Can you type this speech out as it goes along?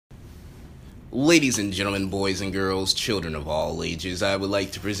Ladies and gentlemen, boys and girls, children of all ages, I would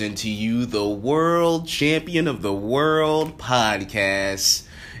like to present to you the World Champion of the World podcast.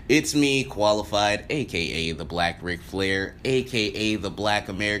 It's me, Qualified, a.k.a. the Black Ric Flair, a.k.a. the Black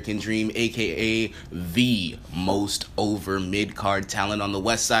American Dream, a.k.a. the most over mid-card talent on the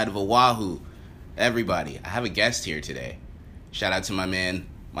west side of Oahu. Everybody, I have a guest here today. Shout out to my man,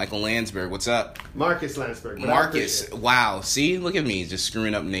 Michael Landsberg. What's up? Marcus Landsberg. Marcus. Wow. See, look at me, just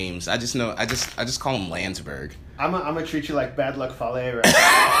screwing up names. I just call him Landsberg. I'm gonna treat you like Bad Luck Fale, right?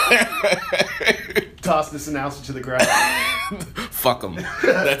 Toss this announcer to the ground. Fuck him.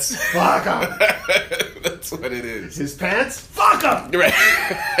 That's Fuck him. That's what it is. His pants? Fuck him. Right.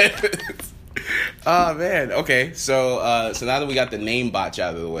 Oh man. Okay. So now that we got the name botch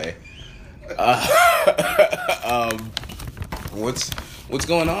out of the way, what's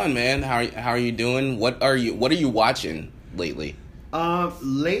going on, man? How are you doing? What are you watching lately?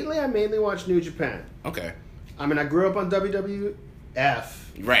 Lately I mainly watch New Japan. Okay. I mean, I grew up on WWF.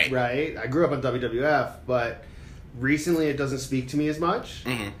 Right. Right. I grew up on WWF, but recently it doesn't speak to me as much.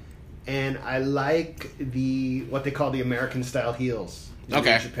 Mm-hmm. And I like what they call the American style heels in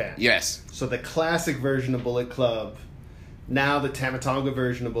Okay. New Japan. Yes. So the classic version of Bullet Club, now the Tamatonga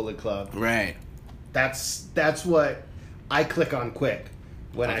version of Bullet Club. Right. That's what I click on quick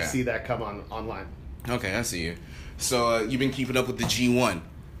when I Okay. see that come online. Okay, I see you. So you've been keeping up with the G1.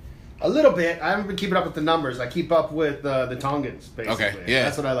 A little bit. I haven't been keeping up with the numbers. I keep up with the Tongans, basically. Okay, yeah.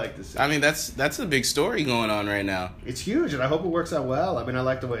 That's what I like to see. I mean, that's a big story going on right now. It's huge, and I hope it works out well. I mean, I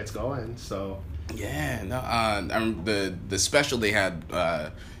like the way it's going, so... Yeah, no. The special they had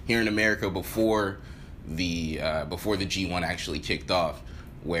here in America before the G1 actually kicked off,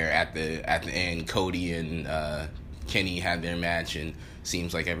 where at the end Cody and Kenny had their match, and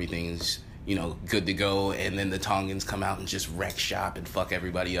seems like everything's good to go, and then the Tongans come out and just wreck shop and fuck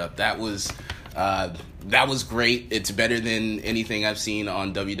everybody up. That was great. It's better than anything I've seen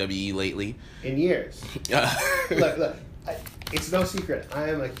on WWE lately. In years. Look. It's no secret. I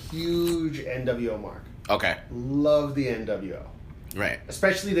am a huge NWO mark. Okay. Love the NWO. Right.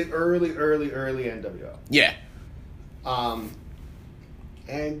 Especially the early NWO. Yeah.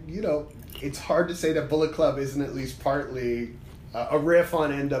 And, it's hard to say that Bullet Club isn't at least partly a riff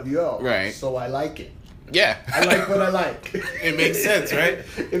on NWO. Right. So I like it. Yeah. I like what I like. It makes sense, right?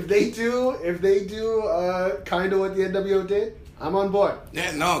 If they do kind of what the NWO did, I'm on board.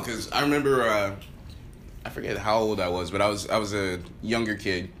 Yeah, no, because I remember, I forget how old I was, but I was a younger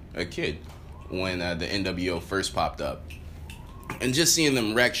kid, when the NWO first popped up. And just seeing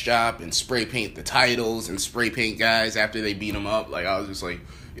them wreck shop and spray paint the titles and spray paint guys after they beat them up, like, I was just like,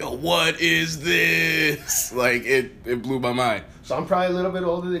 yo, what is this? Like, it blew my mind. So I'm probably a little bit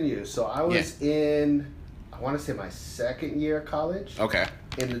older than you. So I was in, I want to say my second year of college. Okay.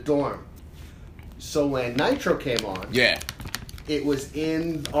 In the dorm. So when Nitro came on, yeah, it was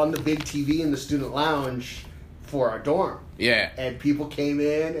on the big TV in the student lounge for our dorm. Yeah. And people came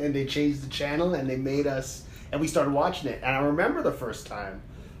in and they changed the channel and they made us, and we started watching it. And I remember the first time.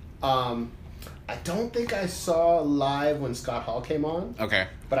 I don't think I saw live when Scott Hall came on. Okay.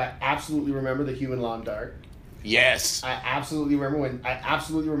 But I absolutely remember the human lawn dart. Yes. I absolutely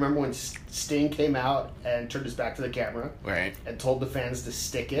remember when Sting came out and turned his back to the camera. Right. And told the fans to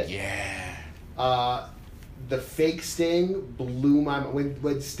stick it. Yeah. The fake Sting blew my mind.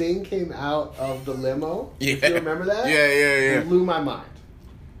 When Sting came out of the limo, Yeah. do you remember that? Yeah. It blew my mind.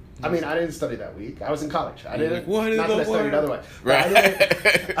 I mean, I didn't study that week. I was in college. I didn't. What is not that I studied otherwise. Right.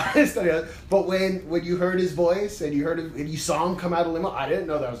 I didn't study otherwise. But when you heard his voice and you saw him come out of the limo, I didn't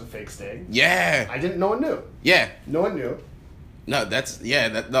know that was a fake Sting. Yeah. No one knew. Yeah. No one knew. No, that's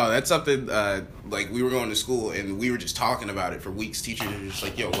something, like, we were going to school, and we were just talking about it for weeks. Teachers were just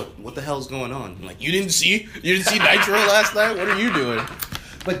like, yo, what the hell's going on? I'm like, you didn't see Nitro last night? What are you doing?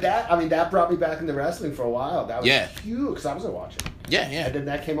 But that brought me back into wrestling for a while. That was huge, because I wasn't watching. Yeah. And then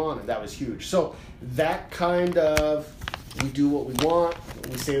that came on, and that was huge. So that kind of, we do what we want,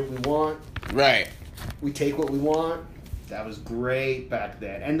 we say what we want. Right. We take what we want. That was great back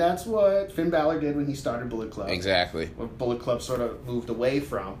then. And that's what Finn Balor did when he started Bullet Club. Exactly. What Bullet Club sort of moved away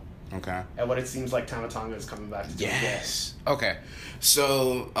from. Okay. And what it seems like Tamatonga is coming back to do. Yes. Okay.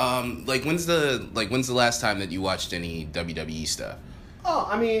 So, when's the last time that you watched any WWE stuff? Oh,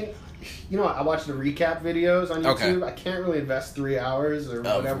 I mean, I watched the recap videos on YouTube. Okay. I can't really invest 3 hours or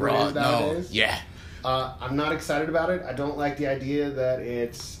whatever it is nowadays. No. Yeah. I'm not excited about it. I don't like the idea that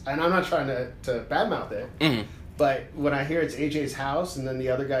it's... And I'm not trying to badmouth it. Mm-hmm. But when I hear it's AJ's house and then the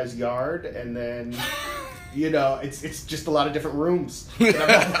other guy's yard and then it's just a lot of different rooms.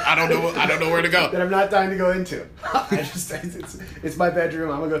 I don't know where to go. That I'm not dying to go into. It's my bedroom.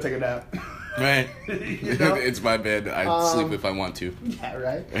 I'm gonna go take a nap. Right. You know? It's my bed. I sleep if I want to. Yeah,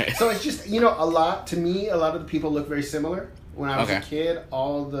 right? So it's just, a lot of the people look very similar. When I was a kid,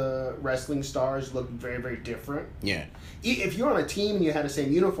 all the wrestling stars looked very, very different. Yeah. If you're on a team and you had the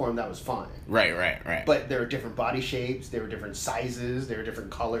same uniform, that was fine. Right. But there were different body shapes, there were different sizes, there were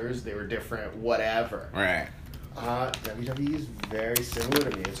different colors, there were different whatever. Right. WWE is very similar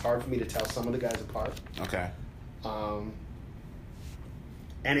to me. It's hard for me to tell some of the guys apart. Okay.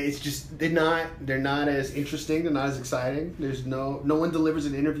 And it's just they're not as interesting, they're not as exciting. There's no one delivers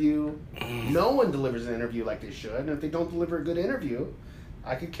an interview. No one delivers an interview like they should. And if they don't deliver a good interview,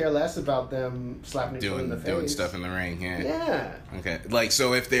 I could care less about them slapping each other in the face. Doing stuff in the ring, yeah. Yeah. Okay. Like,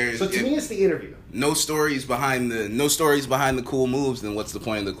 so if there's... So to me, it's the interview. No stories behind the cool moves, then what's the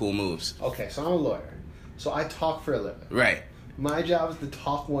point of the cool moves? Okay, so I'm a lawyer. So I talk for a living. Right. My job is to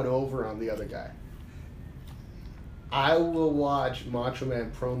talk one over on the other guy. I will watch Macho Man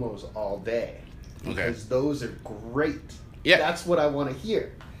promos all day. Because those are great. Yeah. That's what I want to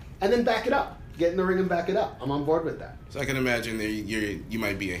hear. And then back it up. Get in the ring and back it up. I'm on board with that. So I can imagine that you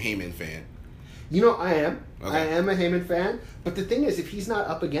might be a Heyman fan. I am. Okay. I am a Heyman fan. But the thing is, if he's not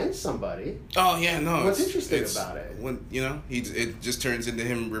up against somebody... Oh, yeah, no. What's interesting about it? When, it just turns into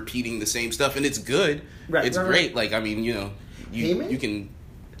him repeating the same stuff. And it's good. Right, it's great. Like, I mean, you can...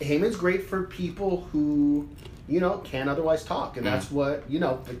 Heyman's great for people who... can't otherwise talk. And that's what,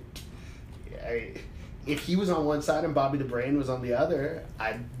 if he was on one side and Bobby the Brain was on the other,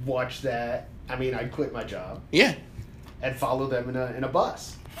 I'd watch that. I mean, I'd quit my job. Yeah. And follow them in a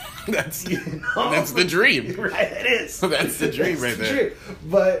bus. That's the dream. Right, it is. That's the dream there.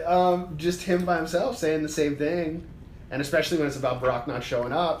 But just him by himself saying the same thing. And especially when it's about Brock not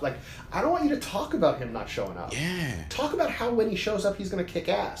showing up. Like, I don't want you to talk about him not showing up. Yeah. Talk about how when he shows up, he's going to kick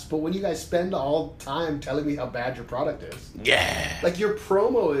ass. But when you guys spend all time telling me how bad your product is. Yeah. Like, your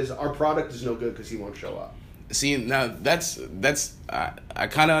promo is, our product is no good because he won't show up. See, now that's I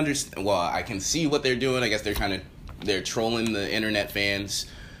kind of understand. Well, I can see what they're doing. I guess they're trolling the internet fans.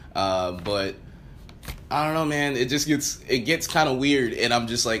 But I don't know, man. It gets kind of weird, and I'm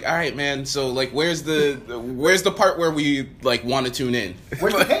just like, all right, man. So like, where's the part where we like want to tune in?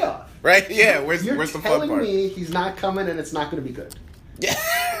 Where's the payoff? Right? Yeah. Where's the fun part? You're telling me he's not coming, and it's not going to be good. Yeah.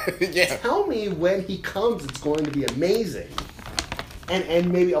 Yeah. Tell me when he comes, it's going to be amazing,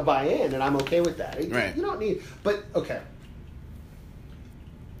 and maybe I'll buy in, and I'm okay with that. Right. You don't need, but okay.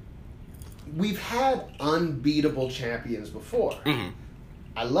 We've had unbeatable champions before. Mm-hmm.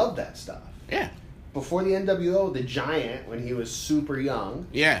 I love that stuff. Yeah. Before the NWO, the Giant, when he was super young,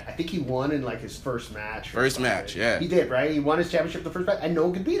 yeah, I think he won in like his first match. First match, yeah, he did, right? He won his championship the first match, and no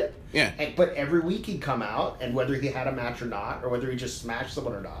one could beat him. Yeah, but every week he'd come out, and whether he had a match or not, or whether he just smashed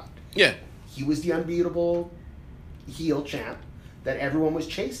someone or not, yeah, he was the unbeatable heel champ that everyone was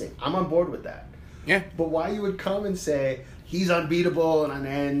chasing. I'm on board with that. Yeah, but why you would come and say he's unbeatable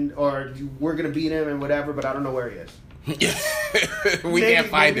or we're gonna beat him and whatever, but I don't know where he is. Yeah. We can't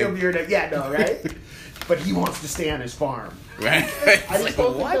find him. Right? But he wants to stay on his farm. Right? I just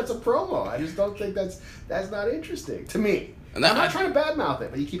don't think that's a promo. I just don't think that's not interesting to me. I'm not trying to badmouth it,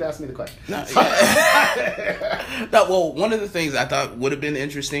 but you keep asking me the question. No, yeah. No, well, one of the things I thought would have been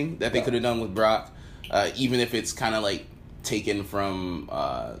interesting that they could have done with Brock, even if it's kind of like taken from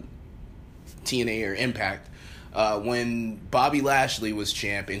TNA or Impact, when Bobby Lashley was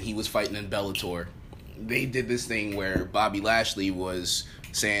champ and he was fighting in Bellator, they did this thing where Bobby Lashley was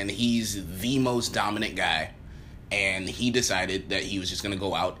saying he's the most dominant guy, and he decided that he was just going to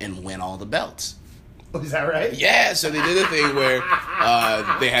go out and win all the belts. Oh, is that right? Yeah, so they did a thing where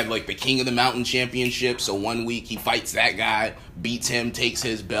they had like the King of the Mountain Championship, so one week he fights that guy, beats him, takes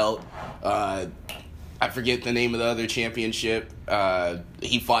his belt. I forget the name of the other championship.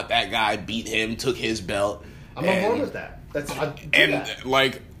 He fought that guy, beat him, took his belt. I'm on board with that.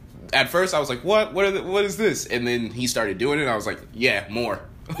 Like, at first I was like, what is this? And then he started doing it, and I was like, yeah, more.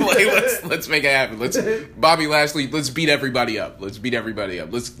 Like, let's make it happen. Bobby Lashley, let's beat everybody up. Let's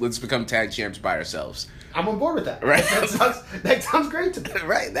Let's become tag champs by ourselves. I'm on board with that. Right. That sounds great to me.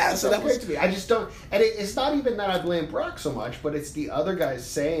 Right. That sounds great to me. I just don't, and it's not even that I blame Brock so much, but it's the other guys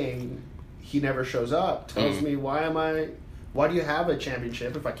saying he never shows up tells me why do you have a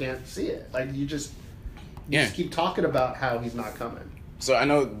championship if I can't see it? Like, you just keep talking about how he's not coming. So I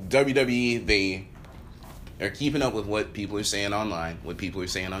know WWE, they are keeping up with what people are saying online, what people are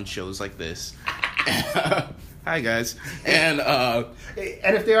saying on shows like this. Hi, guys. And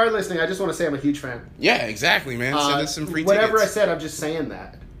if they are listening, I just want to say I'm a huge fan. Yeah, exactly, man. Send us some free whatever tickets. I said, I'm just saying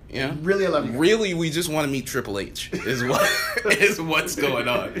that. Yeah. Really, I love you. Really, we just want to meet Triple H is what's going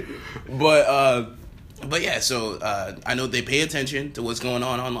on. But But yeah, so I know they pay attention to what's going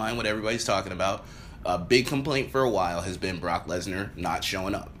on online, what everybody's talking about. A big complaint for a while has been Brock Lesnar not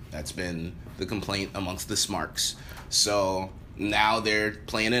showing up. That's been the complaint amongst the smarks. So now they're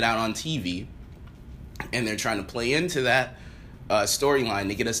playing it out on TV, and they're trying to play into that storyline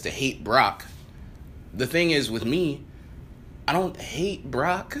to get us to hate Brock. The thing is, with me, I don't hate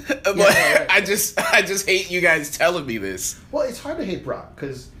Brock, but right. I just hate you guys telling me this. Well, it's hard to hate Brock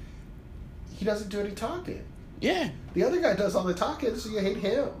because he doesn't do any talking. Yeah. The other guy does all the talking, so you hate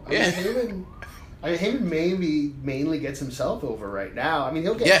him. Yeah. Him mainly gets himself over right now. I mean,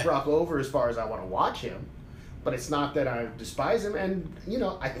 he'll get Brock over as far as I want to watch him, but it's not that I despise him. And,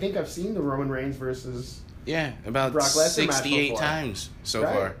 I think I've seen the Roman Reigns versus about Brock Lesnar 68 times so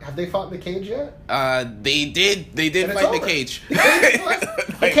far. Have they fought in the cage yet? They did fight in the cage.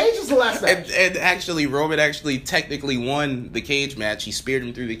 The cage is the last match. And actually, Roman technically won the cage match. He speared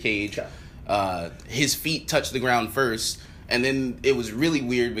him through the cage. His feet touched the ground first. And then it was really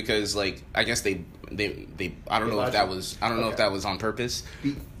weird because, I guess they I don't know if that was on purpose.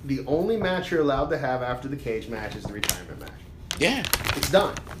 The only match you're allowed to have after the cage match is the retirement match. Yeah, it's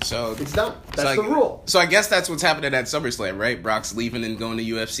done. So it's done. That's the rule. So I guess that's what's happening at SummerSlam, right? Brock's leaving and going to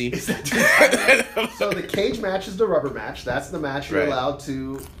UFC. So the cage match is the rubber match. That's the match you're allowed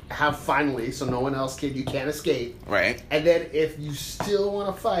to have finally, so no one else you can't escape. Right. And then if you still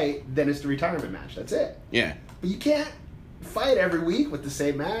want to fight, then it's the retirement match. That's it. Yeah. But you can't fight every week with the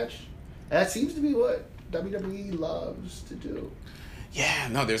same match. That seems to be what WWE loves to do. Yeah,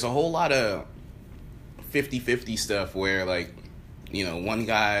 no, there's a whole lot of 50-50 stuff where, one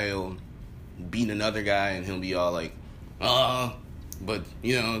guy will beat another guy and he'll be all like, but,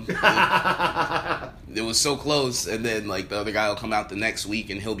 it was so close. And then, the other guy will come out the next week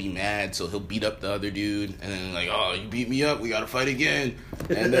and he'll be mad, so he'll beat up the other dude. And then, you beat me up, we gotta fight again.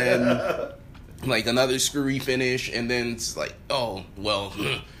 And then... another screwy finish, and then it's oh, well,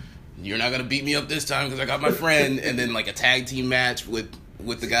 you're not going to beat me up this time because I got my friend, and then, a tag team match with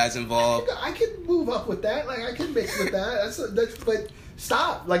the guys involved. I can move up with that. I can mix with that. That's but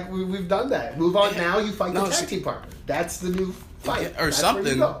stop. We've done that. Move on now, you fight the tag team partner. That's the new fight. Or that's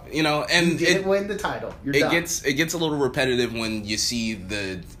something, and you didn't win the title. You're done. It gets a little repetitive when you see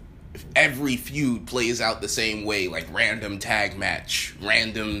every feud plays out the same way, random tag match,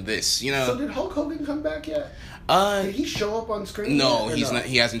 random this, So did Hulk Hogan come back yet? Did he show up on screen? No, not.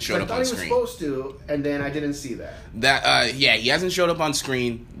 He hasn't showed up on screen. I thought he was supposed to, and then I didn't see that. He hasn't showed up on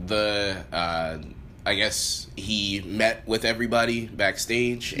screen. I guess he met with everybody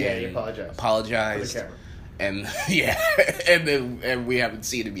backstage. Yeah, and he apologized. For the camera. and we haven't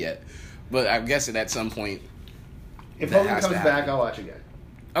seen him yet. But I'm guessing at some point. If Hogan comes back, I'll watch again.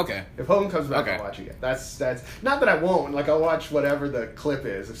 Okay. If Hogan comes back, I'll watch again. That's not that I won't. I'll watch whatever the clip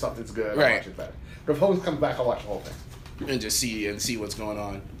is. If something's good, I'll watch it better. But if Hogan comes back, I'll watch the whole thing and just see what's going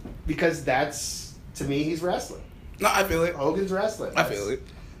on. Because that's, to me, he's wrestling. No, I feel it. Hogan's wrestling. I feel it.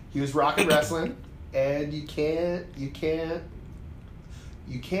 He was rocking wrestling, and you can't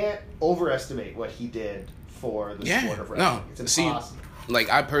overestimate what he did for the sport of wrestling. No, it's impossible.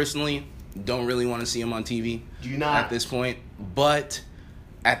 I personally don't really want to see him on TV. Do you not? At this point, but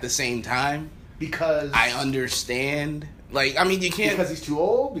at the same time, because I understand. You can't, because he's too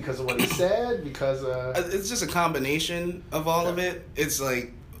old, because of what he said, because it's just a combination of all of it. It's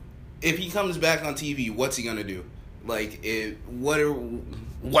if he comes back on TV, what's he gonna do? What you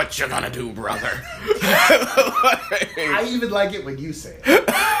gonna do, brother? I even like it when you say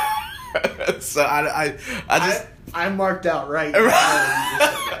it. So I marked out right.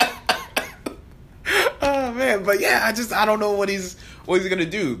 Oh man, but yeah, I don't know what he's gonna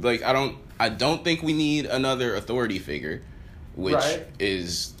do. I don't think we need another authority figure, which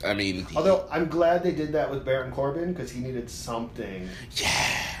is, although I'm glad they did that with Baron Corbin because he needed something.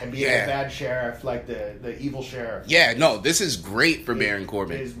 Yeah. And being a bad sheriff, the evil sheriff. Yeah, no, this is great for Baron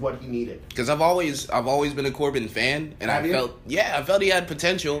Corbin. Is what he needed. Because I've always been a Corbin fan, and I felt he had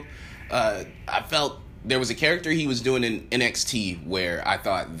potential. I felt there was a character he was doing in NXT where I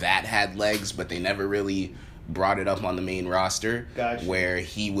thought that had legs, but they never really brought it up on the main roster. Gotcha. Where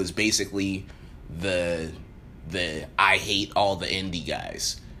he was basically the I hate all the indie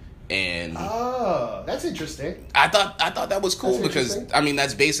guys. And that's interesting. I thought that was cool because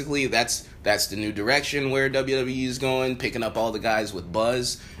that's basically that's the new direction where WWE is going, picking up all the guys with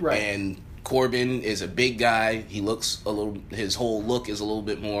buzz. Right. And Corbin is a big guy. He looks his whole look is a little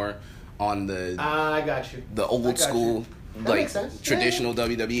bit more on the I got you. The old school traditional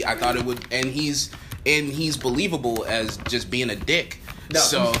WWE. I thought it would, and he's believable as just being a dick.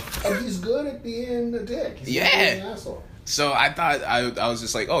 No, and he's good at being a dick. He's an asshole. So I thought I was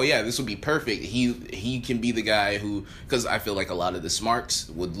just like, oh yeah, this would be perfect. He can be the guy who, because I feel like a lot of the smarts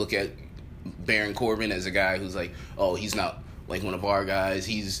would look at Baron Corbin as a guy who's like, oh, he's not like one of our guys.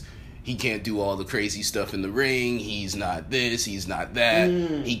 He can't do all the crazy stuff in the ring. He's not this. He's not that.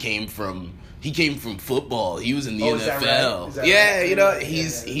 He came from football. He was in the NFL. Is that Yeah, right? you know, Yeah,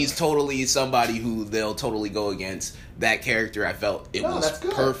 he's totally somebody who they'll totally go against. That character, I felt it was that's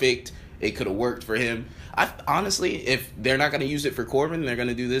good. perfect. It could have worked for him. I honestly, if they're not going to use it for Corbin, they're going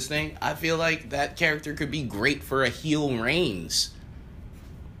to do this thing. I feel like that character could be great for a heel Reigns.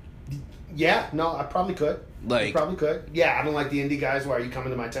 Yeah, no, I probably could. Like, I probably could. Yeah, I don't like the indie guys. Why are you coming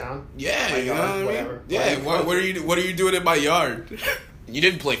to my town? yeah, My you know yard, what I mean? whatever. Yeah, what are you doing in my yard? You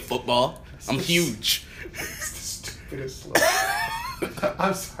didn't play football. I'm huge. It's the stupidest.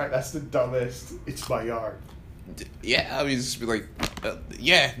 I'm sorry, that's the dumbest. It's my yard. Yeah, I would just be like,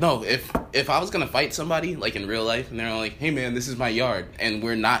 yeah, no. If I was gonna fight somebody like in real life, and they're like, hey man, this is my yard, and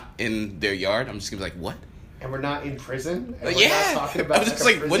we're not in their yard, I'm just gonna be like, what? And we're not in prison. And we're Yeah, not talking about I'm just a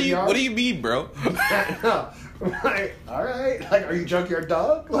like, prison what do yard? you mean, bro? No. Like, all right. Like, are you junkyard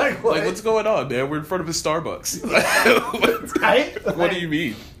dog? Like, what? Like, what's going on, man? We're in front of a Starbucks. Right? What do you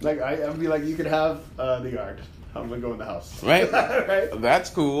mean? Like, I'd be like, you can have the yard. I'm gonna go in the house. Right? Right?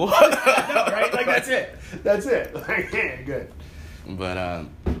 That's cool. Right? Like, that's it. That's it. Like, yeah, good.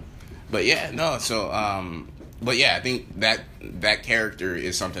 But yeah, no. So, but yeah, I think that character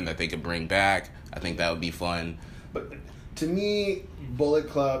is something that they could bring back. I think that would be fun. But to me, Bullet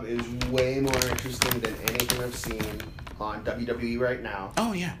Club is way more interesting than anything I've seen on WWE right now.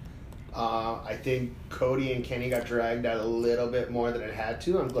 Oh yeah. I think Cody and Kenny got dragged out a little bit more than it had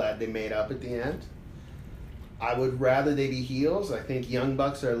to. I'm glad they made up at the end. I would rather they be heels. I think Young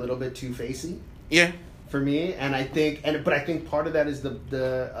Bucks are a little bit too facey Yeah. for me, and I think part of that is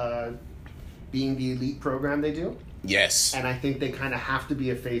the being the elite program they do. Yes. And I think they kind of have to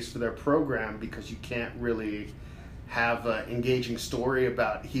be a face for their program because you can't really have an engaging story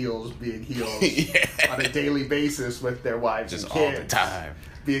about heels being heels Yeah. on a daily basis with their wives Just and all kids. the time.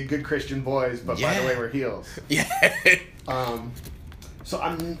 Being good Christian boys, but by the Yeah. way, we're heels. Yeah. So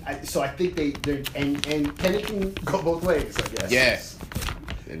I think they and Kenny can go both ways, I guess. Yes.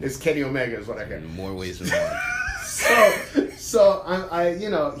 It's Kenny Omega is what I hear. In more ways than one. So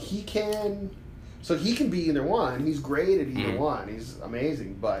he can. So he can be either one. He's great at either one. He's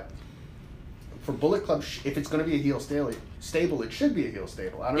amazing. But for Bullet Club, if it's going to be a heel stable, it should be a heel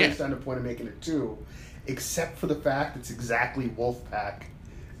stable. I don't understand the point of making it two, except for the fact it's exactly Wolfpack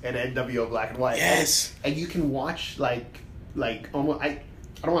and NWO Black and White. Yes. And you can watch like almost I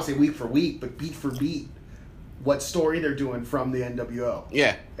don't want to say week for week, but beat for beat, what story they're doing from the NWO.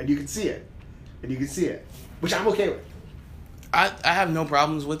 Yeah. And you can see it. Which I'm okay with. I have no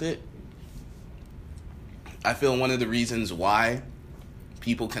problems with it. I feel one of the reasons why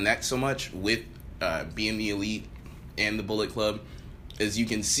people connect so much with being the elite and the Bullet Club is you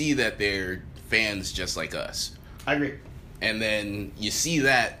can see that they're fans just like us. I agree. And then you see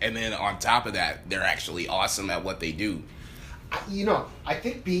that, and then on top of that, they're actually awesome at what they do. I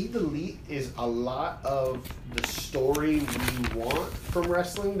think being the elite is a lot of the story we want from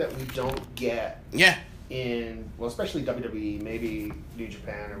wrestling that we don't get Yeah. especially WWE, maybe New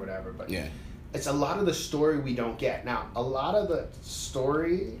Japan or whatever, but Yeah. it's a lot of the story we don't get. Now, a lot of the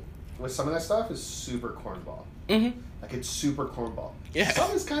story with some of that stuff is super cornball. Mm-hmm. Like, it's super cornball. Yeah.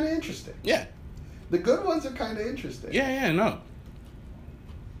 Some is kind of interesting. Yeah. The good ones are kind of interesting. Yeah, no.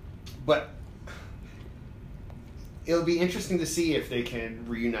 But it'll be interesting to see if they can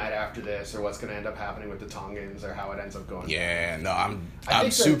reunite after this, or what's going to end up happening with the Tongans, or how it ends up going. Yeah, no, I'm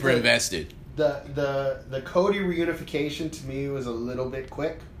think super that invested. The Cody reunification to me was a little bit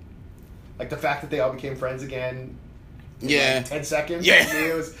quick. Like the fact that they all became friends again. In Yeah. like 10 seconds. Yeah. To me,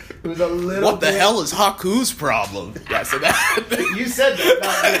 it was a little. What the hell is Haku's problem? Yeah, so that. You said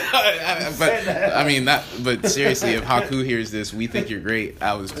that. But I mean, but seriously, if Haku hears this, we think you're great.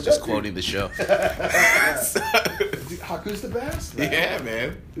 I was just quoting the show. Haku's the best. Man. Yeah,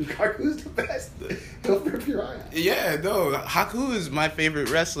 man. Haku's the best. He'll rip your eye out. Yeah, no, Haku is my favorite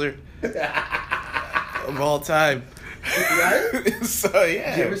wrestler of all time. Right? So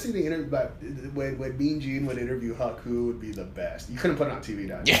yeah. Did you ever see the interview about when Mean Gene would interview Haku would be the best? You couldn't put it on TV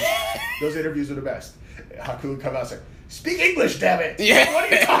now. Yeah. Those interviews are the best. Haku would come out and say, "Speak English, damn it!" Yeah.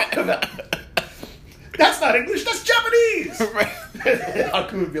 What are you talking about? That's not English. That's Japanese. Right.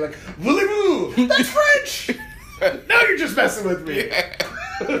 Haku would be like, "Voulez-vous? That's French." Now you're just messing with me. Yeah.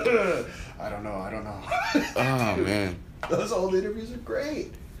 I don't know. Oh man. Those old interviews are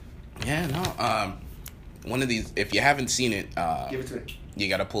great. Yeah, no. One of these, if you haven't seen it, Give it to me. you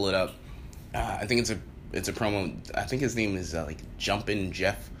got to pull it up. I think it's a It's a promo. I think his name is like Jumpin'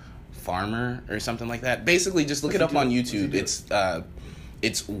 Jeff Farmer or something like that. Basically, just look it up on YouTube.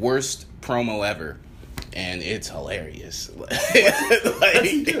 It's worst promo ever, and it's hilarious. What's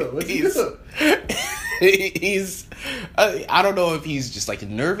he do? He's I don't know if he's just like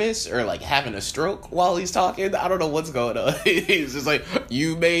nervous or like having a stroke while he's talking. I don't know what's going on. He's just like,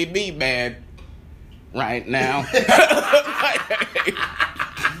 you made me mad right now.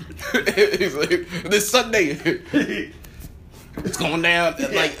 He's like, this Sunday it's going down.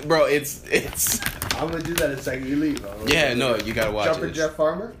 Like, bro, it's I'm gonna do that in a second. You leave. Yeah, no, you gotta watch Jumpin' it. Jeff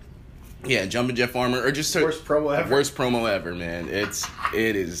Farmer. Yeah, Jumpin' Jeff Farmer, or just Worst promo ever. Worst promo ever, man. It's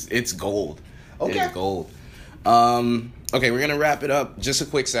gold. Okay. It is gold. Okay, we're gonna wrap it up. Just a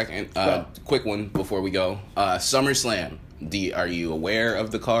quick second, quick one before we go. SummerSlam. Are you aware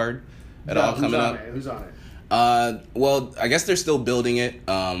of the card at all coming up? Who's on it? Well, I guess they're still building it.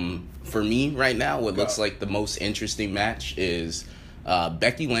 For me right now, what looks like the most interesting match is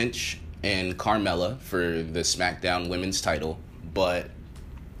Becky Lynch and Carmella for the SmackDown Women's title. But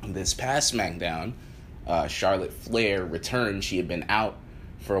this past SmackDown, Charlotte Flair returned. She had been out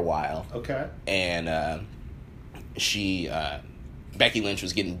for a while. Okay. And Becky Lynch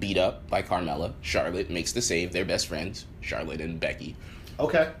was getting beat up by Carmella. Charlotte makes the save. They're best friends, Charlotte and Becky.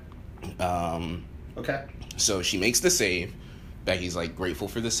 Okay. Okay. So she makes the save. Becky's like grateful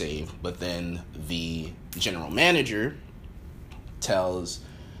for the save, but then the general manager tells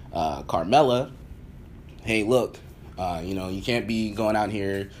Carmella, "Hey, look, you can't be going out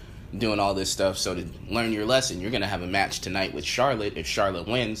here doing all this stuff. So to learn your lesson, you're gonna have a match tonight with Charlotte. If Charlotte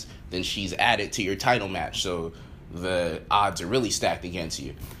wins, then she's added to your title match. So the odds are really stacked against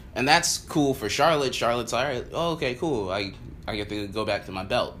you." And that's cool for Charlotte. Charlotte's all right. Oh, okay, cool. I get to go back to my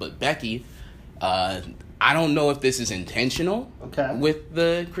belt. But Becky, I don't know if this is intentional with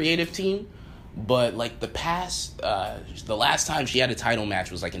the creative team, but like the last time she had a title match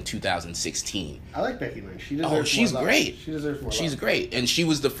was like in 2016. I like Becky Lynch. She deserves she's more great. Love. She deserves more She's love. great. And she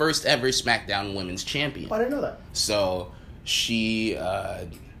was the first ever SmackDown Women's Champion. Oh, I didn't know that. So she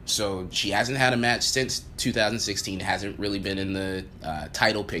hasn't had a match since 2016, hasn't really been in the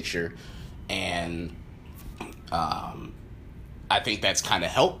title picture, and I think that's kind of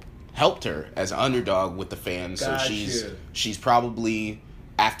helped her as an underdog with the fans. Got so she's probably,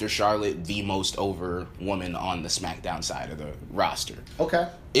 after Charlotte, the most over woman on the SmackDown side of the roster. Okay.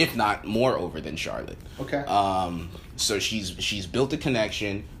 If not more over than Charlotte. Okay. So she's built a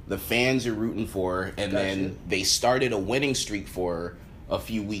connection. The fans are rooting for her, and then they started a winning streak for her a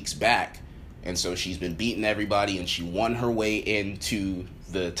few weeks back, and so she's been beating everybody, and she won her way into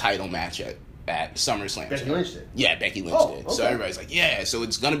the title match at SummerSlam. Becky Lynch did. Yeah, Becky Lynch did. Okay. So everybody's like, yeah. So it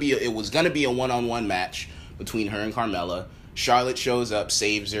was gonna be a one-on-one match between her and Carmella. Charlotte shows up,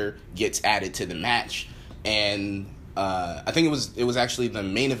 saves her, gets added to the match, and I think it was actually the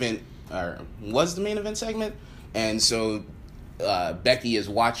main event, or was the main event segment, and so Becky is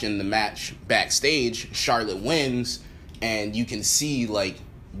watching the match backstage. Charlotte wins, and you can see like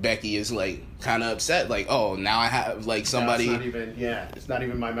Becky is like kind of upset, like, oh, now I have like somebody. It's not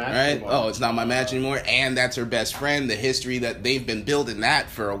even my match right? anymore. Oh, it's not my match anymore, and that's her best friend. The history that they've been building that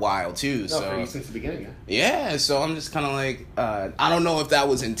for a while too. Since the beginning. Yeah, so I'm just kind of like, I don't know if that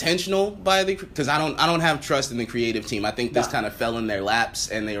was intentional because I don't have trust in the creative team. I think this kind of fell in their laps,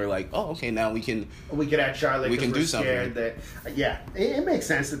 and they were like, oh, okay, now we can add Charlotte. We can do something. That it makes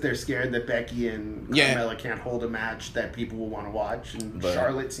sense that they're scared that Becky and Carmella can't hold a match that people will want to watch, and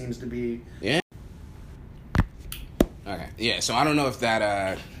Charlotte seems to be. Yeah. Okay. Yeah. So I don't know if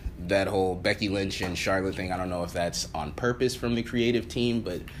that whole Becky Lynch and Charlotte thing, I don't know if that's on purpose from the creative team,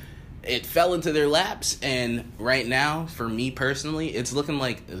 but it fell into their laps. And right now, for me personally, it's looking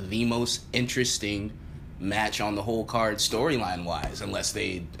like the most interesting match on the whole card storyline wise, unless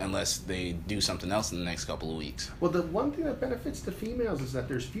they do something else in the next couple of weeks. Well, the one thing that benefits the females is that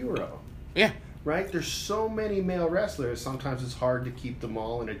there's fewer of them. Yeah. Right? There's so many male wrestlers, sometimes it's hard to keep them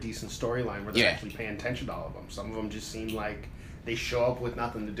all in a decent storyline where they're actually paying attention to all of them. Some of them just seem like they show up with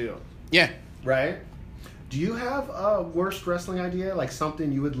nothing to do. Yeah. Right? Do you have a worst wrestling idea? Like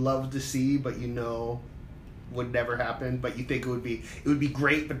something you would love to see, but you know would never happen, but you think it would be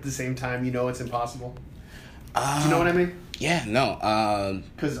great, but at the same time you know it's impossible? Do you know what I mean? Yeah, no.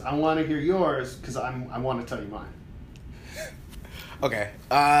 Because I want to hear yours, because I want to tell you mine. Okay.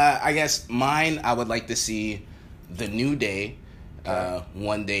 I guess mine, I would like to see the New Day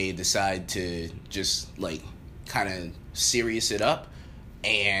one day decide to just, like, kind of serious it up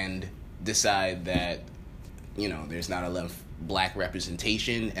and decide that, there's not enough black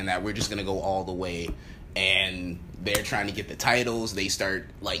representation and that we're just going to go all the way, and they're trying to get the titles. They start,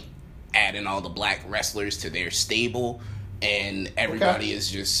 like, adding all the black wrestlers to their stable, and everybody is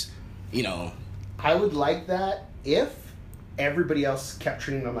just, you know. I would like that if everybody else kept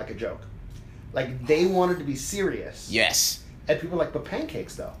treating them like a joke. Like, they wanted to be serious. Yes. And people were like, but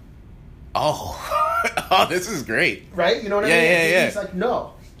pancakes, though. Oh. Oh, this is great. Right? You know what I mean? Yeah. He's like,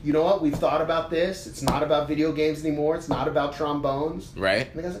 no. You know what? We've thought about this. It's not about video games anymore. It's not about trombones. Right.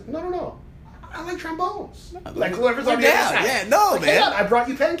 And the guy's like, no. I like trombones. Like, whoever's on the Yeah, other side. yeah, no, like, man. Hey, I brought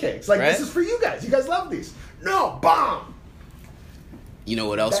you pancakes. Like, Right? this is for you guys. You guys love these. No, bomb. You know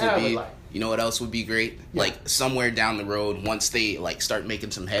what else That I would would be? like. You know what else would be great? Yeah. Like, somewhere down the road, once they, like, start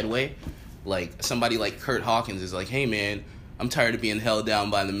making some headway, like, somebody like Kurt Hawkins is like, hey, man, I'm tired of being held down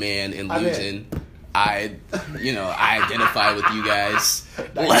by the man and I'm in. losing. I identify with you guys.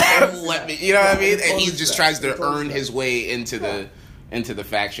 That Let me, you know what I mean? And he Close just that. tries to Close earn that. his way into the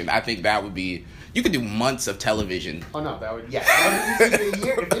faction. I think that would be. You could do months of television, Oh, no, that would, yeah. That would be a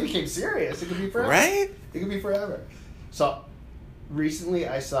year. If they became serious, it could be forever. right? It could be forever. So, recently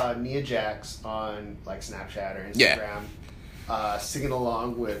I saw Nia Jax on, like, Snapchat or Instagram singing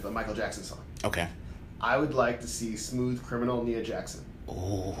along with a Michael Jackson song. Okay. I would like to see Smooth Criminal Nia Jackson.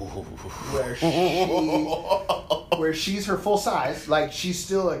 Oh. Where she's her full size, like, she's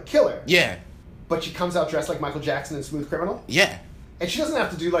still a killer. Yeah. But she comes out dressed like Michael Jackson in Smooth Criminal. Yeah. And she doesn't have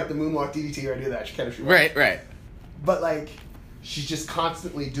to do, like, the moonwalk DDT or any of that. She can if she wants. Right. But, like, she's just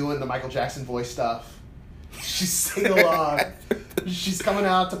constantly doing the Michael Jackson voice stuff. She's singing along. She's coming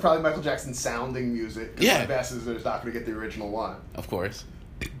out to probably Michael Jackson sounding music. 'Cause Yeah. my best is there's not going to get the original one. Of course.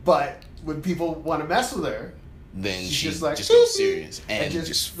 But when people want to mess with her, Then she's she just like, just goes serious and and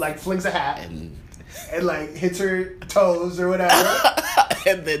just like flings a hat and and like hits her toes or whatever.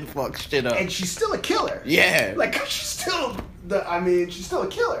 and then fuck shit up. And she's still a killer. Yeah. Like, she's still she's still a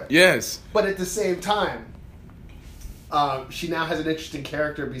killer. Yes. But at the same time, she now has an interesting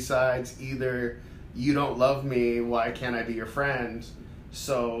character besides either you don't love me, why can't I be your friend?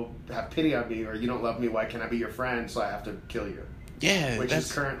 So have pity on me, or you don't love me, why can't I be your friend? So I have to kill you. Yeah. Which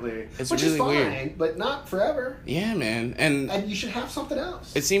is currently, it's which really is fine, weird. but not forever. Yeah, man. And you should have something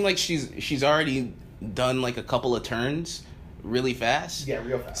else. it seemed like she's already done like a couple of turns really fast. Yeah,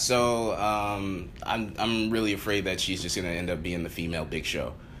 real fast. So I'm really afraid that she's just gonna end up being the female Big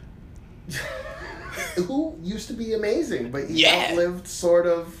Show. Who used to be amazing, but he Yeah. outlived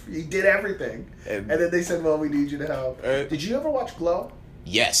he did everything. And then they said, well, we need you to help. Did you ever watch Glow?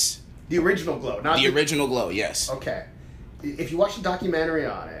 Yes. The original Glow, not The original Glow. Yes. Okay. If you watch the documentary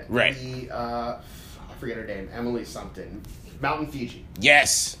on it, Right. I forget her name, Emily something, Mountain Fiji.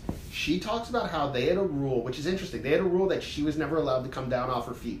 Yes. She talks about how they had a rule, which is interesting. They had a rule that she was never allowed to come down off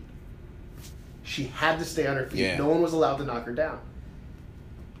her feet. She had to stay on her feet. Yeah. No one was allowed to knock her down.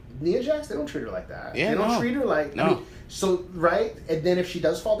 Nia Jax, they don't treat her like that. Yeah, they don't no. treat her like No. so right, and then if she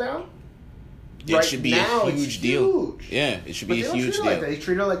does fall down, It right should be now, a huge it's deal. huge. Yeah, it should But be they a don't huge treat her deal. like that. They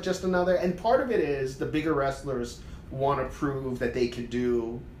treat her like just another. And part of it is the bigger wrestlers want to prove that they can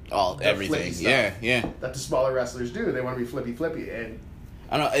do All the everything. flippy stuff Yeah, yeah. that the smaller wrestlers do. They want to be flippy, and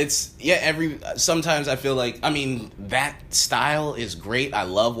I don't know. It's sometimes I feel like that style is great. I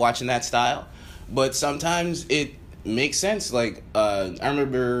love watching that style, but sometimes it makes sense. Like I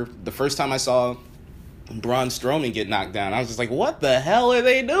remember the first time I saw Braun Strowman get knocked down, I was just like, "What the hell are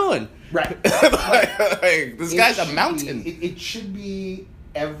they doing?" right. like, this guy's a mountain. It should be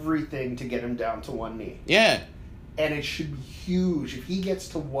everything to get him down to one knee, Yeah, and it should be huge. If he gets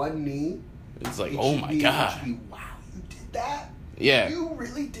to one knee, it's like, it oh should my be, It god. should be, wow, you did that. Yeah, You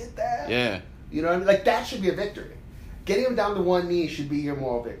really did that. yeah. You know what I mean? Like, that should be a victory. Getting him down to one knee should be your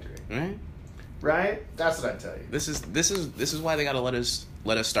moral victory. Right. Right? That's what I tell you. This is why they gotta let us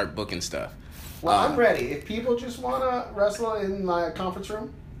start booking stuff. Well, I'm ready. If people just want to wrestle in my conference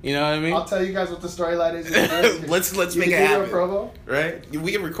room, You know what I mean? I'll tell you guys what the storyline is. Let's You make it can do a happen. promo. Right?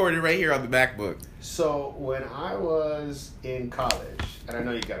 We can record it right here on the MacBook. So, when I was in college, and I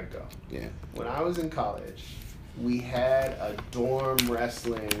know you got to go. Yeah. When I was in college, we had a dorm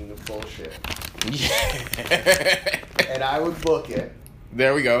wrestling bullshit. Yeah. And I would book it.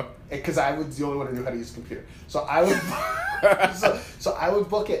 There we go. Because I was the only one who knew how to use a computer. So I would so I would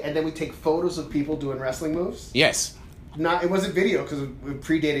book it, and then we take photos of people doing wrestling moves. Yes. It wasn't video because it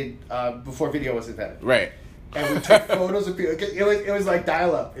predated before video was invented. Right. And we took photos of people. It was like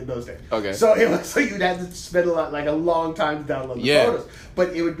dial up in those days. Okay. So it was like you'd have to spend a long time to download the photos.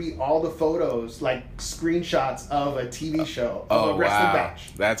 But it would be all the photos, like screenshots of a TV show of a wrestling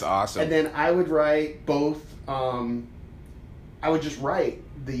match. That's awesome. And then I would write both. I would just write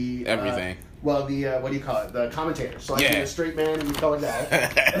the Everything. What do you call it? The commentator. So I'd be Yeah. a straight man and you color guy.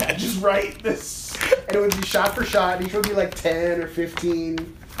 And I'd just write this, and it would be shot for shot. Each would be like 10 or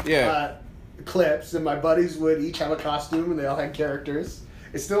 15 clips, and my buddies would each have a costume, and they all had characters.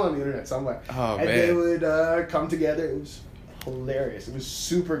 It's still on the internet somewhere. Oh, and man. they would come together. It was hilarious. It was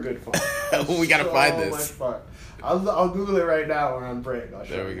super good fun. We gotta find So this. much fun. I'll Google it right now when on break.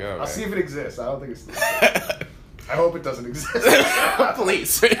 There we go. I'll man. see if it exists. I don't think it's. I hope it doesn't exist.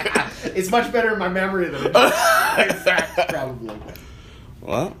 Please. It's much better in my memory than it is. In fact, probably.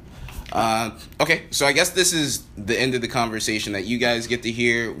 Well, okay, so I guess this is the end of the conversation that you guys get to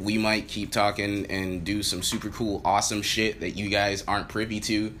hear. We might keep talking and do some super cool, awesome shit that you guys aren't privy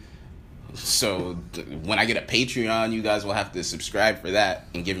to. So when I get a Patreon, you guys will have to subscribe for that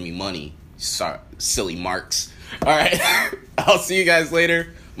and give me money. Sorry, silly marks. All right, I'll see you guys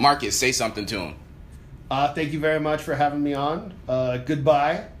later. Marcus, say something to him. Thank you very much for having me on.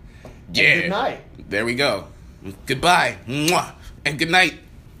 Goodbye. Yeah. And good night. There we go. Goodbye. Mwah. And good night.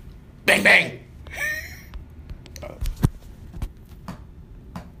 Bang, bang.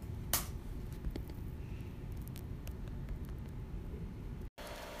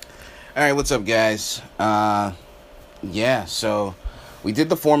 All right, what's up, guys? Yeah, so we did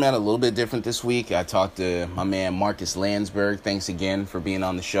the format a little bit different this week. I talked to my man Marcus Landsberg. Thanks again for being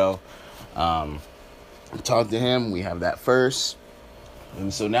on the show. Talked to him. We have that first.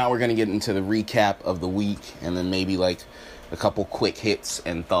 And so now we're going to get into the recap of the week and then maybe like a couple quick hits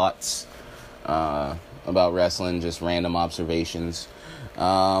and thoughts about wrestling, just random observations.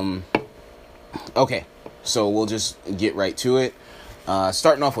 Okay, so we'll just get right to it.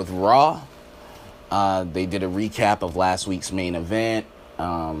 Starting off with Raw. They did a recap of last week's main event.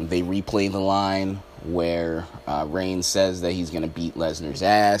 They replayed the line where Reigns says that he's going to beat Lesnar's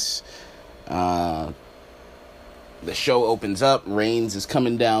ass. The show opens up. Reigns is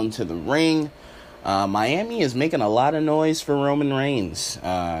coming down to the ring. Miami is making a lot of noise for Roman Reigns.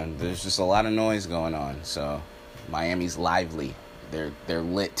 There's just a lot of noise going on. So Miami's lively. They're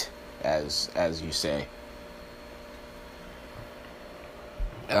lit, as you say.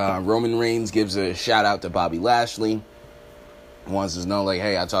 Roman Reigns gives a shout out to Bobby Lashley. Wants to know, like,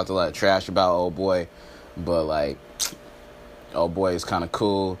 hey, I talked a lot of trash about old boy, but like, old boy is kind of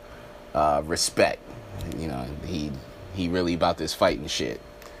cool. Respect. You know, he really about this fighting shit,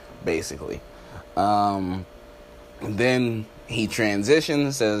 basically. Then he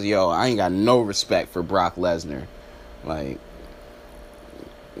transitions, says, yo, I ain't got no respect for Brock Lesnar. Like,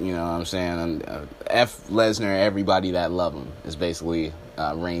 you know what I'm saying? F Lesnar, everybody that love him, is basically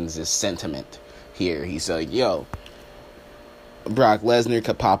Reigns' sentiment here. He's like, yo, Brock Lesnar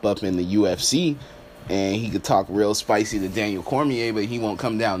could pop up in the UFC and he could talk real spicy to Daniel Cormier, but he won't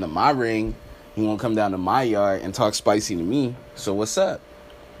come down to my ring. He won't come down to my yard and talk spicy to me. So what's up?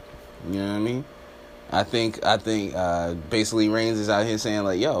 You know what I mean? I think basically Reigns is out here saying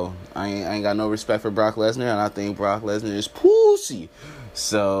like, yo, I ain't got no respect for Brock Lesnar, and I think Brock Lesnar is pussy.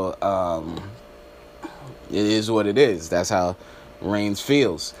 So it is what it is. That's how Reigns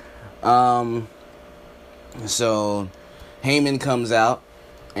feels. So Heyman comes out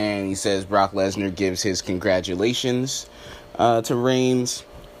and he says Brock Lesnar gives his congratulations to Reigns.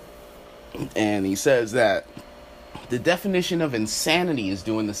 And he says that the definition of insanity is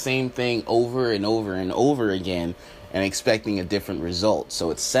doing the same thing over and over and over again and expecting a different result.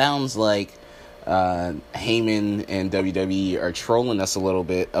 So it sounds like Heyman and WWE are trolling us a little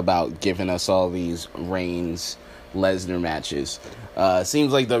bit about giving us all these Reigns Lesnar matches.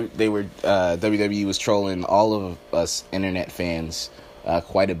 Seems like WWE was trolling all of us internet fans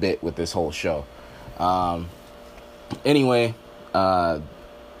quite a bit with this whole show. Anyway,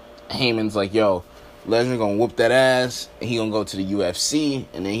 Heyman's like, yo, Lesnar gonna whoop that ass, and he gonna go to the UFC,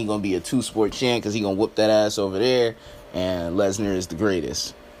 and then he gonna be a 2-sport champ because he gonna whoop that ass over there, and Lesnar is the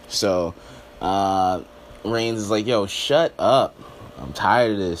greatest. So Reigns is like, yo, shut up, I'm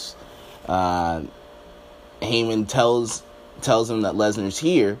tired of this. Heyman tells him that Lesnar's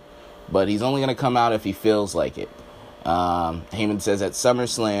here, but he's only gonna come out if he feels like it. Heyman says at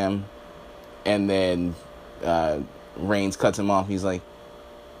SummerSlam, and then Reigns cuts him off. He's like,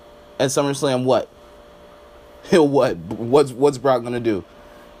 at SummerSlam, what? He'll what? What's Brock gonna do?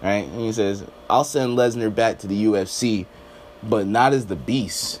 Right? And he says, I'll send Lesnar back to the UFC, but not as the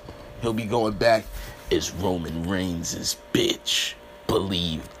Beast. He'll be going back as Roman Reigns' bitch.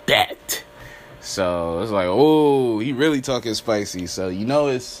 Believe that. So it's like, oh, he really talking spicy. So you know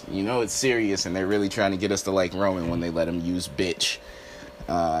it's serious, and they're really trying to get us to like Roman when they let him use bitch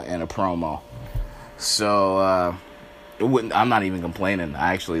in a promo. So I'm not even complaining.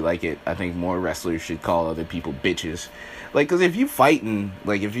 I actually like it. I think more wrestlers should call other people bitches. Like, because if you fighting,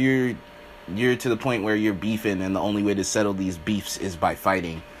 like, if you're to the point where you're beefing and the only way to settle these beefs is by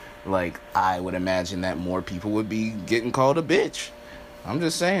fighting, like, I would imagine that more people would be getting called a bitch. I'm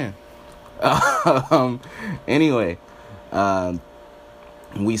just saying. Anyway,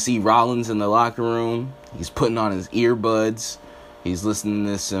 we see Rollins in the locker room. He's putting on his earbuds. He's listening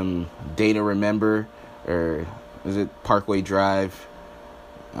to some Data Remember, or is it Parkway Drive?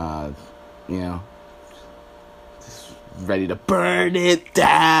 Just ready to burn it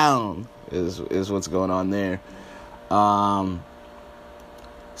down is what's going on there.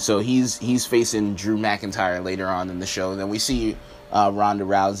 So he's facing Drew McIntyre later on in the show. Then we see Ronda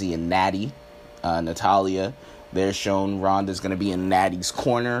Rousey and Natty, Natalya. They're shown Ronda's going to be in Natty's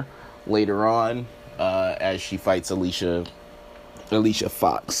corner later on as she fights Alicia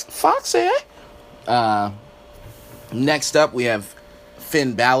Fox. Fox, eh? Next up, we have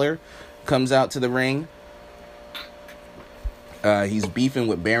Finn Balor comes out to the ring. He's beefing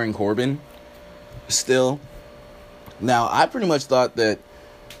with Baron Corbin still. Now, I pretty much thought that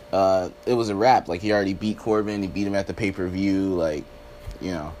it was a wrap. Like, he already beat Corbin. He beat him at the pay-per-view. Like,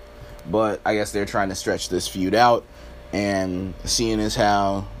 But I guess they're trying to stretch this feud out. And seeing as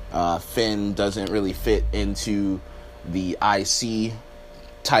how Finn doesn't really fit into the IC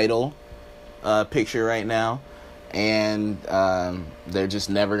title picture right now. And they're just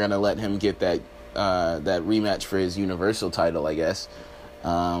never going to let him get that rematch for his Universal title, I guess.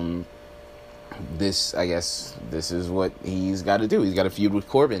 This is what he's got to do. He's got to feud with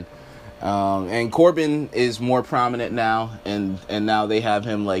Corbin. And Corbin is more prominent now, and now they have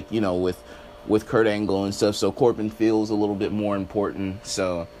him with Kurt Angle and stuff. So Corbin feels a little bit more important.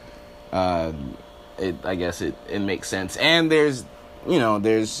 So I guess it makes sense. And there's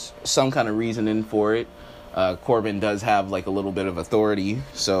some kind of reasoning for it. Corbin does have a little bit of authority,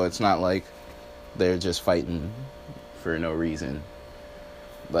 so it's not like they're just fighting for no reason.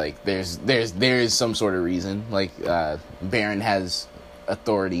 Like there is some sort of reason. Baron has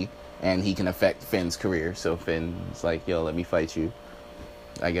authority and he can affect Finn's career. So Finn's like, yo, let me fight you,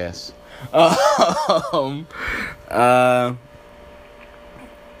 I guess.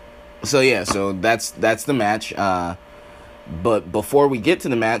 So that's the match. But before we get to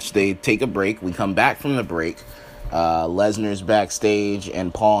the match, they take a break. We come back from the break. Lesnar's backstage,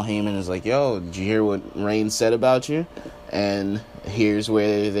 and Paul Heyman is like, yo, did you hear what Reigns said about you? And here's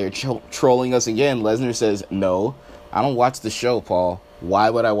where they're trolling us again. Lesnar says, no, I don't watch the show, Paul. Why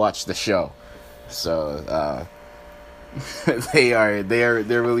would I watch the show? So, they're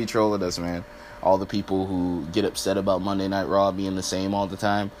really trolling us, man. All the people who get upset about Monday Night Raw being the same all the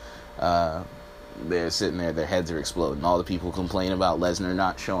time, they're sitting there, their heads are exploding. All the people complain about Lesnar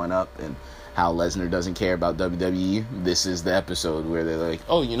not showing up and how Lesnar doesn't care about WWE. This is the episode where they're like,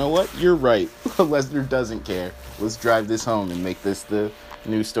 oh, you know what? You're right. Lesnar doesn't care. Let's drive this home and make this the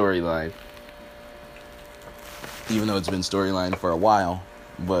new storyline. Even though it's been storyline for a while,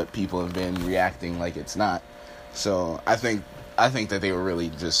 but people have been reacting like it's not. So I think that they were really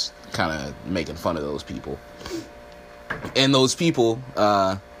just kind of making fun of those people. And those people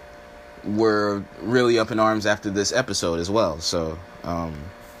were really up in arms after this episode as well. So,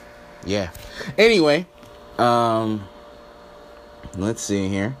 yeah. Anyway, let's see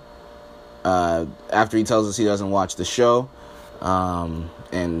here. After he tells us he doesn't watch the show,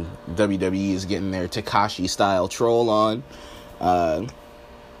 and WWE is getting their Tekashi style troll on,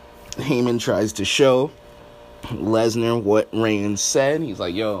 Heyman tries to show Lesnar what Reigns said. He's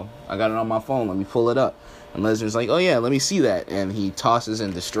like, yo, I got it on my phone, let me pull it up. And Lesnar's like, oh yeah, let me see that. And he tosses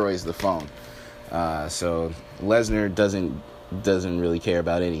and destroys the phone. So Lesnar doesn't really care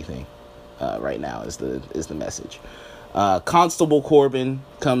about anything right now is the message. Constable Corbin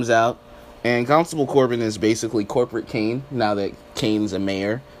comes out, and Constable Corbin is basically Corporate Kane now that Kane's a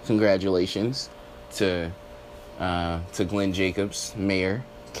mayor. Congratulations to Glenn Jacobs, Mayor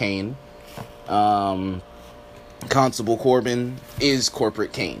Kane. Constable Corbin is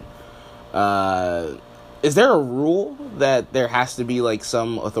Corporate Kane. Is there a rule that there has to be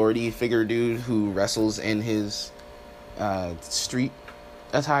some authority figure dude who wrestles in his street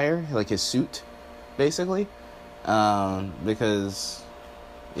attire, his suit, basically? Because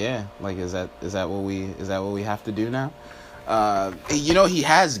yeah, is that what we have to do now? He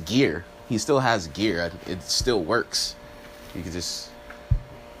has gear. He still has gear. It still works. You could just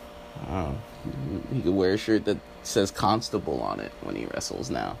he could wear a shirt that says Constable on it when he wrestles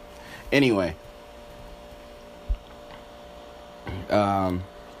now. Anyway,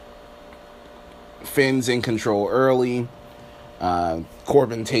 Finn's in control early.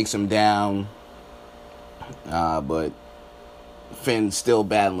 Corbin takes him down, but Finn's still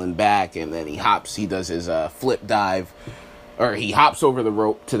battling back, and then he does his flip dive, or he hops over the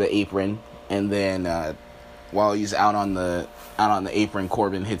rope to the apron, and then while he's out on the apron,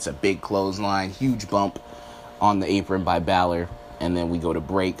 Corbin hits a big clothesline, huge bump on the apron by Balor. and then we go to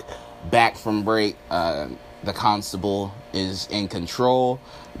break. Back from break, the Constable is in control.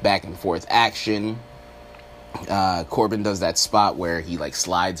 Back and forth action. Corbin does that spot where he like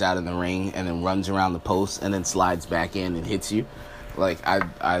slides out of the ring and then runs around the post and then slides back in and hits you. Like,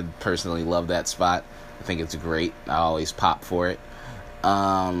 I personally love that spot. I think it's great. I always pop for it.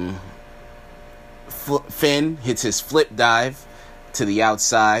 Finn hits his flip dive to the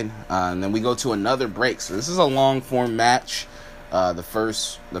outside, and then we go to another break. So this is a long form match, the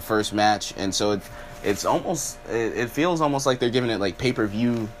first match, and so it feels almost like they're giving it like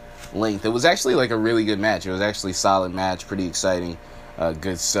pay-per-view length. It was actually like a really good match. It was actually a solid match, pretty exciting,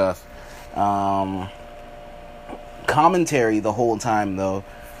 good stuff. Commentary the whole time though,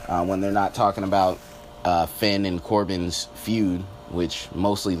 when they're not talking about Finn and Corbin's feud, which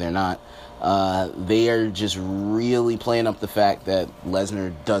mostly they're not. They are just really playing up the fact that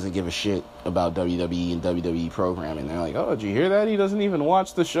Lesnar doesn't give a shit about WWE and WWE programming. They're like, oh, did you hear that? He doesn't even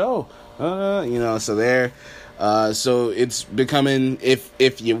watch the show. So they're, so it's becoming,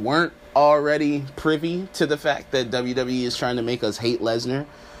 if you weren't already privy to the fact that WWE is trying to make us hate Lesnar,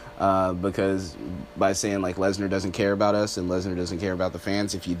 because by saying like Lesnar doesn't care about us and Lesnar doesn't care about the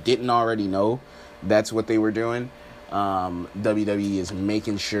fans, if you didn't already know that's what they were doing, WWE is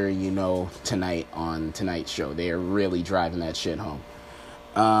making sure you know tonight on tonight's show. They are really driving that shit home.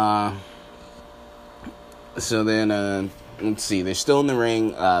 So then, let's see. They're still in the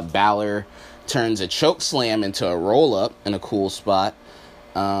ring. Balor turns a choke slam into a roll up in a cool spot.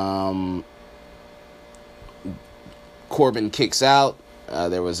 Corbin kicks out.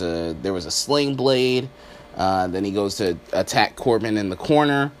 There was a sling blade. Then he goes to attack Corbin in the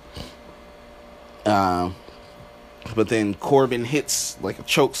corner. But then Corbin hits like a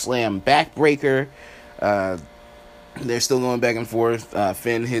choke slam backbreaker. They're still going back and forth.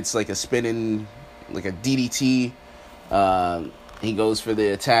 Finn hits like a spinning, like a DDT. He goes for the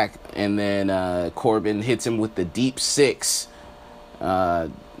attack, and then Corbin hits him with the deep six.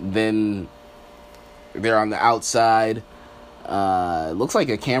 Then they're on the outside. It looks like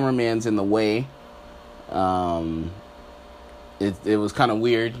a cameraman's in the way. It was kind of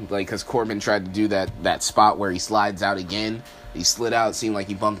weird, like, because Corbin tried to do that spot where he slides out again. He slid out, seemed like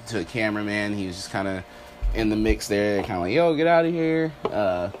he bumped into a cameraman. He was just kind of in the mix there, kind of like, yo, get out of here.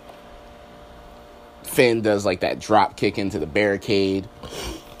 Finn does, like, that drop kick into the barricade.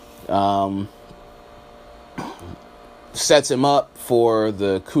 Sets him up for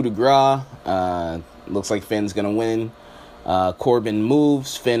the coup de grace. Looks like Finn's going to win. Corbin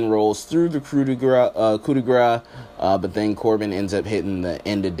moves, Finn rolls through the coup de grace, but then Corbin ends up hitting the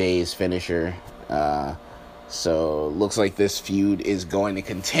end of days finisher. So looks like this feud is going to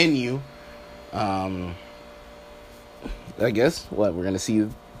continue. I guess we're gonna see.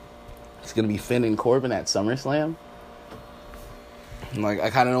 It's gonna be Finn and Corbin at SummerSlam. Like, I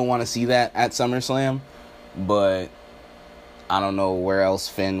kind of don't want to see that at SummerSlam, but I don't know where else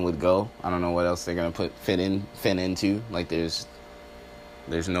Finn would go. I don't know what else they're gonna put Finn into. Like, there's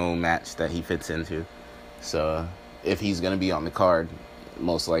no match that he fits into. So if he's gonna be on the card,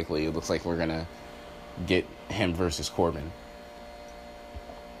 most likely it looks like we're gonna get him versus Corbin.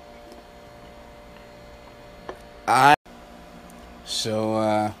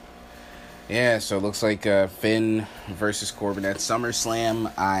 So it looks like Finn versus Corbin at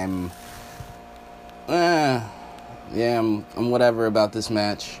SummerSlam. I'm whatever about this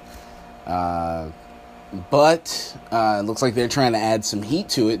match. But it looks like they're trying to add some heat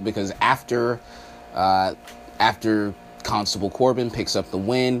to it, because after Constable Corbin picks up the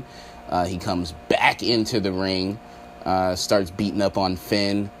win, he comes back into the ring, starts beating up on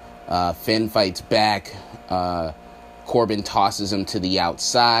Finn. Finn fights back. Corbin tosses him to the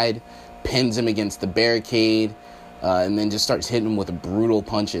outside, pins him against the barricade, and then just starts hitting him with brutal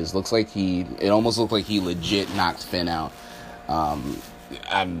punches. It almost looked like he legit knocked Finn out. I'm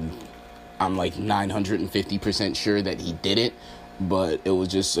like 950% sure that he did it, but it was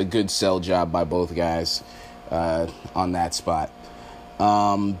just a good sell job by both guys on that spot.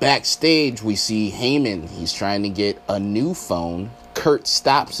 Backstage, we see Heyman. He's trying to get a new phone. Kurt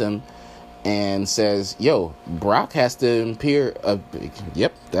stops him and says, yo, Brock has to appear.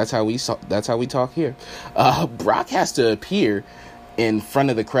 Yep, that's how we talk here. Brock has to appear in front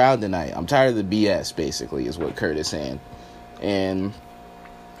of the crowd tonight. I'm tired of the BS, basically, is what Kurt is saying. And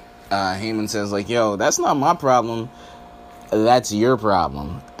Heyman says, like, yo, that's not my problem. That's your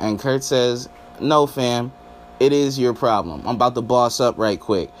problem. And Kurt says, no, fam, it is your problem. I'm about to boss up right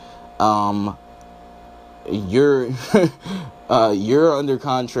quick. You're under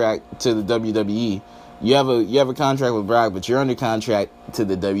contract to the WWE. You have a contract with Brock, but you're under contract to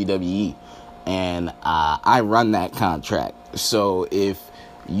the WWE, and I run that contract. So if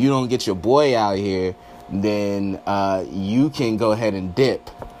you don't get your boy out here, then you can go ahead and dip,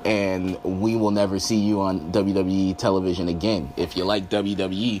 and we will never see you on WWE television again. If you like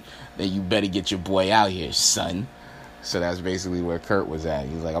WWE, then you better get your boy out here, son. So that's basically where Kurt was at.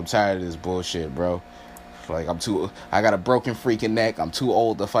 He's like, I'm tired of this bullshit, bro. Like, I got a broken freaking neck. I'm too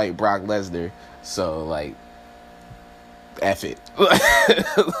old to fight Brock Lesnar. So, like, F it.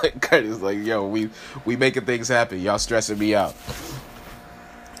 Like, Kurt is like, yo, we making things happen. Y'all stressing me out.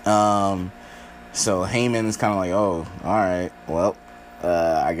 So Heyman's kind of like, oh, all right, well,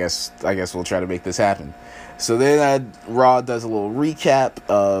 I guess we'll try to make this happen. So then Raw does a little recap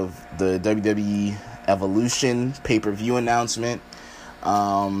of the WWE Evolution pay-per-view announcement.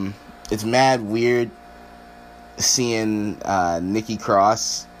 It's mad weird seeing Nikki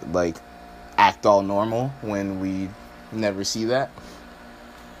Cross like act all normal when we never see that.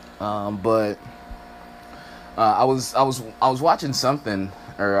 But I was watching something,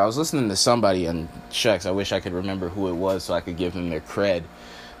 or I was listening to somebody on Shucks. I wish I could remember who it was so I could give them their cred.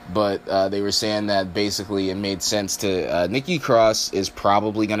 But they were saying that basically it made sense to Nikki Cross is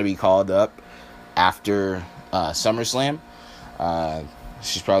probably going to be called up after SummerSlam.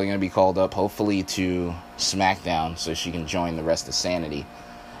 She's probably going to be called up, hopefully, to SmackDown so she can join the rest of Sanity.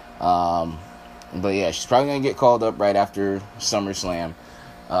 But yeah, she's probably going to get called up right after SummerSlam.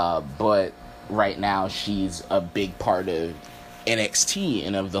 But right now, she's a big part of NXT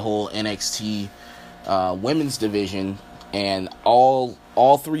and of the whole NXT women's division. And all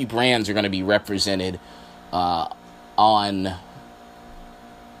three brands are going to be represented on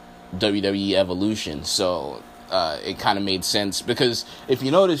WWE Evolution. So it kind of made sense, because if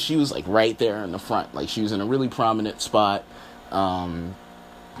you notice, she was like right there in the front. Like, she was in a really prominent spot.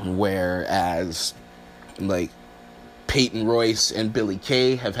 Whereas like Peyton Royce and Billie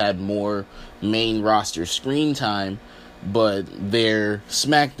Kay have had more main roster screen time, but they're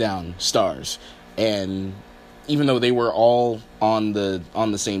SmackDown stars. And even though they were all on the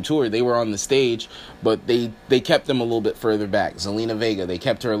same tour, they were on the stage, but they kept them a little bit further back. Zelina Vega, they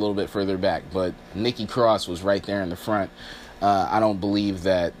kept her a little bit further back, but Nikki Cross was right there in the front. I don't believe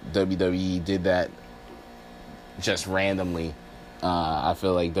that WWE did that just randomly. I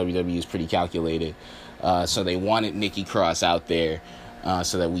feel like WWE is pretty calculated. So they wanted Nikki Cross out there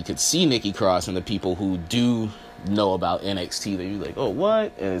so that we could see Nikki Cross, and the people who do know about NXT, they'd be like, oh,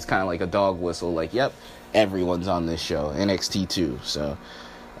 what? And it's kind of like a dog whistle, like, yep, everyone's on this show, NXT too. So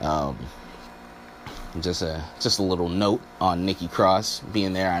just a little note on Nikki Cross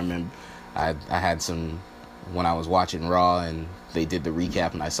being there. I remember I had some, when I was watching Raw and they did the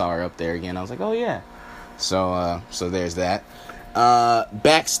recap and I saw her up there again, I was like, oh yeah. So there's that.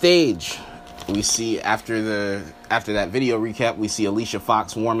 Backstage, we see after that video recap, we see Alicia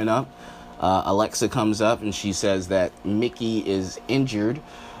Fox warming up. Alexa comes up and she says that Mickey is injured,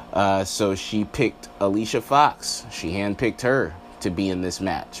 so she picked Alicia Fox. She handpicked her to be in this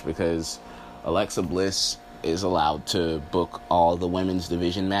match because Alexa Bliss is allowed to book all the women's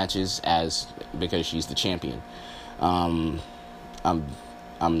division matches because she's the champion. I'm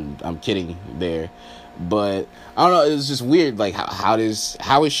kidding there. But I don't know, it was just weird. Like, how is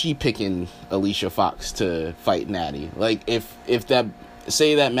she picking Alicia Fox to fight Natty? Like, if that,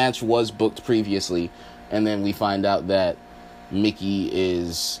 say that match was booked previously, and then we find out that Mickey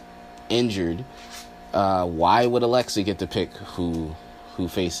is injured, why would Alexa get to pick who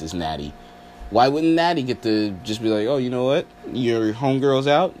faces Natty? Why wouldn't Natty get to just be like, oh, you know what, your homegirl's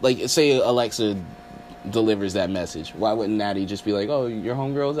out? Like, say Alexa delivers that message, why wouldn't Natty just be like, oh, your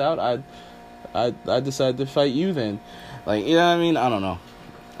homegirl's out? I decided to fight you then. Like, you know what I mean? I don't know.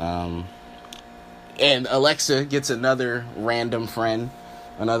 And Alexa gets another random friend,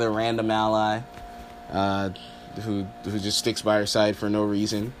 another random ally, who just sticks by her side for no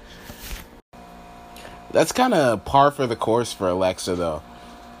reason. That's kind of par for the course for Alexa, though.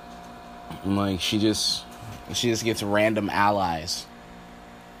 Like, she just gets random allies.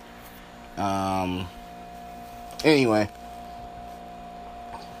 Anyway.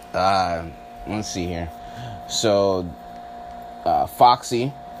 Let's see here. So,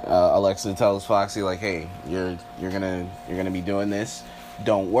 Foxy, Alexa tells Foxy, like, hey, you're gonna be doing this.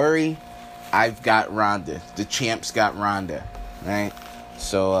 Don't worry, I've got Ronda. The champ's got Ronda, right?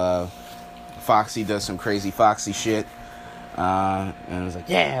 So, Foxy does some crazy Foxy shit, and it's like,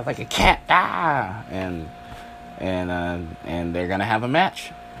 yeah, like a cat, and they're gonna have a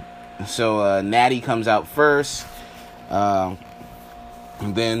match. So, Natty comes out first.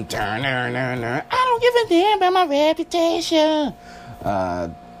 Then, I don't give a damn about my reputation.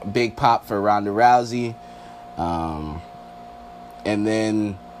 Big pop for Ronda Rousey. And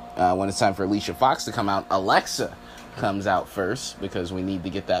then, when it's time for Alicia Fox to come out, Alexa comes out first because we need to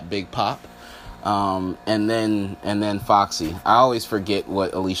get that big pop. And then Foxy. I always forget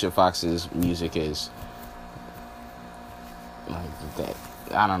what Alicia Fox's music is. Like that.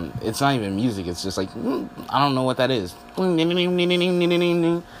 It's not even music. It's just like, I don't know what that is.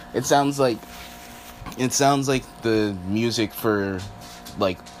 It sounds like the music for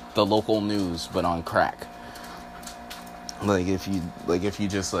like the local news, but on crack. Like if you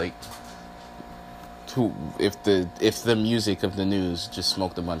just like, if the music of the news just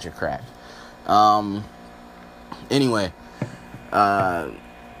smoked a bunch of crack. Anyway,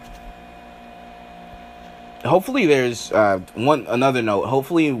 hopefully there's another note.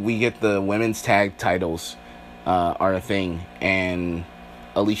 Hopefully we get the women's tag titles are a thing, and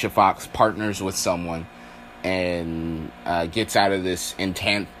Alicia Fox partners with someone and gets out of this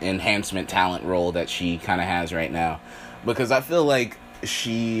enhancement talent role that she kind of has right now, because I feel like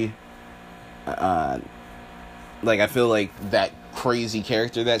she I feel like that crazy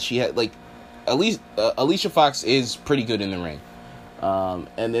character that she had, like, at least Alicia Fox is pretty good in the ring.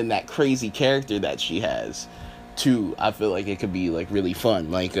 And then that crazy character that she has, too, I feel like it could be, like, really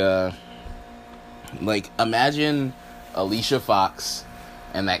fun. Like, imagine Alicia Fox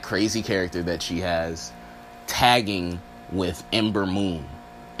and that crazy character that she has tagging with Ember Moon.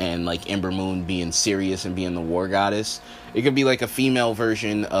 And, like, Ember Moon being serious and being the war goddess. It could be, like, a female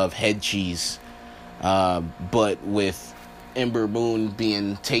version of Head Cheese. But with Ember Moon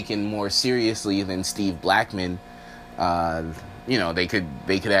being taken more seriously than Steve Blackman, they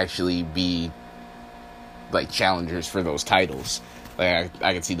could actually be like challengers for those titles. Like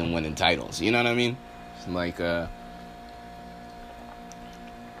I could see them winning titles. You know what I mean? Like I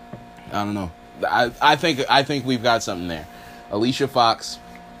don't know. I think we've got something there. Alicia Fox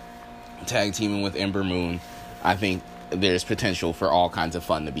tag teaming with Ember Moon. I think there's potential for all kinds of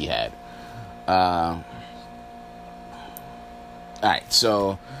fun to be had. Alright,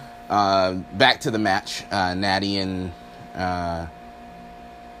 so back to the match. Natty and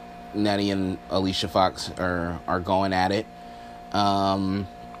Alicia Fox are going at it.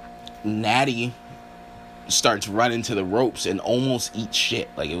 Natty starts running to the ropes and almost eats shit.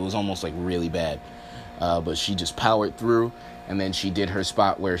 Like, it was almost like really bad. But she just powered through, and then she did her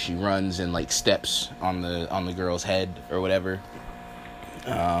spot where she runs and like steps on the girl's head or whatever.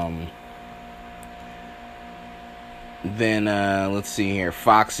 Then let's see here,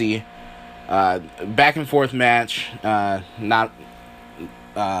 Foxy, back and forth match.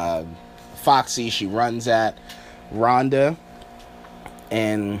 Foxy, she runs at Ronda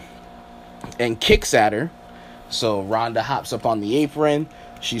and kicks at her. So Ronda hops up on the apron.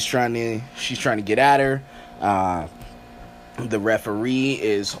 She's trying to get at her. The referee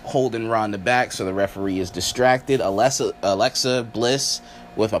is holding Ronda back, so the referee is distracted. Alexa Bliss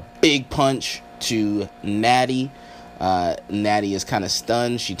with a big punch to Natty. Natty is kind of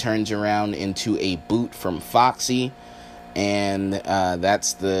stunned. She turns around into a boot from Foxy, and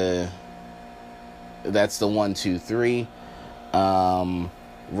that's the 1, 2, 3. Ronda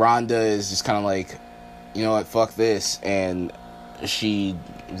is just kind of like, you know what, fuck this, and she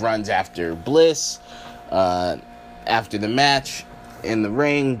runs after Bliss. After the match in the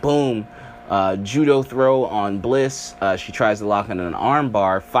ring, boom, judo throw on Bliss. She tries to lock in an arm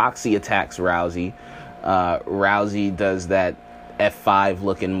bar. Foxy attacks Rousey. Rousey does that F5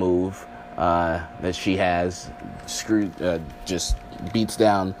 looking move that she has, just beats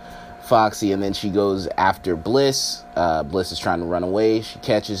down Foxy, and then she goes after Bliss. Bliss is trying to run away. She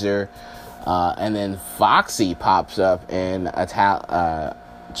catches her, and then Foxy pops up and attacks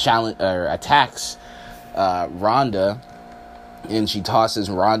Ronda, and she tosses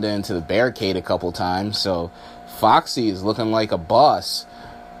Ronda into the barricade a couple times. So Foxy is looking like a boss.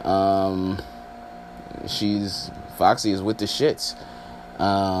 Foxy is with the shits.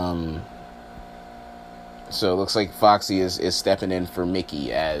 So it looks like Foxy is stepping in for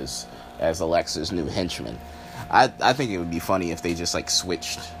Mickey as Alexa's new henchman. I think it would be funny if they just like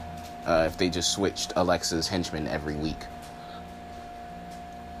switched Alexa's henchman every week.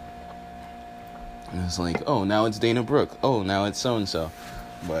 And it's like, oh, now it's Dana Brooke. Oh, now it's so and so.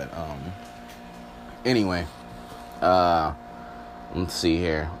 But anyway, let's see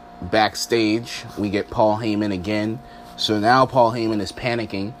here. Backstage, we get Paul Heyman again. So now Paul Heyman is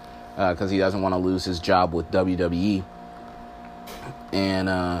panicking because he doesn't want to lose his job with WWE.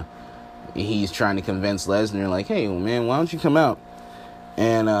 And he's trying to convince Lesnar, like, hey, man, why don't you come out?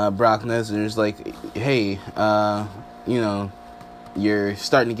 And Brock Lesnar's like, hey, you're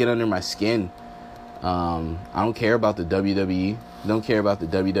starting to get under my skin. I don't care about the WWE. Don't care about the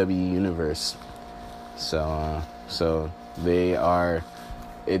WWE universe. So they are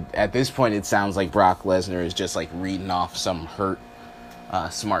at this point, it sounds like Brock Lesnar is just like reading off some hurt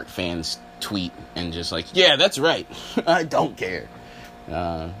smart fans tweet and just like, yeah, that's right. I don't care.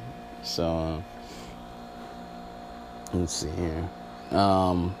 So let's see here.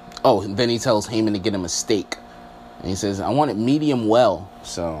 Then he tells Heyman to get him a steak. And he says, I want it medium well.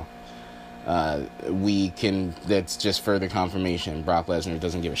 So that's just further confirmation. Brock Lesnar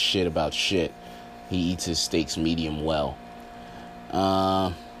doesn't give a shit about shit. He eats his steaks medium well.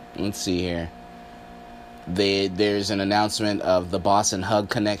 Let's see here. There's an announcement of the Boss and Hug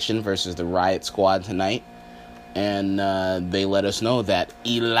Connection versus the Riot Squad tonight. And they let us know that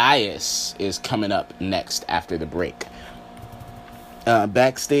Elias is coming up next after the break.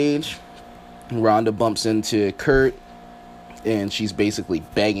 Backstage, Ronda bumps into Kurt, and she's basically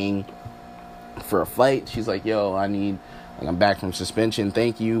begging for a fight. She's like, yo, I'm back from suspension,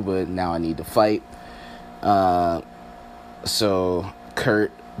 thank you, but now I need to fight. So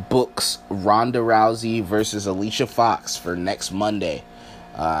Kurt books Ronda Rousey versus Alicia Fox for next Monday,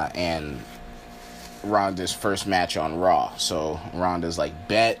 and Ronda's first match on Raw. So Ronda's like,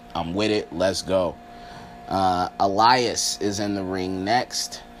 bet, I'm with it, let's go. Elias is in the ring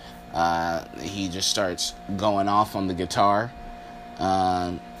next. He just starts going off on the guitar,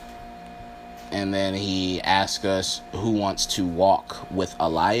 and then he asks us who wants to walk with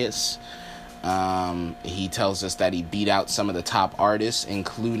Elias. He tells us that he beat out some of the top artists,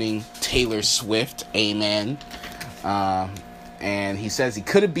 including Taylor Swift. Amen. And he says he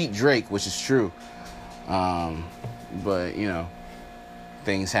could have beat Drake, which is true. But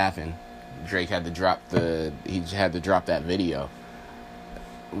things happen. Drake had to drop that video.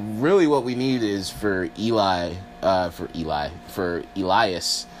 Really what we need is for Elias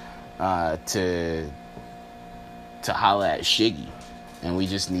to holla at Shiggy. And we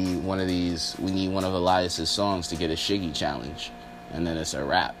just need one of these. We need one of Elias's songs to get a Shiggy challenge, and then it's a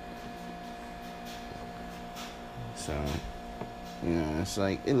wrap. So, it's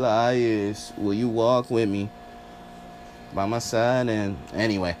like, Elias, will you walk with me by my side? And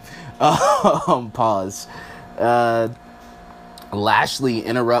anyway, pause. Lashley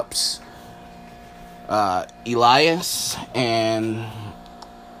interrupts Elias, and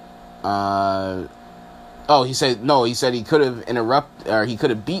he said he could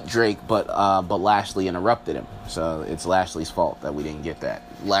have beat Drake, but Lashley interrupted him. So it's Lashley's fault that we didn't get that.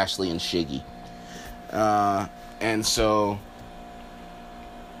 Lashley and Shiggy. And so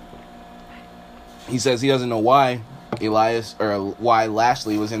he says he doesn't know why why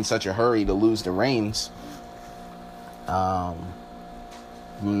Lashley was in such a hurry to lose the reins. And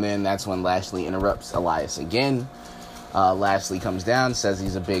then that's when Lashley interrupts Elias again. Lashley comes down, says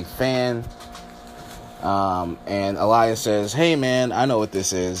he's a big fan. And Elias says, hey man, I know what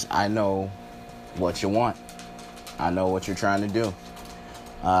this is. I know what you want. I know what you're trying to do.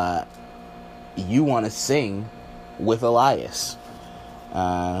 You want to sing with Elias.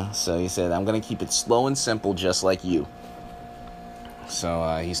 So he said, I'm going to keep it slow and simple, just like you.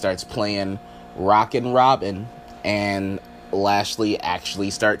 So he starts playing Rockin' Robin, and Lashley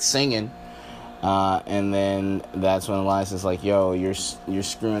actually starts singing. And then that's when Elias is like, yo, you're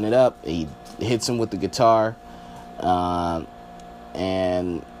screwing it up. He hits him with the guitar,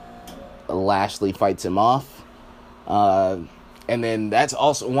 and Lashley fights him off. And then that's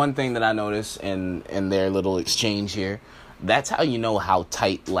also one thing that I noticed in their little exchange here. That's how you know how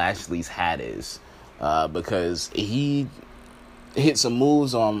tight Lashley's hat is, because he hit some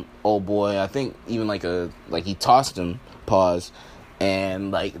moves on old boy. I think even like he tossed him, pause, and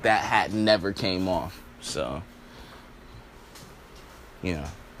like that hat never came off. So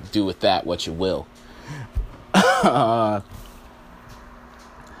do with that what you will.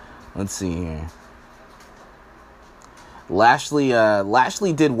 Let's see here.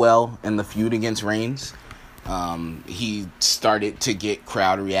 Lashley did well in the feud against Reigns. He started to get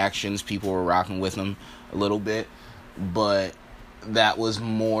crowd reactions. People were rocking with him a little bit, but that was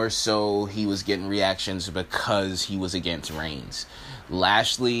more so he was getting reactions because he was against Reigns.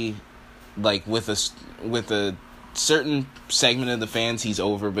 Lashley, like with a certain segment of the fans, he's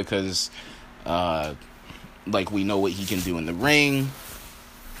over because we know what he can do in the ring.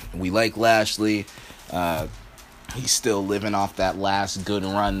 We like Lashley. He's still living off that last good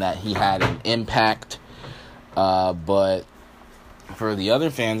run that he had in Impact. But for the other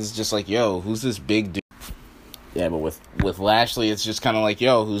fans, it's just like, yo, who's this big dude? Yeah, but with Lashley, it's just kind of like,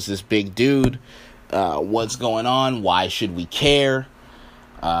 yo, who's this big dude? What's going on? Why should we care?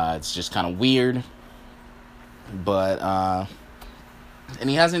 It's just kind of weird. But, and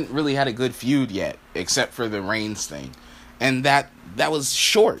he hasn't really had a good feud yet, except for the Reigns thing. And that was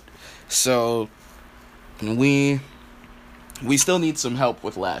short. So, we we still need some help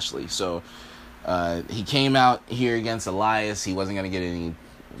with Lashley. So he came out here against Elias. He wasn't gonna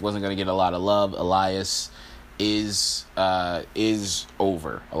get a lot of love. Elias is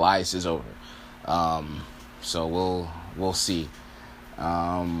over. Elias is over. So we'll see.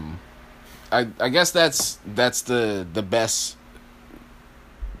 I guess that's the best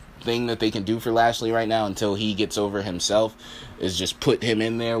thing that they can do for Lashley right now until he gets over himself, is just put him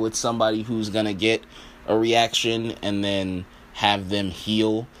in there with somebody who's gonna get a reaction and then have them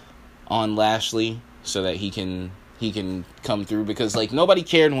heal on Lashley so that he can come through, because like nobody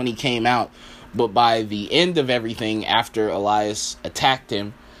cared when he came out, but by the end of everything, after Elias attacked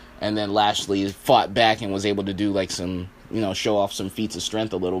him and then Lashley fought back and was able to do like some, show off some feats of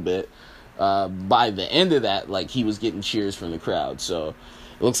strength a little bit, by the end of that, like, he was getting cheers from the crowd. So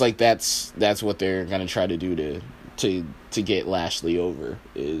it looks like that's what they're gonna try to do to get Lashley over,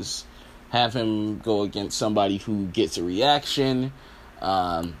 is have him go against somebody who gets a reaction.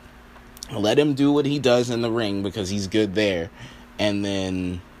 Let him do what he does in the ring because he's good there, and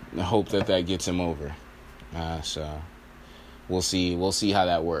then hope that gets him over. So we'll see how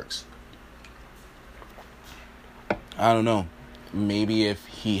that works. I don't know. Maybe if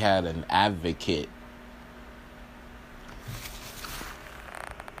he had an advocate.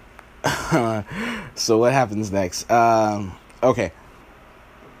 So what happens next? Okay.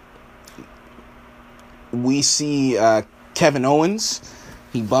 We see Kevin Owens.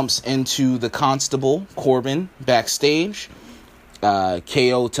 He bumps into the Constable, Corbin, backstage.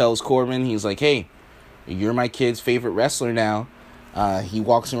 KO tells Corbin, he's like, "Hey, you're my kid's favorite wrestler now." He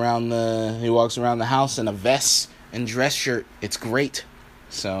walks around the house in a vest and dress shirt. It's great.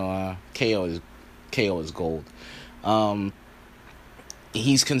 So KO is gold.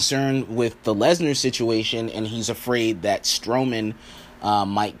 He's concerned with the Lesnar situation, and he's afraid that Strowman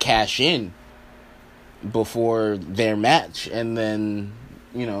might cash in before their match, and then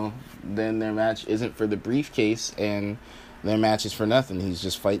their match isn't for the briefcase, and their match is for nothing. He's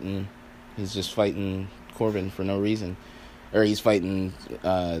just fighting Corbin for no reason, or he's fighting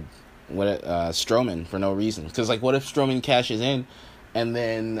Strowman for no reason. Because like, what if Strowman cashes in and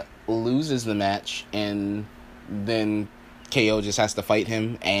then loses the match, and then KO just has to fight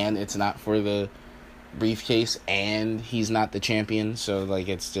him, and it's not for the briefcase, and he's not the champion? So like,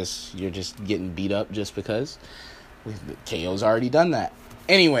 it's just, you're just getting beat up just because. KO's already done that.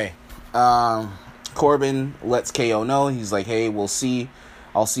 Anyway, Corbin lets KO know. He's like, "Hey, we'll see.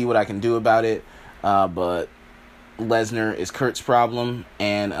 I'll see what I can do about it. But Lesnar is Kurt's problem,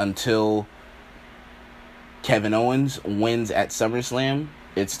 and until Kevin Owens wins at SummerSlam,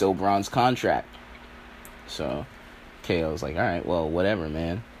 it's still Braun's contract." So KO's like, "All right, well, whatever,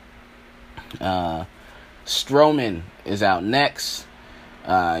 man." Strowman is out next.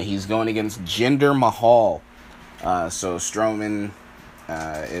 He's going against Jinder Mahal. So Strowman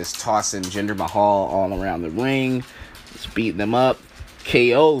is tossing Jinder Mahal all around the ring. He's beating them up.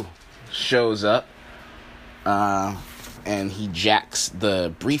 KO shows up. And he jacks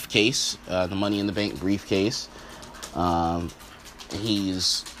the briefcase, the Money in the Bank briefcase.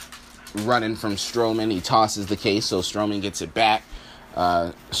 He's running from Strowman. He tosses the case, so Strowman gets it back.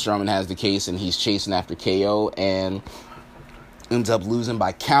 Strowman has the case, and he's chasing after KO, and ends up losing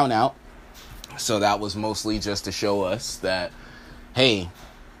by countout. So that was mostly just to show us that, hey,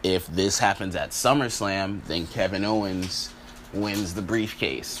 if this happens at SummerSlam, then Kevin Owens wins the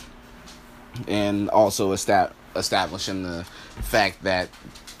briefcase. And also establishing the fact that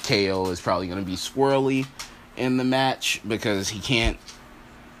KO is probably going to be squirrely in the match, because he can't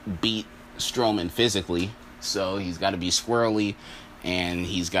beat Strowman physically. So he's got to be squirrely, and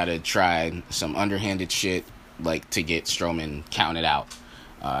he's got to try some underhanded shit, like to get Strowman counted out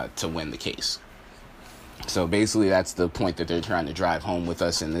to win the case. So basically that's the point that they're trying to drive home with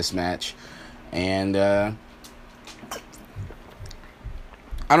us in this match. And I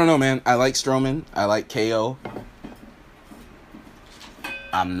don't know, man. I like Strowman. I like KO.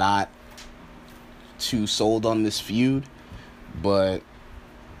 I'm not too sold on this feud, but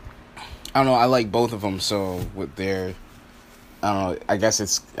I don't know. I like both of them. So with their, I don't know. I guess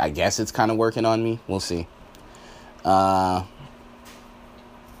it's kind of working on me. We'll see.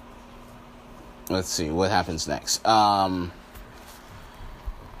 Let's see what happens next.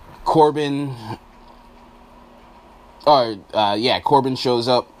 Corbin. Corbin shows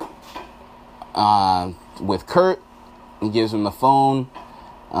up with Kurt. He gives him the phone.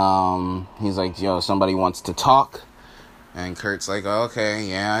 He's like, "Yo, somebody wants to talk." And Kurt's like, "Oh, okay,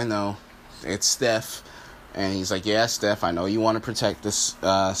 yeah, I know. It's Steph." And he's like, "Yeah, Steph, I know you want to protect this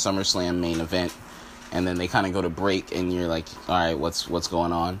SummerSlam main event." And then they kind of go to break, and you're like, "All right, what's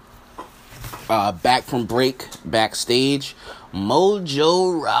going on?" Back from break, backstage,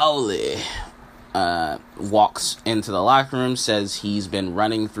 Mojo Rawley walks into the locker room, says he's been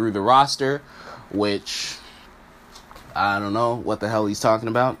running through the roster, which I don't know what the hell he's talking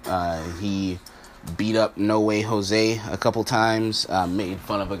about. He beat up No Way Jose a couple times, made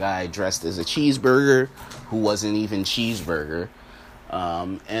fun of a guy dressed as a cheeseburger who wasn't even cheeseburger,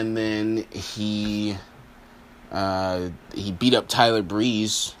 and then he beat up Tyler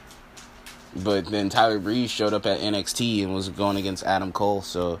Breeze. But then Tyler Breeze showed up at NXT and was going against Adam Cole,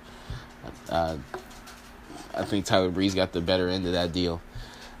 so I think Tyler Breeze got the better end of that deal.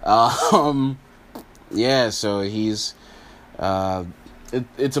 Yeah, so he's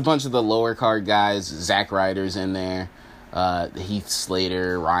it's a bunch of the lower card guys. Zack Ryder's in there, Heath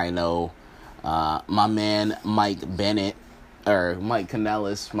Slater, Rhino, my man Mike Bennett, or Mike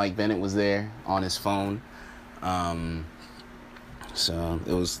Kanellis. Mike Bennett was there on his phone. So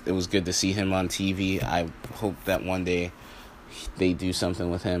it was good to see him on TV. I hope that one day they do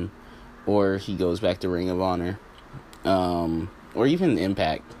something with him, or he goes back to Ring of Honor, or even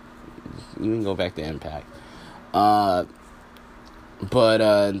Impact. You can go back to Impact. But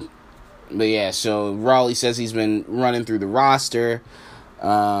yeah. So Rawley says he's been running through the roster.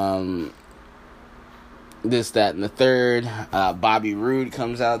 This, that, and the third. Bobby Roode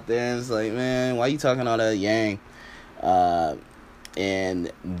comes out there and is like, "Man, why you talking all that yang?" And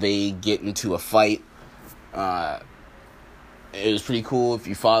they get into a fight. It was pretty cool. If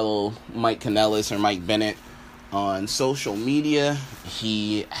you follow Mike Kanellis or Mike Bennett on social media,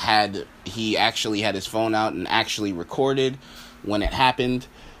 he actually had his phone out and actually recorded when it happened.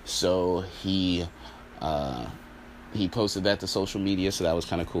 So he posted that to social media, so that was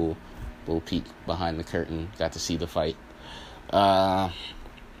kind of cool. Little peek behind the curtain. Got to see the fight.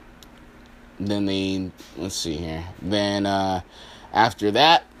 Then let's see here. Then after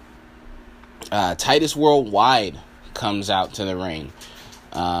that, Titus Worldwide comes out to the ring.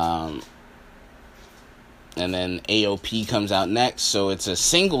 And then AOP comes out next. So it's a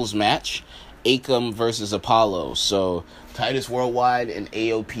singles match. Akam versus Apollo. So Titus Worldwide and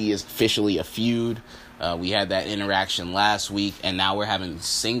AOP is officially a feud. We had that interaction last week, and now we're having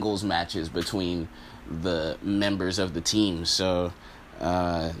singles matches between the members of the team. So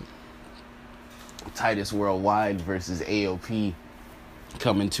Titus Worldwide versus AOP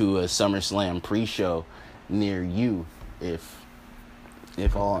coming to a SummerSlam pre-show near you, if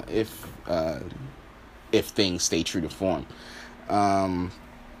things stay true to form.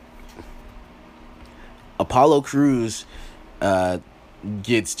 Apollo Crews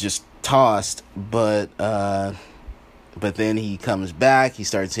gets just tossed, but then he comes back. He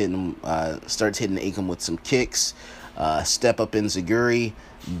starts hitting Akam with some kicks, step up enziguri,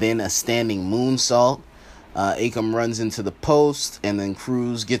 then a standing moonsault. Akam runs into the post, and then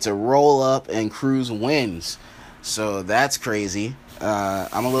Crews gets a roll up, and Crews wins. So that's crazy.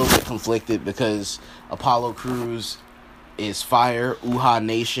 I'm a little bit conflicted because Apollo Crews is fire, Uhaa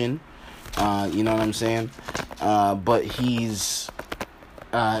Nation. You know what I'm saying? But he's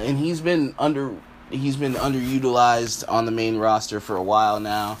been underutilized on the main roster for a while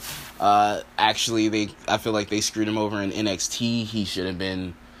now. Actually, I feel like they screwed him over in NXT. He should have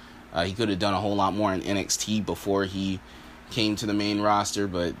been. He could have done a whole lot more in NXT before he came to the main roster,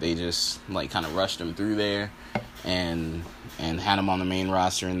 but they just kind of rushed him through there and had him on the main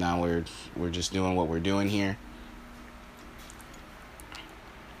roster, and now we're just doing what we're doing here.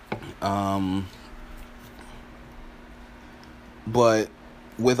 But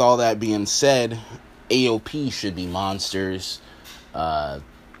with all that being said, AOP should be monsters.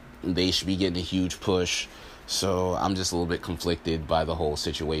 They should be getting a huge push. So I'm just a little bit conflicted by the whole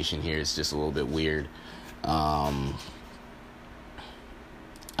situation here. It's just a little bit weird. I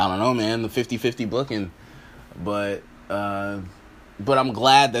don't know, man. The 50-50 booking. But I'm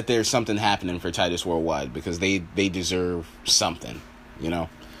glad that there's something happening for Titus Worldwide, because they deserve something, you know.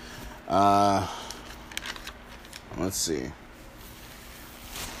 Let's see.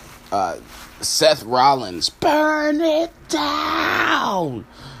 Seth Rollins, burn it down.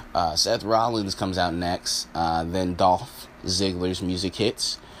 Seth Rollins comes out next. Then Dolph Ziggler's music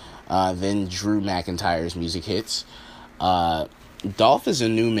hits. Then Drew McIntyre's music hits. Dolph is a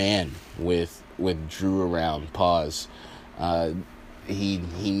new man with Drew around. Pause. He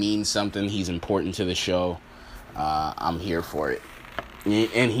means something. He's important to the show. I'm here for it.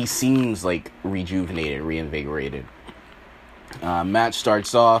 And he seems rejuvenated, reinvigorated. Match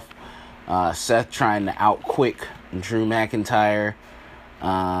starts off. Seth trying to outquick Drew McIntyre.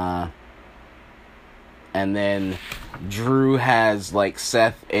 And then Drew has, like,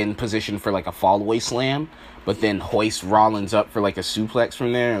 Seth in position for, like, a fall-away slam, but then hoists Rollins up for, like, a suplex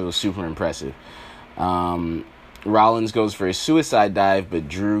from there. It was super impressive. Rollins goes for a suicide dive, but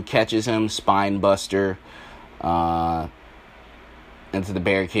Drew catches him, spine buster, into the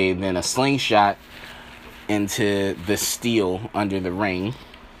barricade, then a slingshot into the steel under the ring.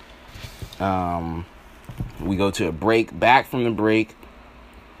 We go to a break. Back from the break,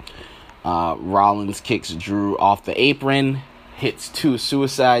 Rollins kicks Drew off the apron, hits 2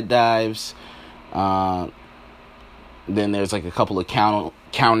 suicide dives. Then there's like a couple of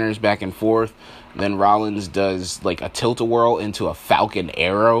counters back and forth. Then Rollins does like a tilt-a-whirl into a Falcon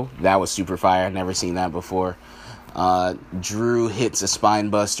Arrow. That was super fire. I've never seen that before. Drew hits a spine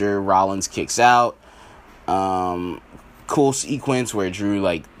buster. Rollins kicks out. Cool sequence where Drew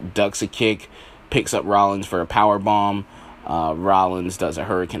like ducks a kick, picks up Rollins for a power bomb. Rollins does a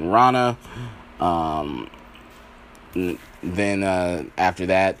Hurricane Rana. Then after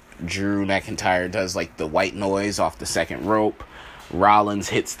that, Drew McIntyre does like the white noise off the second rope. Rollins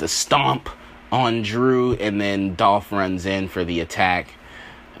hits the stomp on Drew, and then Dolph runs in for the attack.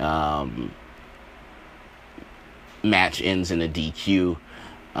 Match ends in a DQ.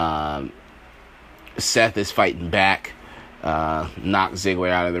 Seth is fighting back. Knocks Ziggler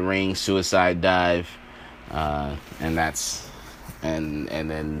out of the ring. Suicide dive. And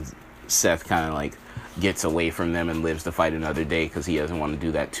then Seth kind of like gets away from them and lives to fight another day because he doesn't want to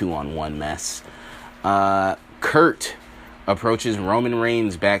do that 2-on-1 mess. Kurt approaches Roman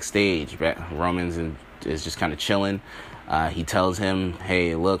Reigns backstage. Roman is just kind of chilling. He tells him,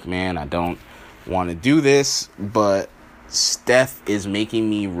 hey, look, man, I don't want to do this, but Steph is making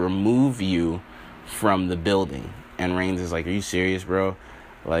me remove you from the building. And Reigns is like, are you serious, bro?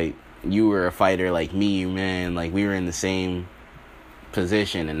 Like, you were a fighter like me, man. Like, we were in the same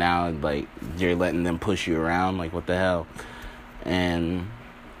position, and now, like, you're letting them push you around. Like, what the hell? And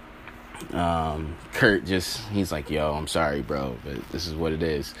Kurt he's like, yo, I'm sorry, bro, but this is what it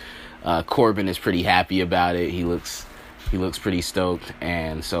is. Corbin is pretty happy about it. He looks pretty stoked.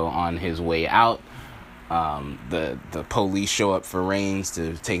 And so on his way out, the police show up for Reigns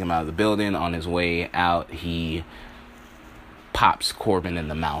to take him out of the building. On his way out, he pops Corbin in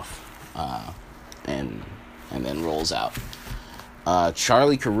the mouth, and then rolls out.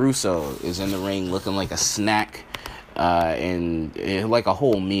 Charlie Caruso is in the ring looking like a snack, and like a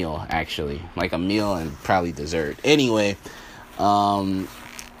whole meal, actually, like a meal and probably dessert. Anyway,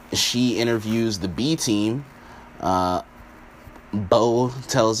 she interviews the B team. Bo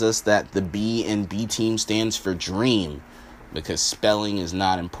tells us that the B in B team stands for dream because spelling is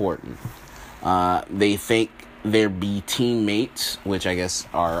not important. They think their B teammates, which I guess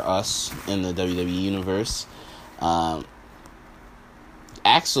are us in the WWE universe.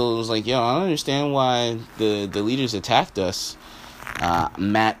 Axel was like, yo, I don't understand why the leaders attacked us.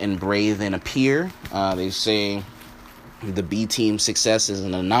 Matt and Bray then appear. They say the B team's success is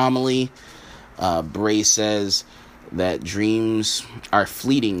an anomaly. Bray says that dreams are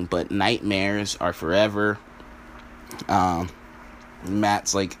fleeting, but nightmares are forever.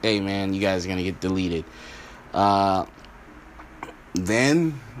 Matt's like, hey, man, you guys are going to get deleted.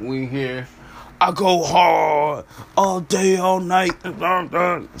 Then we hear, I go hard all day, all night.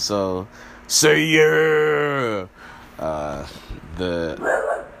 So, say yeah.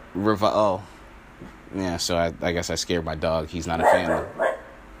 So I guess I scared my dog. He's not a fan.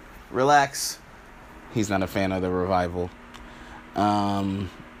 Relax. He's not a fan of the revival.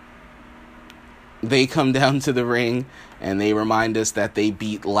 They come down to the ring and they remind us that they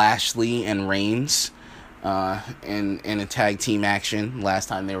beat Lashley and Reigns in a tag team action last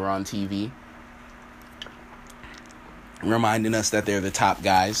time they were on TV. Reminding us that they're the top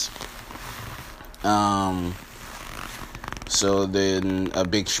guys. So then a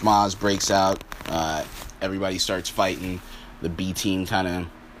big schmoz breaks out. Everybody starts fighting. The B team kind of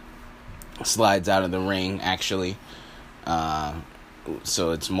slides out of the ring, actually.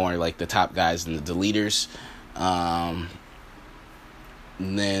 So it's more like the top guys and the leaders. Then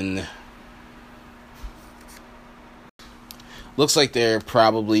looks like they're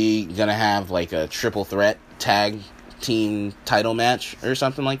probably gonna have like a triple threat tag team title match or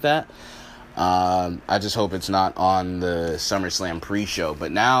something like that. I just hope it's not on the SummerSlam pre-show.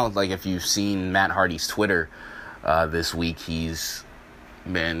 But now, like, if you've seen Matt Hardy's Twitter this week, he's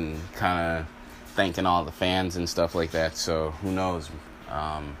been kind of thanking all the fans and stuff like that. So who knows?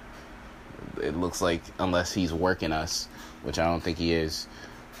 It looks like, unless he's working us, which I don't think he is,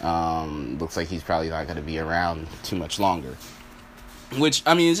 looks like he's probably not going to be around too much longer. Which,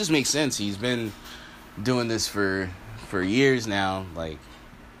 I mean, it just makes sense. He's been doing this for years now, like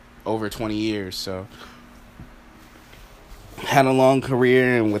over 20 years. So had a long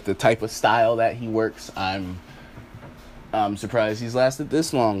career, and with the type of style that he works, I'm surprised he's lasted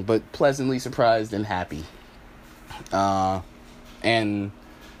this long, but pleasantly surprised and happy. And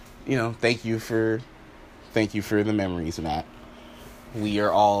thank you for the memories, Matt. We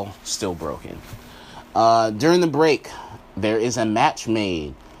are all still broken. During the break, there is a match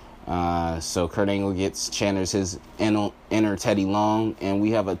made. So Kurt Angle gets Chandler's his inner Teddy Long, and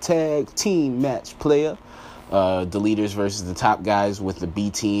we have a tag team match player. The leaders versus the top guys with the B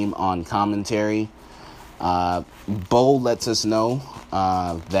team on commentary. Bo lets us know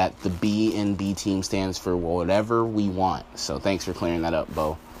that the B in B team stands for whatever we want. So thanks for clearing that up,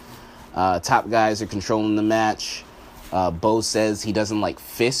 Bo. Top guys are controlling the match. Bo says he doesn't like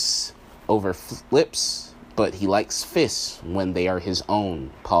fists over flips, but he likes fists when they are his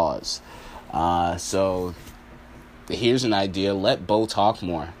own. Pause. So here's an idea. Let Bo talk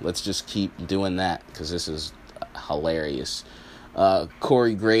more. Let's just keep doing that because this is hilarious.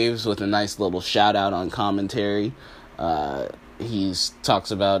 Corey Graves with a nice little shout out on commentary. He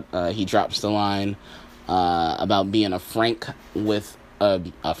talks about he drops the line about being a tank with a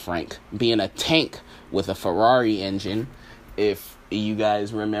Ferrari engine. If you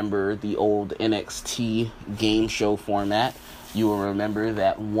guys remember the old NXT game show format, you will remember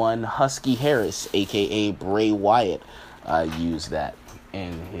that one Husky Harris, aka Bray Wyatt, used that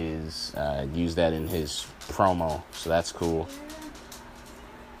in his promo. So that's cool.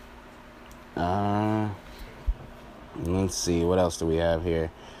 Let's see, what else do we have here?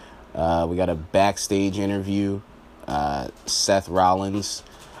 We got a backstage interview. Seth Rollins.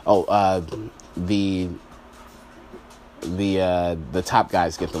 The top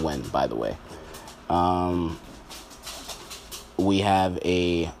guys get the win, by the way. We have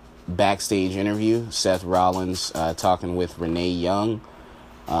a backstage interview. Seth Rollins talking with Renee Young,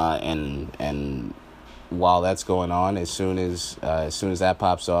 and while that's going on, as soon as that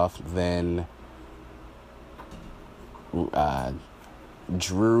pops off, then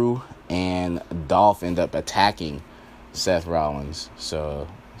Drew and Dolph end up attacking Seth Rollins. So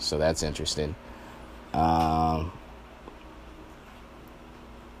that's interesting.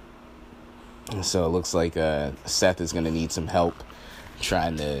 So it looks like Seth is going to need some help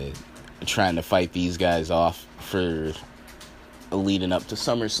trying to fight these guys off for leading up to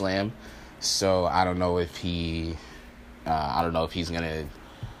SummerSlam. So I don't know if he's going to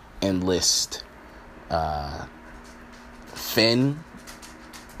enlist Finn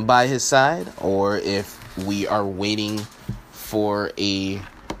by his side, or if we are waiting for a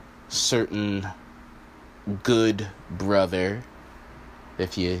certain good brother.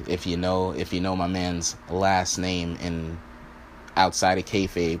 If you know my man's last name and outside of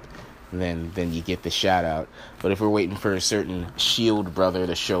kayfabe, then you get the shout out. But if we're waiting for a certain Shield brother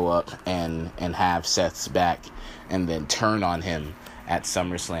to show up and have Seth's back and then turn on him at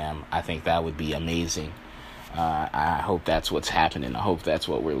SummerSlam, I think that would be amazing. I hope that's what's happening. I hope that's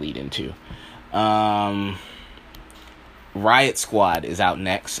what we're leading to. Riot Squad is out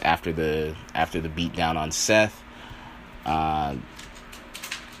next after the beatdown on Seth.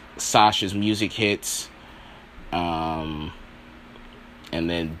 Sasha's music hits, and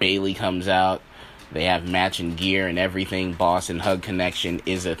then Bayley comes out. They have matching gear and everything. Boss and Hug Connection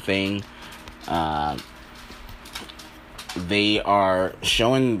is a thing. They are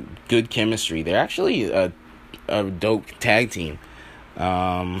showing good chemistry. They're actually a dope tag team.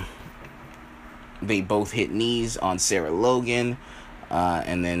 They both hit knees on Sarah Logan,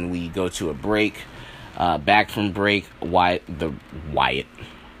 and then we go to a break. Back from break, Wyatt,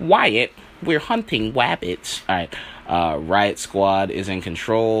 we're hunting wabbits. All right. Riot Squad is in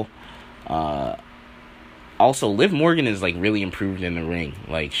control. Also, Liv Morgan is like really improved in the ring.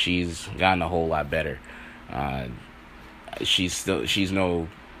 Like, she's gotten a whole lot better. She's no,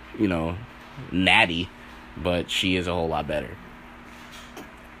 natty, but she is a whole lot better.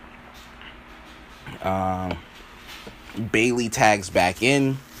 Bayley tags back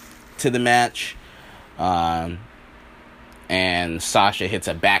in to the match. And Sasha hits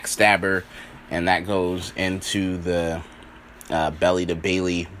a backstabber, and that goes into the belly to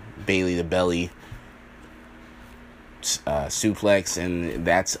belly suplex, and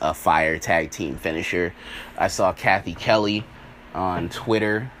that's a fire tag team finisher. I saw Kathy Kelly on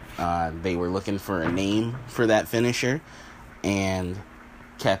Twitter. They were looking for a name for that finisher, and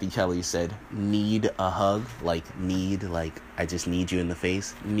Kathy Kelly said, "Need a hug," like I just need you in the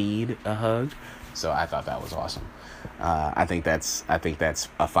face. Need a hug. So I thought that was awesome. I think that's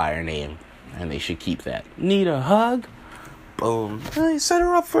a fire name, and they should keep that. Need a hug? Boom. Hey, set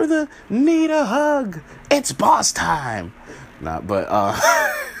her up for the need a hug. It's boss time. Nah, but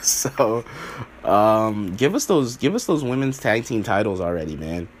So, give us those women's tag team titles already,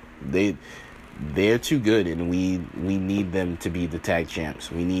 man. They're too good, and we need them to be the tag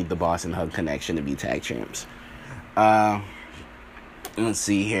champs. We need the Boss and Hug Connection to be tag champs. Let's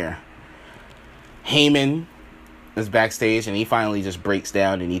see here. Heyman is backstage, and he finally just breaks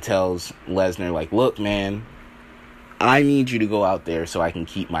down, and he tells Lesnar, like, look, man, I need you to go out there so I can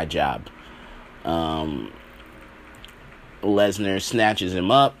keep my job. Lesnar snatches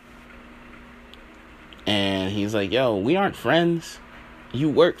him up, and he's like, yo, we aren't friends. You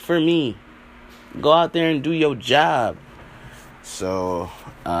work for me. Go out there and do your job. So,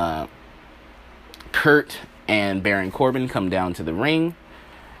 Kurt and Baron Corbin come down to the ring.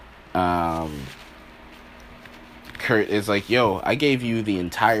 Kurt is like, yo, I gave you the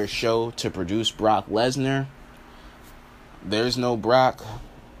entire show to produce Brock Lesnar. There's no Brock.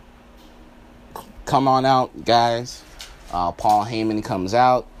 Come on out, guys. Paul Heyman comes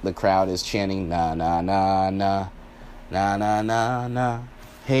out. The crowd is chanting, na, na, na, na, na, na, na, na.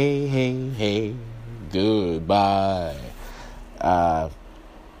 Hey, hey, hey, goodbye.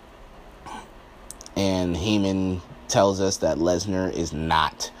 And Heyman tells us that Lesnar is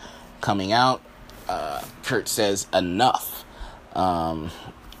not coming out. Kurt says enough. And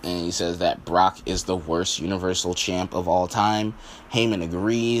he says that Brock is the worst Universal Champ of all time. Heyman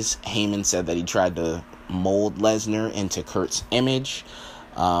agrees. Heyman said that he tried to mold Lesnar into Kurt's image,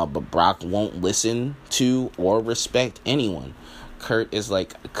 but Brock won't listen to or respect anyone. Kurt is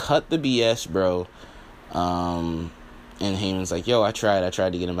like, cut the BS, bro. And Heyman's like, yo, I tried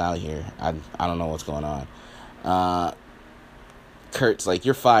to get him out here. I don't know what's going on. Kurt's like,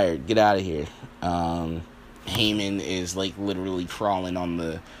 you're fired. Get out of here. Heyman is like literally crawling on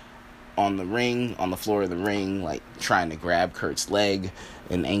the floor of the ring, like trying to grab Kurt's leg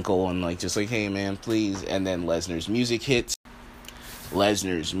and ankle, and like just like, hey man, please. And then Lesnar's music hits,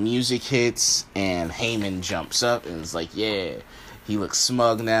 and Heyman jumps up and is like, yeah. He looks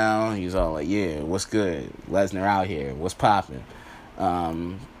smug now. He's all like, yeah, what's good? Lesnar out here. What's poppin'?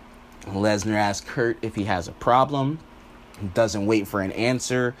 Lesnar asks Kurt if he has a problem. Doesn't wait for an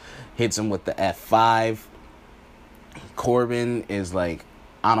answer. Hits him with the F5. Corbin is like,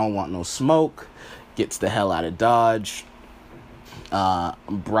 I don't want no smoke. Gets the hell out of Dodge.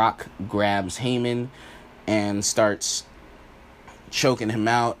 Brock grabs Heyman and starts choking him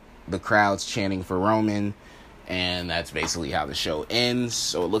out. The crowd's chanting for Roman. And that's basically how the show ends.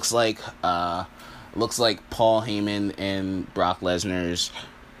 So it looks like Paul Heyman and Brock Lesnar's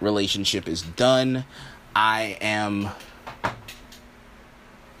relationship is done. I am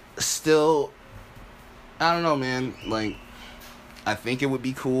still, I don't know, man. Like, I think it would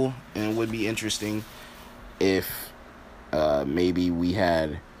be cool and it would be interesting if maybe we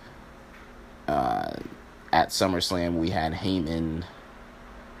had at SummerSlam we had Heyman.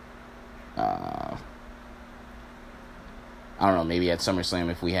 I don't know, maybe at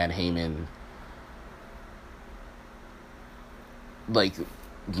SummerSlam if we had Heyman, like,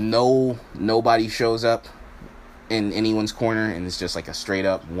 nobody shows up in anyone's corner, and it's just like a straight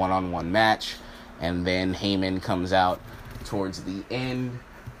up one-on-one match, and then Heyman comes out towards the end,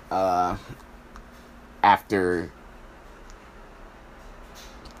 after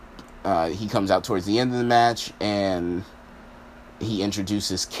he comes out towards the end of the match, and he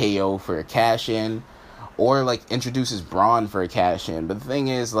introduces KO for a cash-in, or, like, introduces Braun for a cash-in. But the thing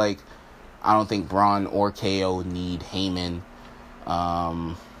is, like, I don't think Braun or KO need Heyman.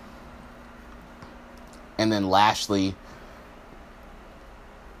 And then Lashley,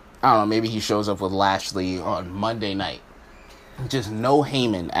 I don't know, maybe he shows up with Lashley on Monday night. Just no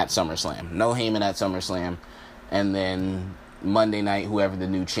Heyman at SummerSlam. And then Monday night, whoever the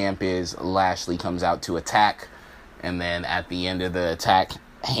new champ is, Lashley comes out to attack. And then at the end of the attack,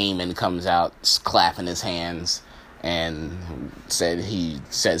 Heyman comes out clapping his hands and says he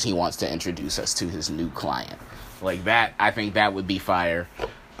wants to introduce us to his new client. Like that, I think that would be fire.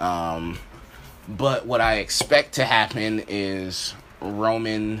 But what I expect to happen is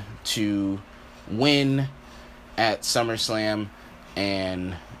Roman to win at SummerSlam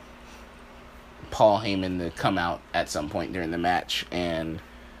and Paul Heyman to come out at some point during the match, and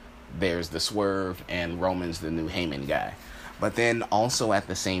there's the swerve and Roman's the new Heyman guy. But then also at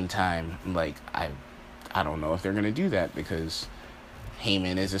the same time, like, I don't know if they're going to do that because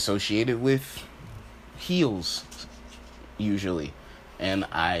Heyman is associated with heels usually. And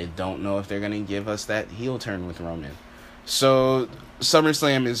I don't know if they're going to give us that heel turn with Roman. So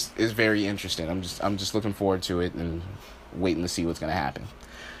SummerSlam is very interesting. I'm just looking forward to it and waiting to see what's going to happen.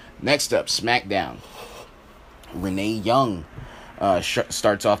 Next up, SmackDown. Renee Young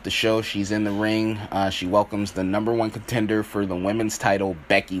starts off the show. She's in the ring. She welcomes the number one contender for the women's title,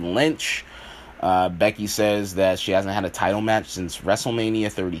 Becky Lynch. Becky says that she hasn't had a title match since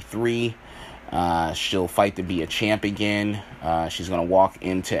WrestleMania 33. She'll fight to be a champ again. She's going to walk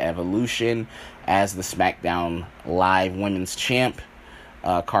into Evolution as the SmackDown Live Women's Champ.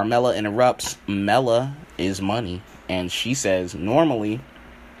 Carmella interrupts. Mella is money. And she says normally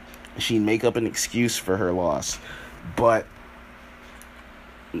she'd make up an excuse for her loss. But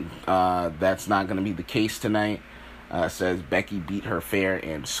that's not going to be the case tonight. Says Becky beat her fair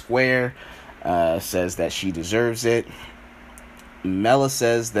and square. Says that she deserves it. Mella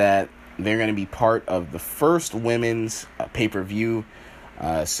says that they're going to be part of the first women's pay-per-view.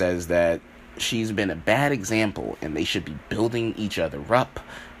 Says that she's been a bad example and they should be building each other up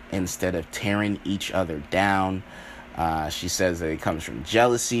instead of tearing each other down. She says that it comes from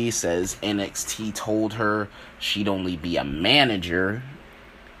jealousy. Says NXT told her she'd only be a manager.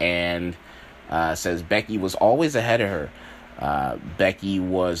 And says Becky was always ahead of her. Becky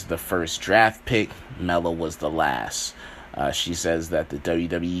was the first draft pick. Mella was the last. She says that the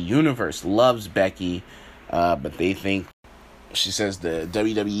WWE Universe loves Becky, but they think... She says the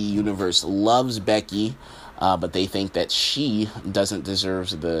WWE Universe loves Becky, but they think that she doesn't deserve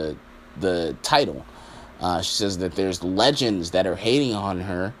the title. She says that there's legends that are hating on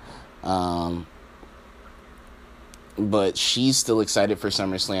her, but she's still excited for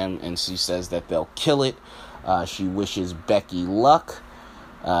SummerSlam, and she says that they'll kill it. She wishes Becky luck.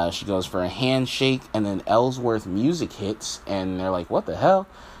 She goes for a handshake, and then Ellsworth music hits, and they're like, what the hell?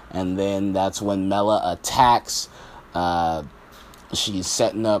 And then that's when Mella attacks. She's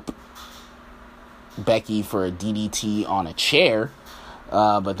setting up Becky for a DDT on a chair,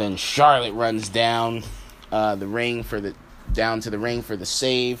 but then Charlotte runs down to the ring for the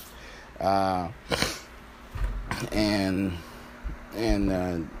save, and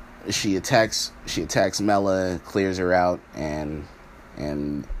she attacks Mella, clears her out, and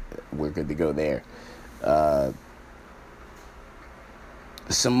we're good to go there.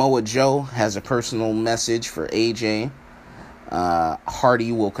 Samoa Joe has a personal message for AJ.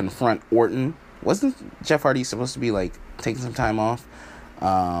 Hardy will confront Orton. Wasn't Jeff Hardy supposed to be like taking some time off?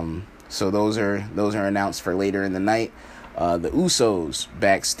 So those are announced for later in the night. The Usos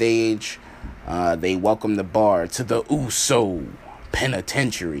backstage. They welcome the Bar to the Uso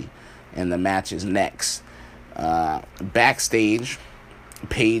Penitentiary, and the match is next. Backstage,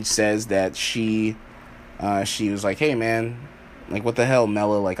 Paige says that she was like, "Hey man, like what the hell,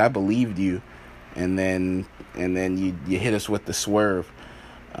 Mella? Like I believed you, and then you hit us with the swerve."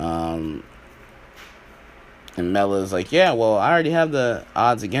 And Mella's like, "Yeah, well, I already have the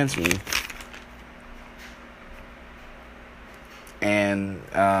odds against me." And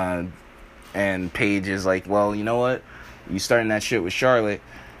Paige is like, "Well, you know what? You starting that shit with Charlotte.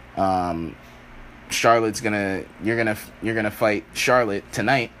 You're gonna fight Charlotte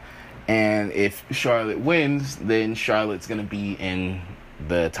tonight, and if Charlotte wins, then Charlotte's gonna be in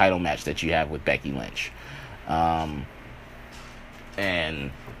the title match that you have with Becky Lynch."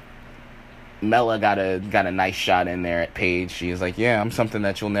 And Mella got a nice shot in there at Paige. She was like, "Yeah, I'm something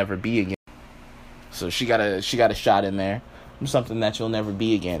that you'll never be again." So she got a shot in there. "I'm something that you'll never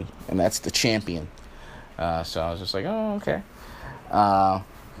be again," and that's the champion. So I was just like, "Oh, okay."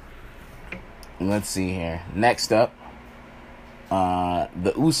 Let's see here. Next up,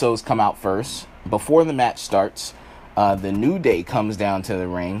 the Usos come out first. Before the match starts, the New Day comes down to the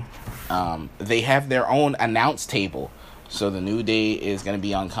ring. They have their own announce table, so the New Day is going to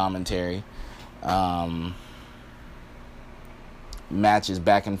be on commentary. Match is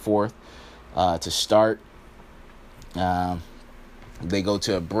back and forth to start. They go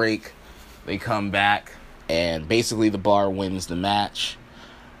to a break. They come back, and basically the Bar wins the match.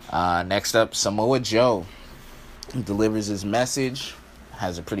 Next up, Samoa Joe delivers his message,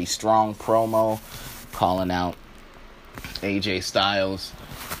 has a pretty strong promo calling out AJ Styles.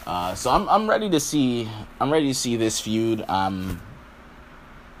 So I'm ready to see this feud. I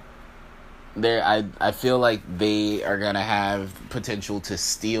feel like they are gonna have potential to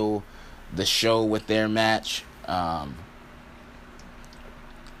steal the show with their match.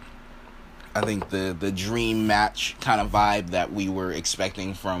 I think the dream match kind of vibe that we were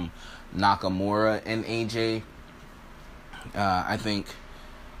expecting from Nakamura and AJ. I think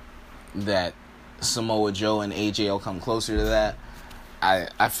that Samoa Joe and AJ will come closer to that.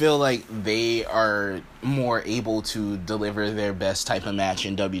 I feel like they are more able to deliver their best type of match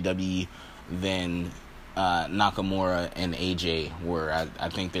in WWE than Nakamura and AJ were. I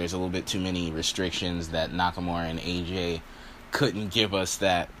think there's a little bit too many restrictions that Nakamura and AJ couldn't give us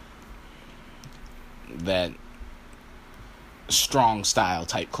that strong style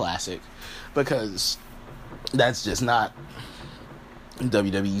type classic, because that's just not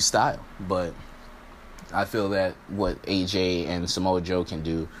WWE style. But I feel that what AJ and Samoa Joe can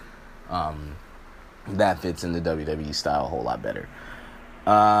do, that fits in the WWE style a whole lot better.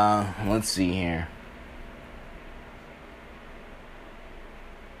 Let's see here.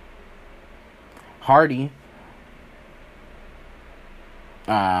 Hardy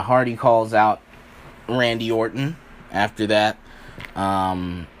calls out Randy Orton. After that,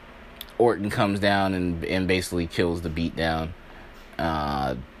 Orton comes down and basically kills the beatdown.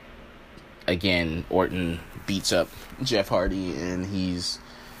 Again, Orton beats up Jeff Hardy, and he's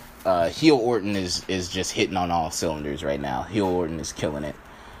heel Orton is just hitting on all cylinders right now. Heel Orton is killing it.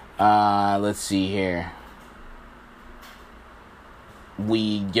 Let's see here.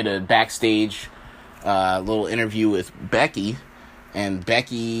 We get a backstage little interview with Becky, and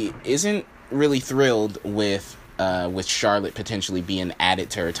Becky isn't really thrilled with Charlotte potentially being added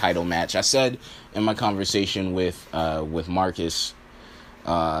to her title match. I said in my conversation with Marcus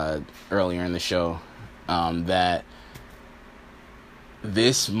earlier in the show that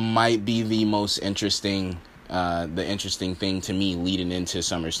this might be the most interesting thing to me leading into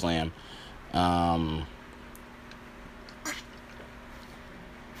SummerSlam.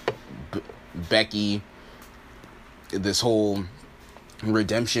 Becky, this whole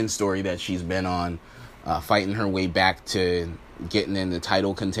redemption story that she's been on, fighting her way back to getting in the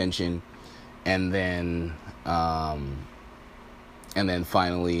title contention, and then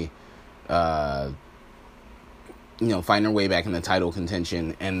finally, fighting her way back in the title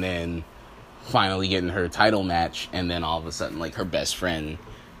contention, and then finally getting her title match, and then all of a sudden, like, her best friend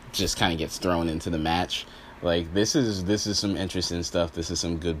just kind of gets thrown into the match. Like, this is some interesting stuff. This is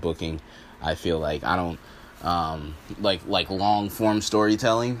some good booking. I feel like I don't like long form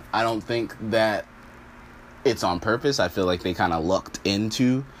storytelling. I don't think that it's on purpose. I feel like they kind of lucked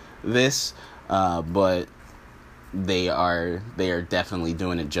into this, but they are definitely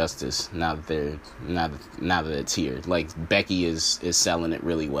doing it justice now that it's here. Like, Becky is selling it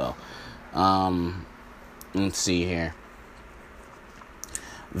really well. Let's see here.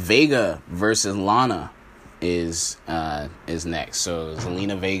 Vega versus Lana is next. So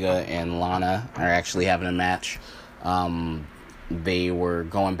Zelina Vega and Lana are actually having a match. They were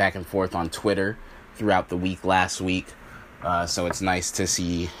going back and forth on Twitter throughout the week last week. So it's nice to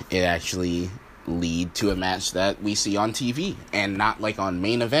see it actually lead to a match that we see on TV and not like on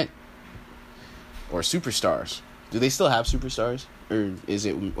Main Event or Superstars. Do they still have Superstars, or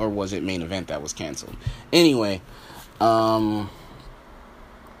was it Main Event that was canceled? Anyway, let's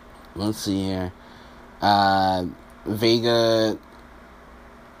see here.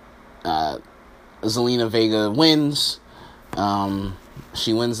 Zelina Vega wins.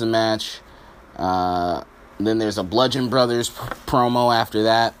 She wins the match. Then there's a Bludgeon Brothers promo after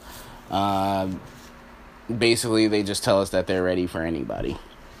that. Basically, they just tell us that they're ready for anybody.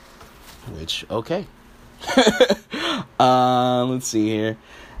 Which, okay. Let's see here.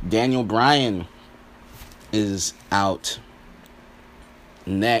 Daniel Bryan is out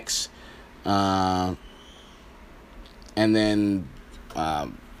next. And then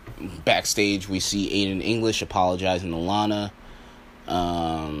backstage we see Aiden English apologizing to Lana.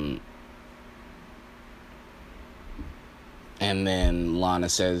 And then Lana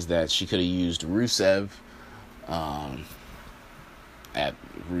says that she could have used Rusev.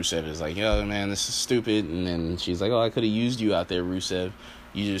 Rusev is like, yo, man, this is stupid. And then she's like, oh, I could have used you out there, Rusev.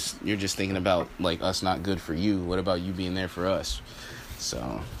 You're just thinking about, like, us not good for you. What about you being there for us?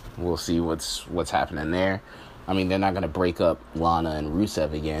 So we'll see what's happening there. I mean, they're not going to break up Lana and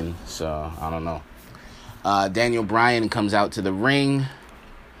Rusev again, so I don't know. Daniel Bryan comes out to the ring,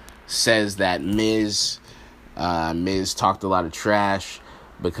 says that Miz talked a lot of trash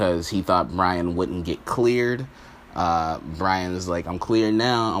because he thought Bryan wouldn't get cleared. Bryan's like, I'm clear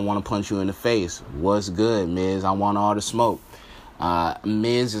now. I want to punch you in the face. What's good, Miz? I want all the smoke.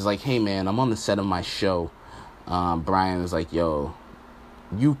 Miz is like, hey, man, I'm on the set of my show. Bryan is like, yo,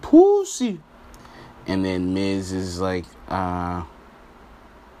 you pussy. And then Miz is like,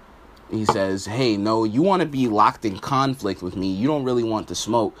 he says, hey, no, you want to be locked in conflict with me. You don't really want the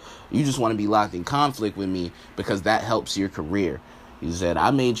smoke. You just want to be locked in conflict with me because that helps your career. He said,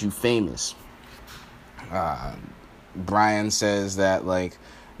 I made you famous. Bryan says that, like,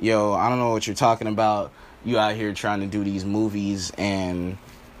 yo, I don't know what you're talking about. You out here trying to do these movies and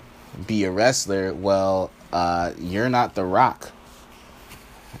be a wrestler. Well, you're not The Rock.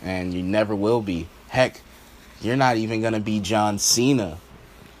 And you never will be. Heck, you're not even going to be John Cena.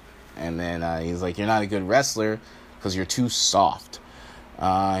 And then he's like, you're not a good wrestler because you're too soft.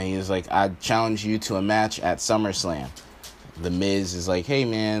 He's like, I challenge you to a match at SummerSlam. The Miz is like, hey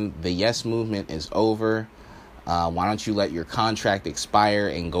man, the Yes Movement is over. Why don't you let your contract expire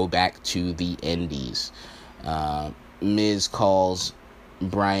and go back to the Indies? Miz calls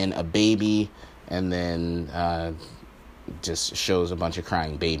Bryan a baby, and then just shows a bunch of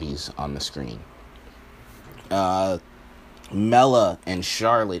crying babies on the screen. Mella and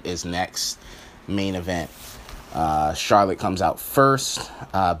Charlotte is next. Main event. Charlotte comes out first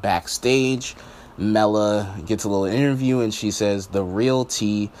backstage. Mella gets a little interview, and she says the real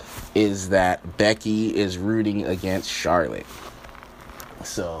tea is that Becky is rooting against Charlotte.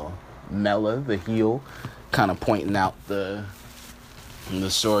 So Mella, the heel, kind of pointing out the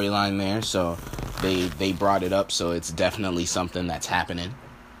storyline there. So they brought it up, so it's definitely something that's happening.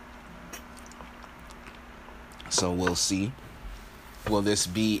 So we'll see. Will this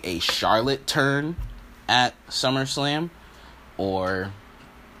be a Charlotte turn at SummerSlam, or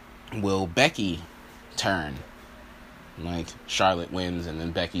will Becky turn? Like, Charlotte wins and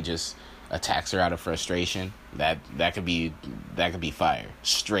then Becky just attacks her out of frustration. That could be fire.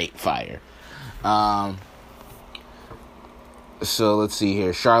 Straight fire. So let's see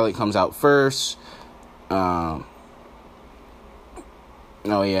here. Charlotte comes out first. So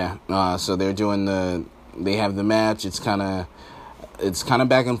they're doing they have the match. It's kind of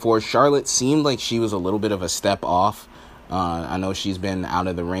back and forth. Charlotte seemed like she was a little bit of a step off. I know she's been out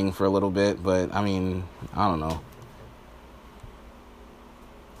of the ring for a little bit, but I mean, I don't know.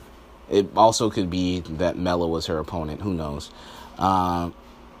 It also could be that Mella was her opponent. Who knows? Charlotte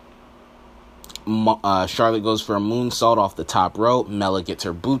goes for a moonsault off the top rope. Mella gets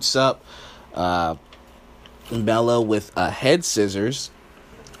her boots up. Mella with a head scissors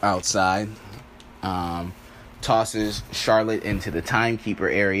outside. Tosses Charlotte into the timekeeper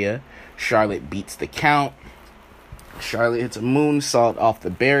area. Charlotte beats the count. Charlotte hits a moonsault off the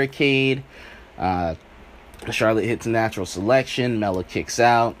barricade. Charlotte hits natural selection. Mella kicks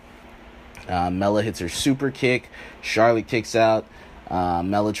out. Mella hits her super kick. Charlotte kicks out.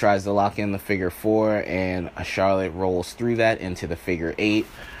 Mella tries to lock in the figure 4, and Charlotte rolls through that into the figure 8.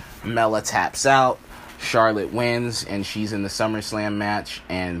 Mella taps out. Charlotte wins, and she's in the SummerSlam match,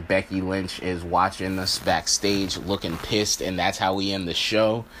 and Becky Lynch is watching us backstage looking pissed, and that's how we end the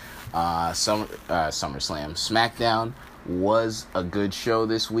show. SummerSlam. SmackDown was a good show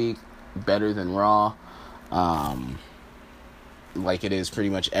this week, better than Raw, like it is pretty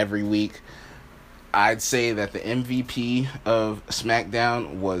much every week. I'd say that the MVP of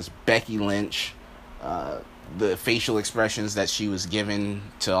SmackDown was Becky Lynch. The facial expressions that she was giving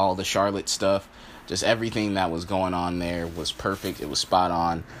to all the Charlotte stuff, just everything that was going on there was perfect. It was spot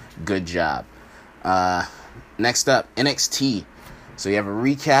on. Good job. Next up, NXT. So you have a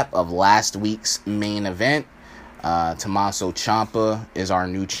recap of last week's main event. Tommaso Ciampa is our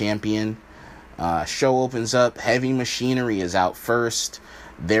new champion. Show opens up. Heavy Machinery is out first.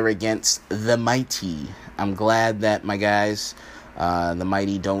 They're against The Mighty. I'm glad that my guys, The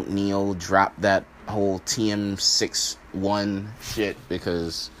Mighty Don't Kneel, dropped that whole TM61 shit,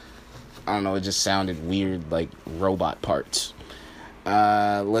 because, I don't know, it just sounded weird, like robot parts.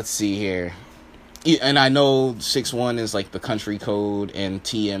 Let's see here. And I know 6-1 is like the country code, and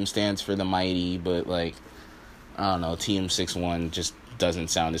TM stands for The Mighty, but like, I don't know, TM61 just doesn't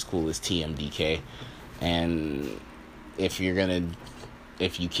sound as cool as TMDK. And if you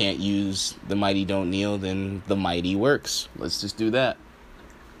can't use The Mighty Don't Kneel, then The Mighty works. Let's just do that.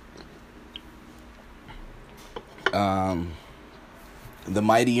 The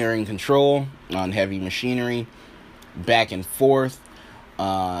Mighty are in control on Heavy Machinery. Back and forth.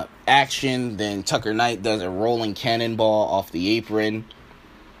 Action. Then Tucker Knight does a rolling cannonball off the apron.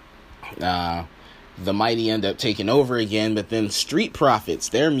 The Mighty end up taking over again, but then Street Profits,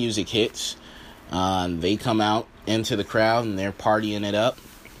 their music hits. They come out into the crowd and they're partying it up.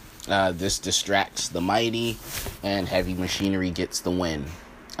 This distracts The Mighty, and Heavy Machinery gets the win.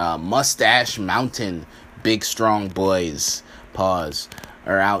 Mustache Mountain, Big Strong Boys,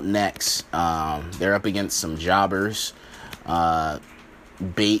 are out next. They're up against some jobbers. Tyler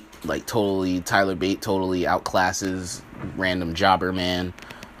Bate totally outclasses random jobber man.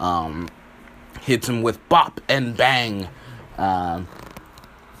 Hits him with bop and bang.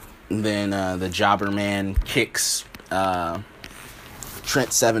 Then the jobber man kicks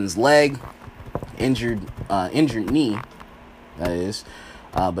Trent Seven's leg, injured knee, that is.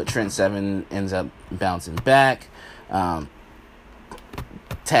 But Trent Seven ends up bouncing back.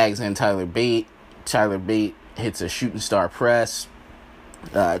 Tags in Tyler Bate. Tyler Bate hits a shooting star press.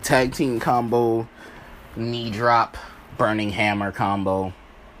 Tag team combo, knee drop, burning hammer combo.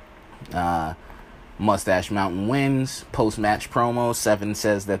 Mustache Mountain wins. Post-match promo, Seven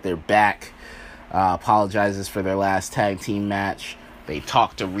says that they're back. apologizes for their last tag team match. They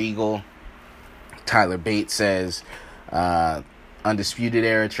talk to Regal. Tyler Bate says, Undisputed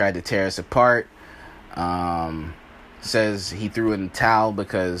Era tried to tear us apart. Says he threw in the towel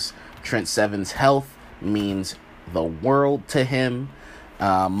because Trent Seven's health means the world to him.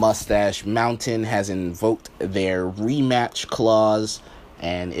 Mustache Mountain has invoked their rematch clause,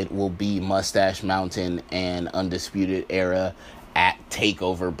 and it will be Mustache Mountain and Undisputed Era at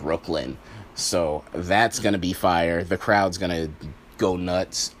TakeOver Brooklyn. So that's going to be fire. The crowd's going to go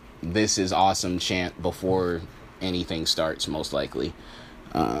nuts. This is awesome chant before anything starts, most likely.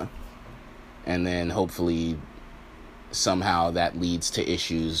 And then hopefully somehow that leads to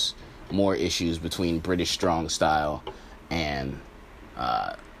more issues between British Strong Style and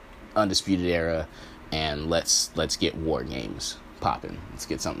Undisputed Era, and let's get War Games popping. Let's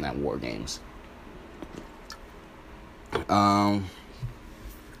get something at War Games.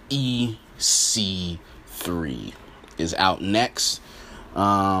 EC3 is out next.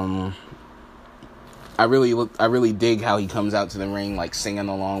 I really dig how he comes out to the ring like singing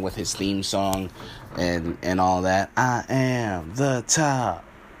along with his theme song and all that. I am the top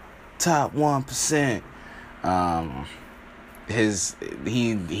 1%.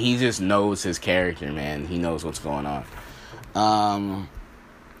 He just knows his character, man. He knows what's going on.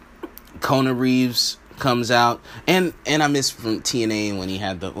 Kona Reeves comes out, and I miss from TNA when he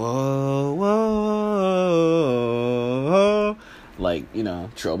had the whoa, whoa, like, you know,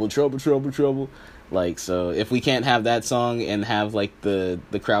 trouble. Like, so if we can't have that song and have like the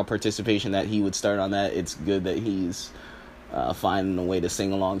crowd participation that he would start on that, it's good that he's finding a way to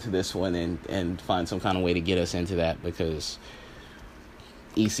sing along to this one and find some kind of way to get us into that, because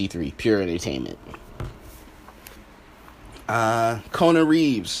EC3, pure entertainment. Kona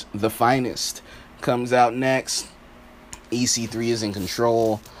Reeves, the finest, comes out next. EC3 is in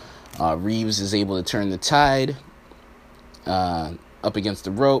control. Reeves is able to turn the tide up against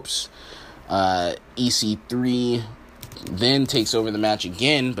the ropes. EC3 then takes over the match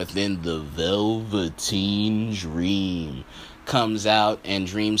again, but then the Velveteen Dream comes out, and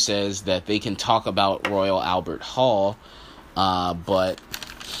Dream says that they can talk about Royal Albert Hall, but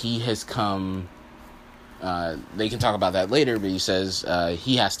he has come... they can talk about that later, but he says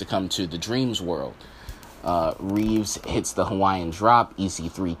he has to come to the Dream's world. Reeves hits the Hawaiian drop.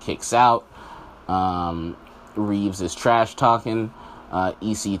 EC3 kicks out. Reeves is trash talking.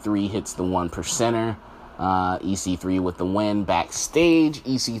 EC3 hits the 1%er. EC3 with the win. Backstage,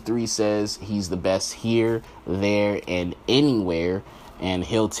 EC3 says he's the best here, there, and anywhere, and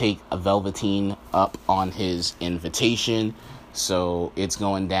he'll take a Velveteen up on his invitation. So it's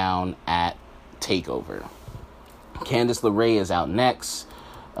going down at TakeOver. Candice LeRae is out next.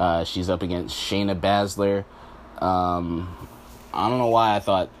 She's up against Shayna Baszler. I don't know why I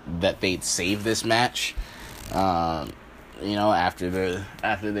thought that they'd save this match. After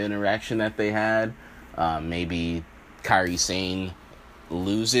the interaction that they had, maybe Kairi Sane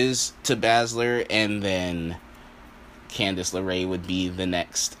loses to Baszler, and then Candice LeRae would be the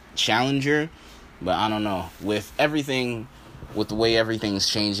next challenger. But I don't know. With the way everything's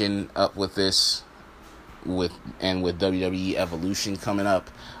changing up with this, with WWE Evolution coming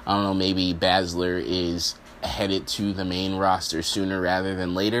up, I don't know, maybe Baszler is headed to the main roster sooner rather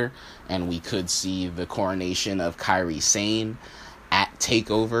than later, and we could see the coronation of Kairi Sane at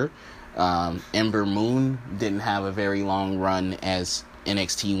TakeOver. Ember Moon didn't have a very long run as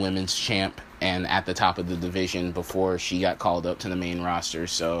NXT Women's Champ and at the top of the division before she got called up to the main roster,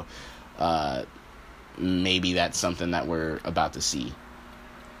 so maybe that's something that we're about to see.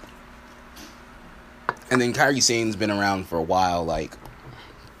 And then Kairi Sane's been around for a while. Like,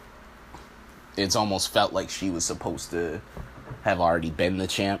 it's almost felt like she was supposed to have already been the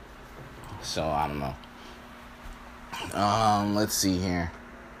champ. So, I don't know. Let's see here.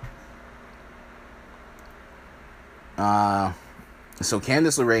 So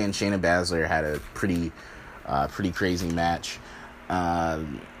Candice LeRae and Shayna Baszler had a pretty crazy match.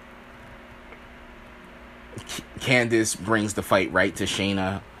 Candice brings the fight right to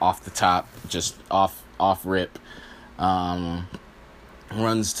Shayna off the top, just off rip.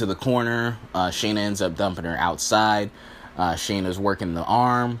 Runs to the corner. Shayna ends up dumping her outside. Shayna's working the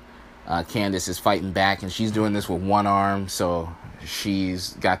arm. Candice is fighting back, and she's doing this with one arm, so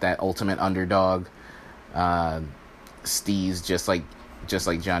she's got that ultimate underdog steez, just like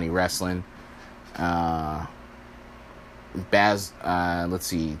Johnny Wrestling. Let's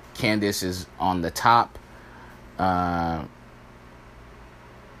see. Candice is on the top.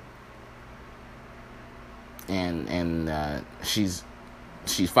 And she's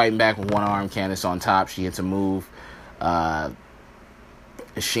fighting back with one arm. Candice on top. She hits a move.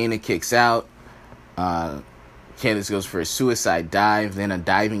 Shayna kicks out. Candice goes for a suicide dive, then a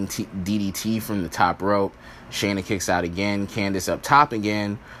diving DDT from the top rope. Shayna kicks out again. Candice up top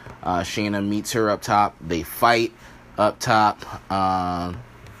again. Shayna meets her up top. They fight up top.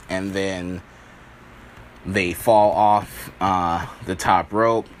 And then they fall off the top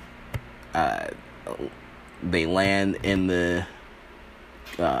rope. They land in the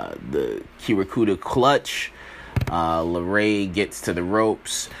Kirakuda clutch. LeRae gets to the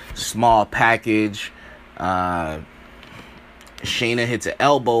ropes. Small package. Shayna hits an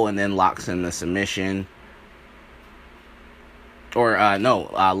elbow and then locks in the submission.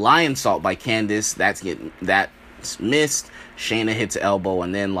 Lion Salt by Candice. That's missed. Shayna hits an elbow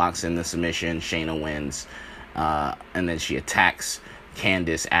and then locks in the submission. Shayna wins. And then she attacks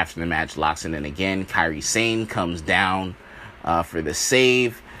Candice after the match, locks it in again. Kairi Sane comes down for the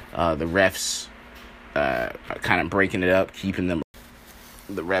save. The refs kind of breaking it up, keeping them.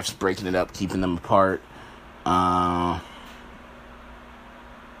 The refs breaking it up, keeping them apart. And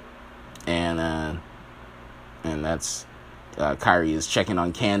that's Kairi is checking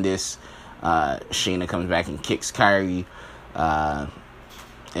on Candice. Shayna comes back and kicks Kairi.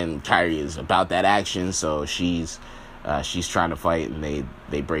 And Kairi is about that action, so she's trying to fight, and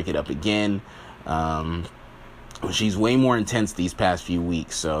they break it up again. She's way more intense these past few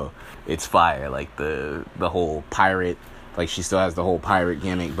weeks, so it's fire. Like the whole pirate, like she still has the whole pirate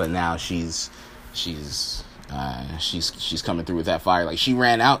gimmick, but now she's coming through with that fire. Like she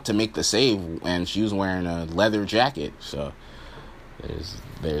ran out to make the save, and she was wearing a leather jacket, so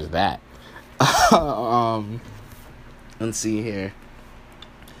there's that. Let's see here.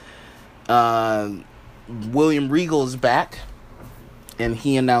 William Regal is back, and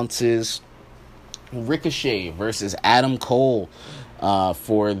he announces Ricochet versus Adam Cole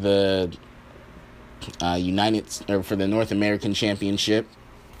for the for the North American Championship,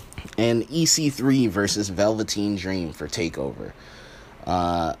 and EC3 versus Velveteen Dream for TakeOver.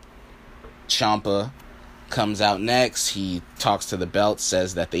 Ciampa comes out next. He talks to the belt,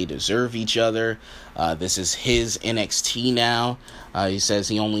 says that they deserve each other. This is his NXT now. He says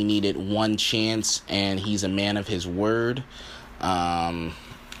he only needed one chance, and he's a man of his word.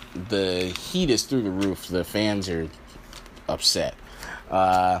 The heat is through the roof. The fans are upset.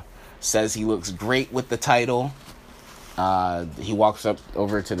 Says he looks great with the title. He walks up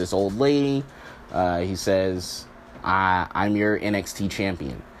over to this old lady. He says, I'm your NXT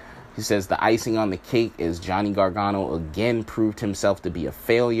champion. He says the icing on the cake is Johnny Gargano again proved himself to be a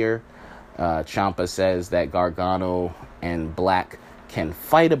failure. Ciampa says that Gargano and Black can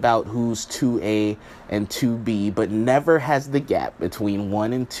fight about who's 2A and 2B, but never has the gap between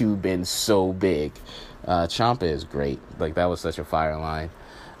 1 and 2 been so big. Ciampa is great. Like, that was such a fire line.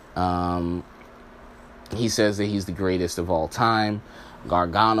 He says that he's the greatest of all time.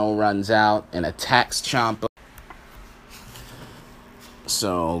 Gargano runs out and attacks Ciampa.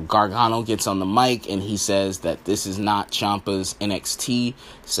 So Gargano gets on the mic and he says that this is not Ciampa's NXT.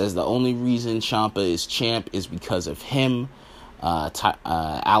 Says the only reason Ciampa is champ is because of him.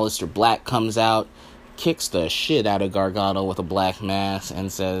 Aleister Black comes out, kicks the shit out of Gargano with a black mass,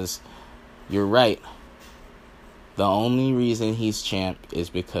 and says, "You're right. The only reason he's champ is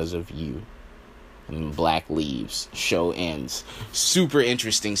because of you." And Black leaves. Show ends. Super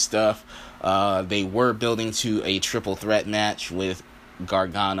interesting stuff. They were building to a triple threat match with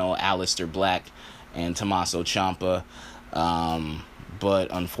Gargano, Aleister Black, and Tommaso Ciampa.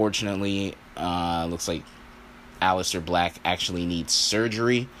 But unfortunately, looks like Aleister Black actually needs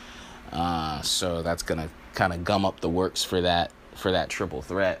surgery. So that's going to kind of gum up the works for that triple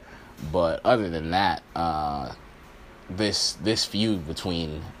threat. But other than that, this feud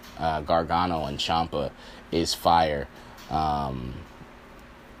between Gargano and Ciampa is fire.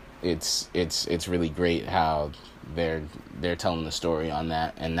 It's really great how they're telling the story on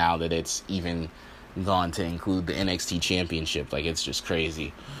that, and now that it's even gone to include the NXT Championship, like, it's just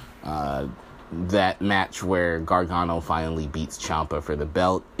crazy. That match where Gargano finally beats Ciampa for the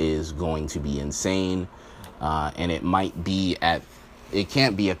belt is going to be insane, and it can't be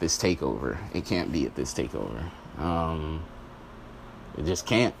at this takeover. It can't be at this takeover. It just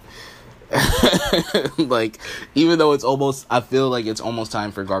can't. Like, even though I feel like it's almost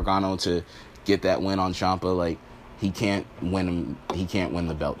time for Gargano to get that win on Ciampa, like, he can't win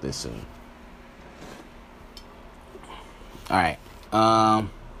the belt this soon. Alright.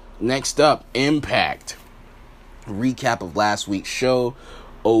 Next up, Impact. Recap of last week's show.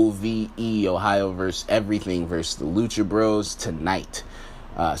 OVE, Ohio versus Everything versus the Lucha Bros tonight.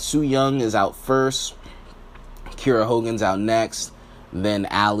 Su Yung is out first. Kiera Hogan's out next. Then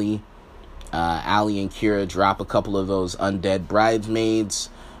Allie and Kiera drop a couple of those undead bridesmaids.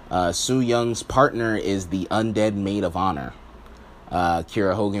 Su Young's partner is the undead Maid of Honor.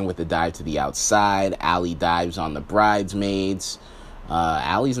 Kiera Hogan with the dive to the outside. Allie dives on the bridesmaids.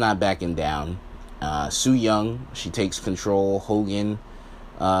 Allie's not backing down. Su Young, she takes control. Hogan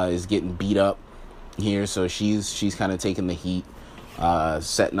is getting beat up here, so she's kind of taking the heat,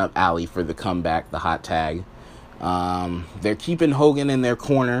 setting up Allie for the comeback, the hot tag. They're keeping Hogan in their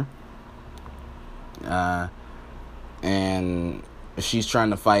corner, and she's trying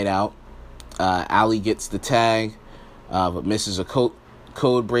to fight out. Allie gets the tag, but misses a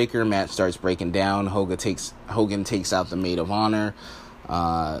code breaker. Match starts breaking down. Hogan takes out the Maid of Honor.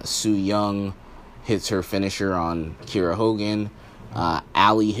 Su Young hits her finisher on Kiera Hogan.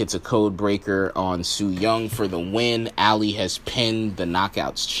 Allie hits a code breaker on Su Young for the win. Allie has pinned the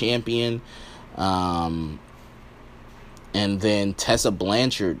Knockouts champion. And then Tessa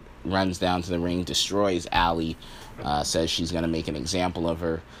Blanchard runs down to the ring, destroys Allie, says she's going to make an example of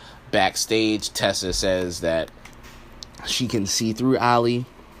her. Backstage, Tessa says that she can see through Allie.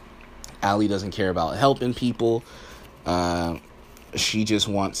 Allie doesn't care about helping people. She just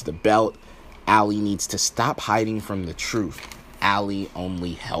wants the belt. Allie needs to stop hiding from the truth. Allie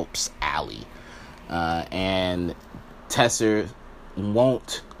only helps Allie. And Tessa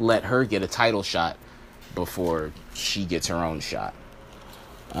won't let her get a title shot before she gets her own shot.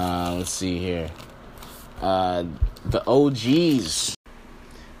 Let's see here. The OGs.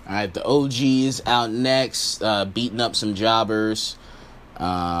 Alright, the OGs out next, beating up some jobbers.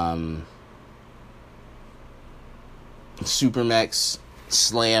 Supermex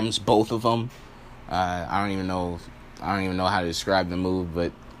slams both of them. I don't even know how to describe the move,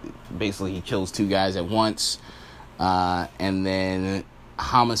 but basically he kills two guys at once. And then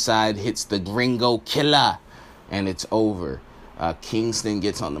Homicide hits the Gringo Killer, and it's over. Kingston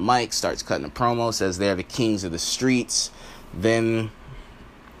gets on the mic, starts cutting a promo, says they're the kings of the streets. Then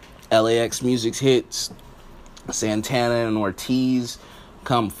LAX music hits. Santana and Ortiz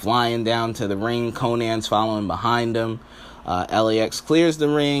come flying down to the ring. Konan's following behind them. LAX clears the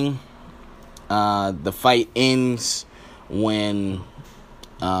ring. The fight ends when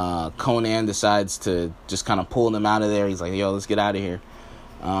Konnan decides to just kind of pull them out of there. He's like, yo, let's get out of here.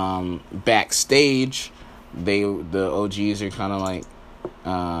 Backstage, the OGs are kind of like,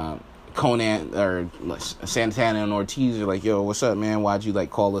 Konnan or Santana and Ortiz are like, yo, what's up, man? Why'd you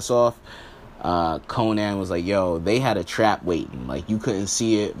call us off? Konnan was like, yo, they had a trap waiting. You couldn't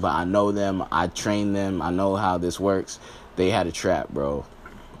see it, but I know them. I trained them. I know how this works. They had a trap, bro.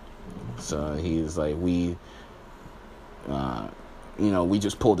 So he's like, we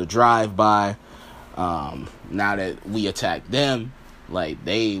just pulled a drive-by. Now that we attacked them,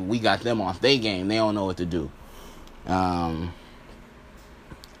 we got them off their game. They don't know what to do.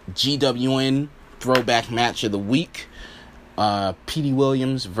 GWN throwback match of the week. Petey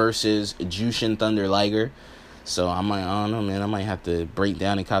Williams versus Jushin Thunder Liger. So I don't know, man. I might have to break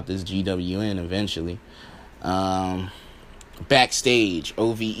down and cop this GWN eventually. Backstage,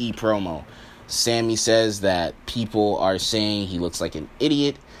 OVE promo. Sammy says that people are saying he looks like an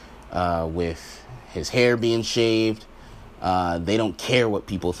idiot with his hair being shaved. They don't care what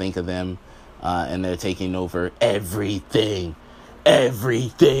people think of them, and they're taking over everything.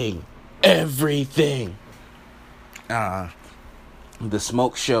 The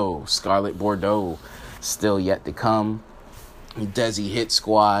Smoke Show, Scarlett Bordeaux, still yet to come. Desi Hit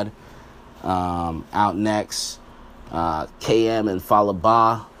Squad out next. KM and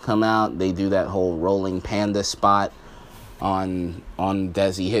Falaba come out. They do that whole rolling panda spot on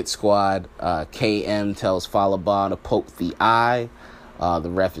Desi Hit Squad. KM tells Falaba to poke the eye. The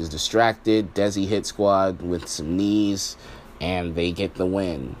ref is distracted. Desi Hit Squad with some knees, and they get the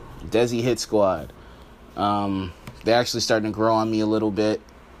win. Desi Hit Squad. They're actually starting to grow on me a little bit.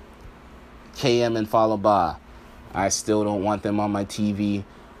 KM and Falaba. I still don't want them on my TV,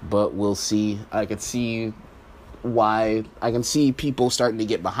 but we'll see. I can see why. I can see people starting to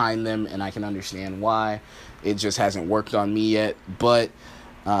get behind them, and I can understand why. It just hasn't worked on me yet, but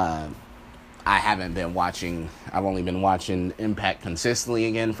I haven't been watching. I've only been watching Impact consistently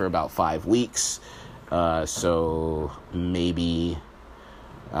again for about 5 weeks, so maybe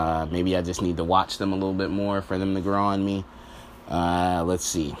I just need to watch them a little bit more for them to grow on me. Let's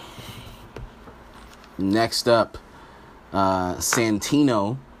see. Next up,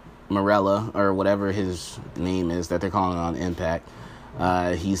 Santino Marella, or whatever his name is that they're calling on Impact.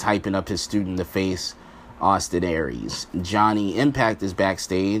 He's hyping up his student to face Austin Aries. Johnny Impact is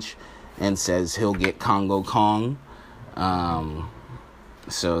backstage and says he'll get Congo Kong.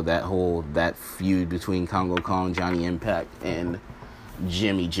 So that feud between Congo Kong, Johnny Impact, and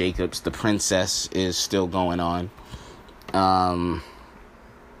Jimmy Jacobs, the princess, is still going on.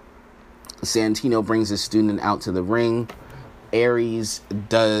 Santino brings his student out to the ring. Aries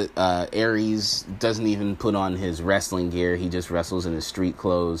doesn't even put on his wrestling gear. He just wrestles in his street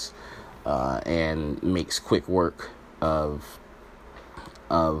clothes, and makes quick work of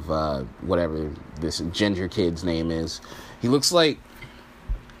whatever this ginger kid's name is. He looks like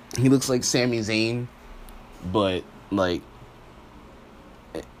Sami Zayn, but like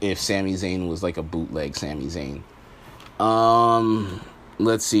if Sami Zayn was like a bootleg Sami Zayn.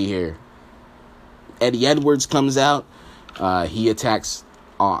 Let's see here. Eddie Edwards comes out. He attacks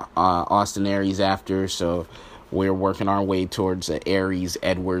Austin Aries after, so we're working our way towards the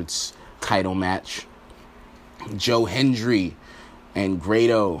Aries-Edwards title match. Joe Hendry and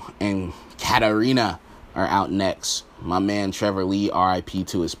Grado and Katarina are out next. My man Trevor Lee, RIP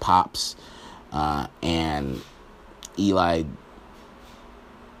to his pops, and Eli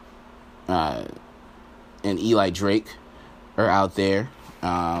Drake are out there.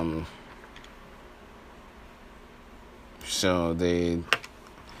 So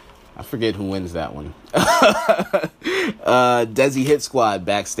I forget who wins that one. Desi Hit Squad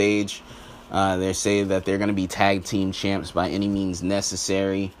backstage. They say that they're going to be tag team champs by any means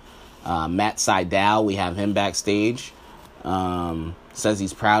necessary. Matt Sydal, we have him backstage. Says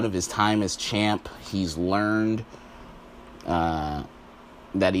he's proud of his time as champ. He's learned that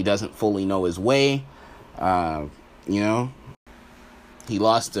he doesn't fully know his way. He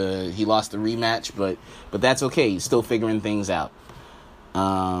lost the rematch, but that's okay. He's still figuring things out.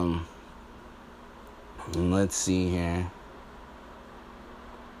 Let's see here.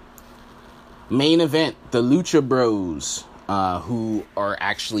 Main event, the Lucha Bros, who are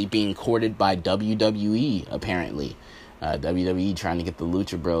actually being courted by WWE, apparently. WWE trying to get the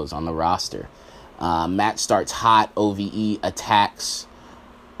Lucha Bros on the roster. Match starts hot. OVE attacks.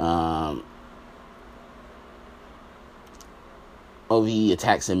 OVE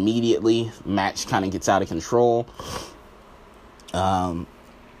attacks immediately. Match kind of gets out of control. The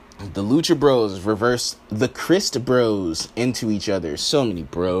Lucha Bros reverse the Christ Bros into each other. So many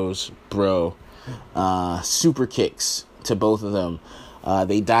bros, bro. Super kicks to both of them.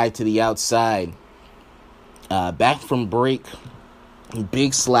 They dive to the outside. Back from break.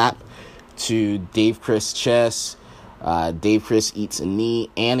 Big slap to Dave Chris' chest. Dave Chris eats a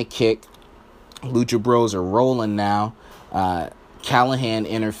knee and a kick. Lucha Bros are rolling now. Callahan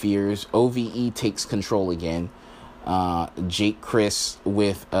interferes. OVE takes control again. Jake Chris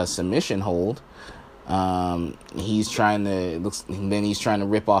with a submission hold. He's trying to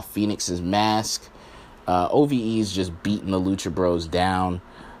rip off Phoenix's mask. OVE's just beating the Lucha Bros down.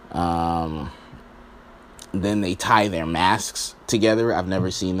 Then they tie their masks together. I've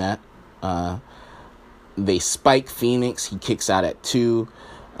never seen that. They spike Phoenix. He kicks out at 2.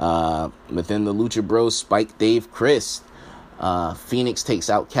 But then the Lucha Bros spike Dave Chris. Phoenix takes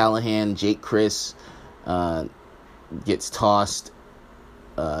out Callahan. Jake Chris gets tossed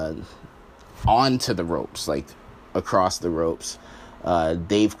onto the ropes, like across the ropes.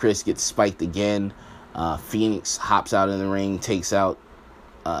 Dave Chris gets spiked again. Phoenix hops out in the ring, takes out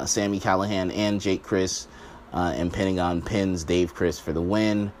Sami Callahan and Jake Chris, and Pentagon pins Dave Chris for the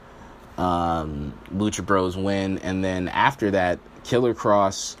win. Lucha Bros win, and then after that, Killer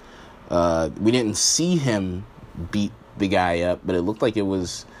Kross, we didn't see him beat the guy up, but it looked like it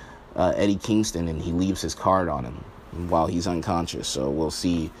was Eddie Kingston, and he leaves his card on him while he's unconscious. So we'll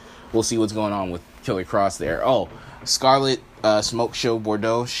see what's going on with Killer Kross there. Oh, Scarlett Smoke Show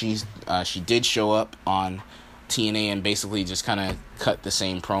Bordeaux, she did show up on TNA and basically just kind of cut the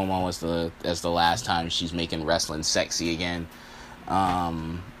same promo as the last time. She's making wrestling sexy again.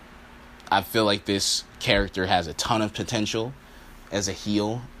 I feel like this character has a ton of potential as a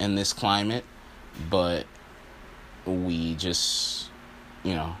heel in this climate, but we just,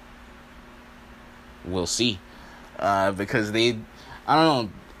 we'll see. Because I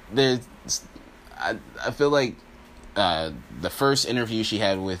don't know, I feel like the first interview she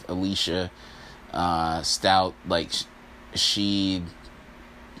had with Alicia Stout, like,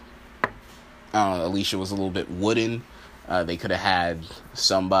 Alicia was a little bit wooden. They could have had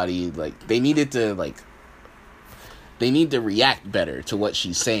somebody, like, they need to react better to what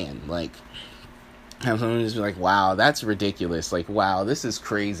she's saying. Like, have someone just be like, wow, that's ridiculous. Like, wow, this is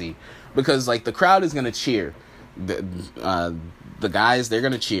crazy. Because, like, the crowd is going to cheer. The guys, they're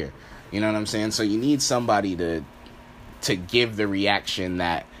going to cheer. You know what I'm saying? So you need somebody to give the reaction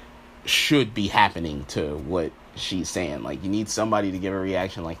that should be happening to what she's saying. Like, you need somebody to give a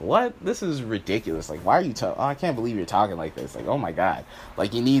reaction like, what? This is ridiculous. Like, why are you talking? Oh, I can't believe you're talking like this. Like, oh my God.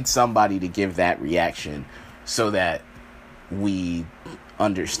 Like, you need somebody to give that reaction so that we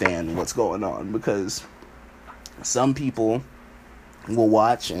understand what's going on. Because some people will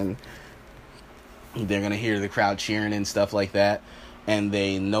watch and They're going to hear the crowd cheering and stuff like that. And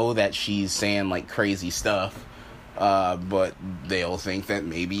they know that she's saying, like, crazy stuff. But they'll think that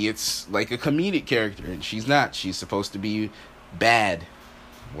maybe it's, like, a comedic character. And she's not. She's supposed to be bad.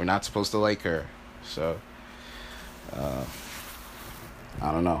 We're not supposed to like her. So, I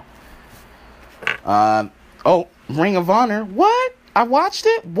don't know. Ring of Honor. What? I watched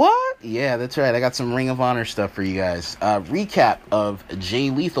it? What? Yeah, that's right. I got some Ring of Honor stuff for you guys. Recap of Jay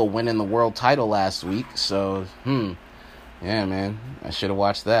Lethal winning the world title last week. So, yeah, man. I should have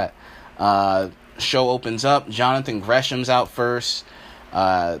watched that. Show opens up. Jonathan Gresham's out first.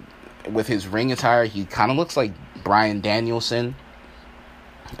 With his ring attire, he kind of looks like Bryan Danielson.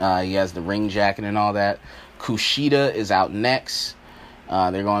 He has the ring jacket and all that. Kushida is out next.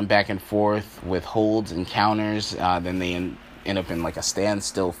 They're going back and forth with holds and counters. Then they end up in like a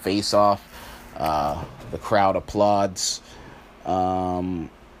standstill face-off. The crowd applauds.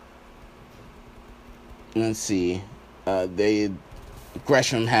 Let's see.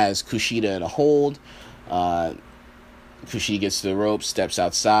 Gresham has Kushida in a hold. Kushida gets to the ropes, steps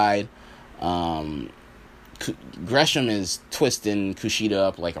outside. Gresham is twisting Kushida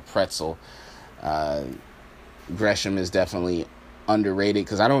up like a pretzel. Gresham is definitely underrated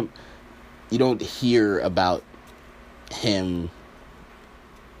because you don't hear about him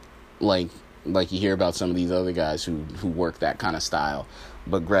like you hear about some of these other guys who work that kind of style.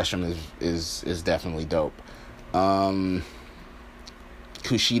 But Gresham is definitely dope.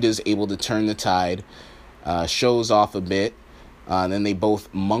 Kushida's able to turn the tide, shows off a bit. Then they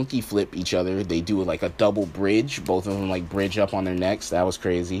both monkey flip each other. They do like a double bridge. Both of them like bridge up on their necks. That was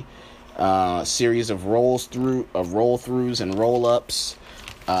crazy. Series of roll throughs and roll ups.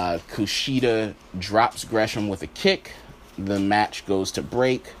 Kushida drops Gresham with a kick. The match goes to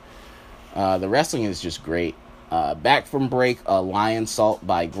break. The wrestling is just great. Back from break, a lion salt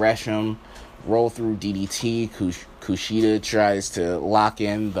by Gresham. Roll through DDT. Kushida tries to lock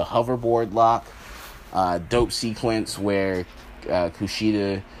in the hoverboard lock. Dope sequence where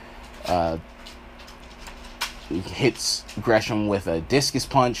Kushida hits Gresham with a discus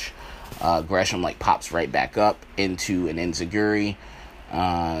punch. Gresham like pops right back up into an enziguri.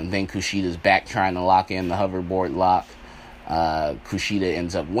 Then Kushida's back trying to lock in the hoverboard lock. Kushida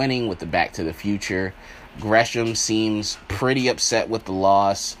ends up winning with the Back to the Future. Gresham seems pretty upset with the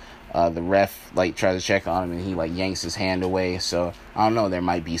loss. The ref like tries to check on him and he like yanks his hand away. So I don't know, there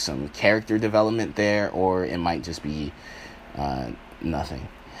might be some character development there, or it might just be nothing.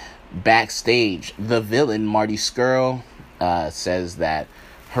 Backstage, the villain Marty Scurll says that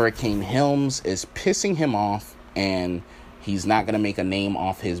Hurricane Helms is pissing him off and he's not going to make a name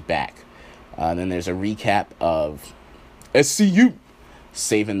off his back. Then there's a recap of SCU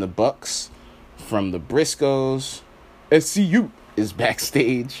saving the Bucks from the Briscoes. SCU is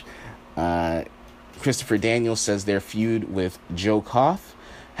backstage. Christopher Daniels says their feud with Joe Koff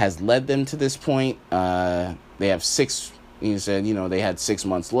has led them to this point. They have he said, they had 6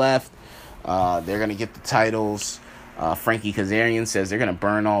 months left. They're going to get the titles. Frankie Kazarian says they're going to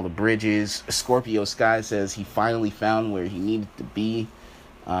burn all the bridges. Scorpio Sky says he finally found where he needed to be.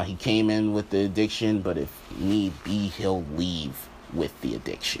 He came in with the addiction, but if need be, he'll leave with the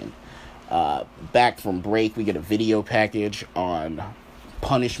addiction. Back from break, we get a video package on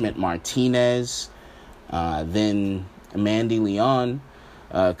Punishment Martinez. Then Mandy Leon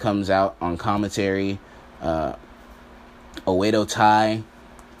comes out on commentary. Oedo Tai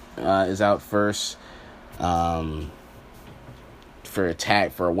is out first for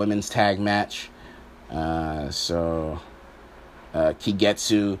a women's tag match. So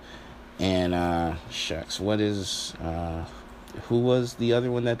Kigetsu and who was the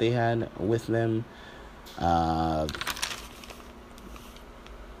other one that they had with them? It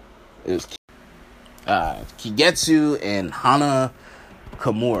was Kigetsu and Hana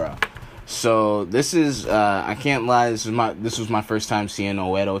Kimura. So this is I can't lie, this was my first time seeing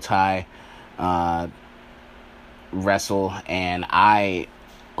Oedo Tai wrestle, and I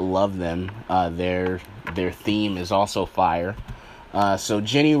love them. Their theme is also fire. So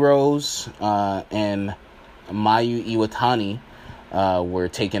Jenny Rose and Mayu Iwatani were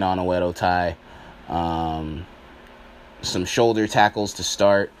taking on Oedo Tai. Some shoulder tackles to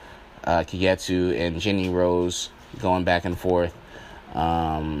start. Kigetsu and Jenny Rose going back and forth.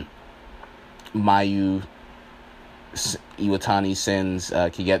 Mayu Iwatani sends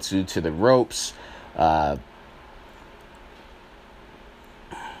Kigetsu to the ropes.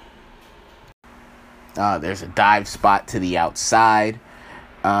 There's a dive spot to the outside.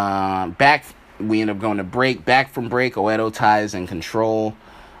 We end up going to break. Back from break, Oedo Tai is in control.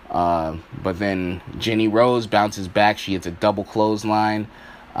 But then Jenny Rose bounces back. She hits a double clothesline.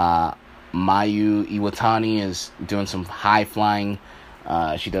 Mayu Iwatani is doing some high flying.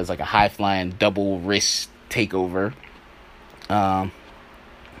 She does like a high flying double wrist takeover. Hana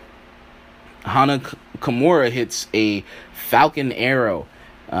Kimura hits a Falcon Arrow.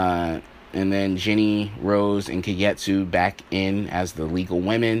 And then Jenny, Rose, and Kagetsu back in as the legal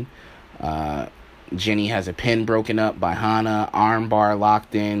women. Jenny has a pin broken up by Hana. Armbar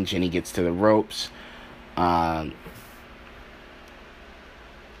locked in. Jenny gets to the ropes. Hana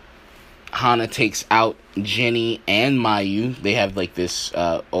takes out Jenny and Mayu. They have like this,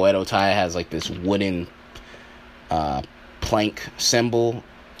 Oedo Tai has like this wooden plank symbol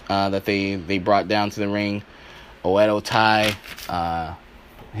that they brought down to the ring. Oedo Tai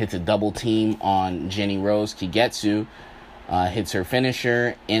hits a double team on Jenny Rose. Kagetsu hits her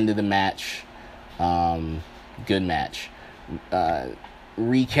finisher. End of the match. Good match.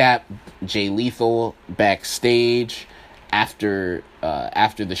 Recap: Jay Lethal backstage after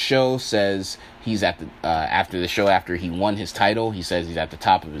the show says he's at the after the show, after he won his title, he says he's at the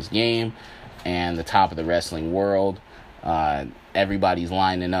top of his game and the top of the wrestling world. Everybody's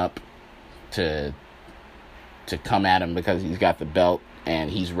lining up to come at him because he's got the belt and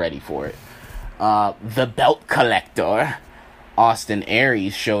he's ready for it. The belt collector, Austin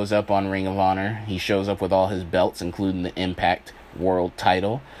Aries, shows up on Ring of Honor. He shows up with all his belts, including the Impact World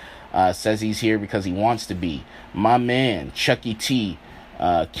title. Says he's here because he wants to be. My man, Chucky T,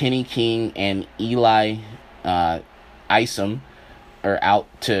 Kenny King, and Eli Isom are out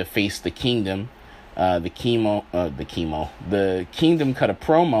to face the Kingdom. The Kingdom cut a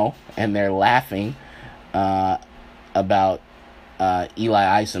promo, and they're laughing about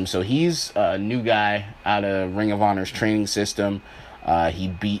Eli Isom. So he's a new guy out of Ring of Honor's training system. He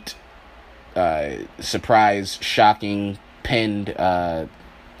beat, surprise, shocking, pinned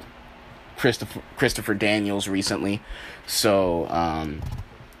Christopher Daniels recently. So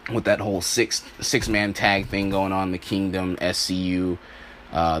with that whole six-man tag thing going on, the Kingdom, SCU,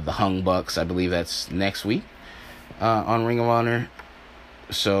 the Hung Bucks, I believe that's next week on Ring of Honor.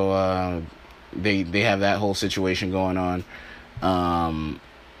 So they have that whole situation going on.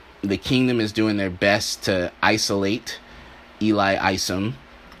 The Kingdom is doing their best to isolate Eli Isom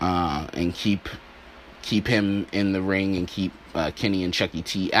and keep him in the ring and keep Kenny and Chucky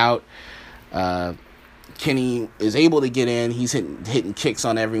T out. Kenny is able to get in. He's hitting kicks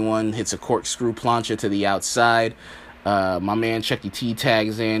on everyone, hits a corkscrew plancha to the outside. My man Chucky T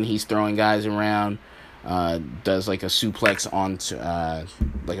tags in. He's throwing guys around. Does like a suplex onto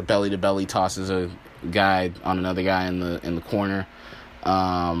like a belly to belly, tosses a guy on another guy in the corner.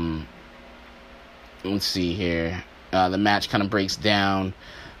 Let's see here. The match kind of breaks down.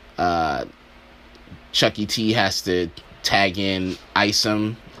 Chucky T has to tag in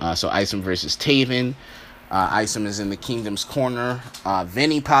Isom. So Isom versus Taven. Isom is in the Kingdom's corner.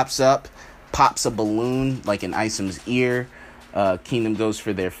 Vinny pops up, pops a balloon like in Isom's ear. Kingdom goes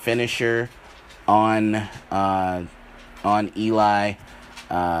for their finisher on Eli.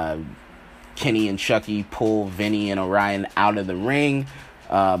 Kenny and Chucky pull Vinny and Orion out of the ring,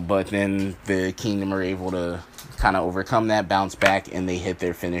 but then the Kingdom are able to kind of overcome that, bounce back, and they hit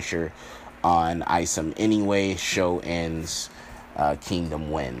their finisher on Isom anyway. Show ends.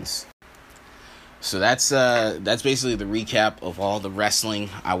 Kingdom wins. So that's basically the recap of all the wrestling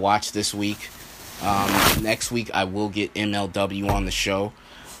I watched this week. Next week I will get MLW on the show.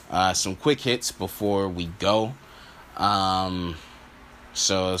 Some quick hits before we go.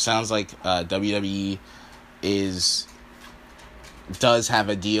 So it sounds like WWE does have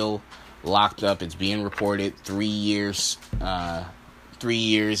a deal locked up. It's being reported 3 years. 3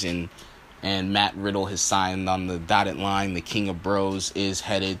 years and Matt Riddle has signed on the dotted line. The King of Bros is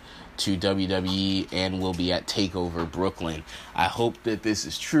headed to WWE and will be at TakeOver Brooklyn. I hope that this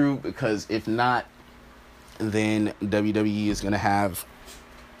is true, because if not, then WWE is going to have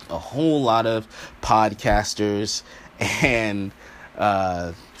a whole lot of podcasters and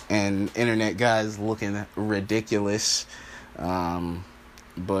internet guys looking ridiculous.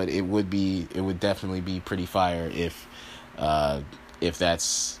 But it would definitely be pretty fire if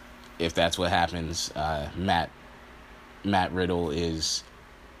that's what happens. Matt Riddle is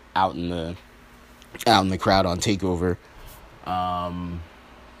out in the crowd on TakeOver.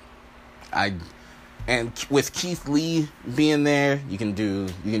 And with Keith Lee being there, you can do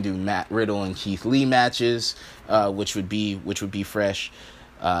Matt Riddle and Keith Lee matches, which would be fresh.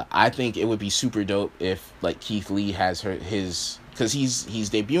 I think it would be super dope if like Keith Lee has his, because he's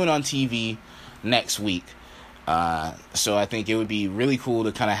debuting on TV next week. So I think it would be really cool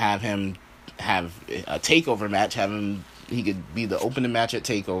to kind of have him have a TakeOver match. He could be the opening match at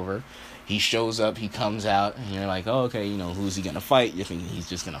TakeOver. He shows up, he comes out, and you're like, oh, okay, who's he gonna fight? You're thinking he's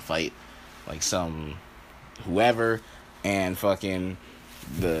just gonna fight like some whoever, and fucking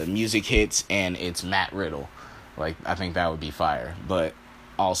the music hits and it's Matt Riddle. Like, I think that would be fire. But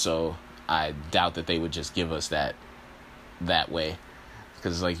also, I doubt that they would just give us that way,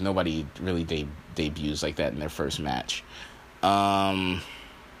 because like nobody really debuts like that in their first match. Let's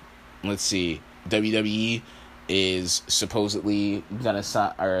see. WWE is supposedly gonna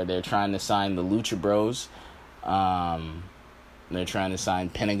sign, or they're trying to sign the Lucha Bros. They're trying to sign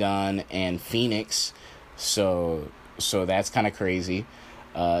Pentagon and Phoenix. So that's kind of crazy.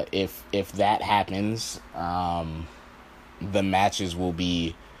 If that happens, the matches will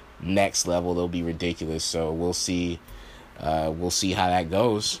be next level. They'll be ridiculous. So we'll see. We'll see how that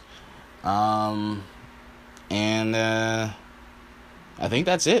goes. And I think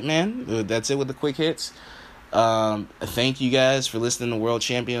that's it, man. That's it with the quick hits. Thank you guys for listening to World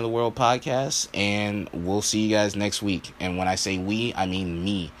Champion of the World podcast, and we'll see you guys next week. And when I say we, I mean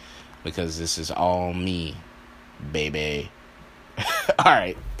me, because this is all me, baby. All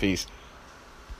right, peace.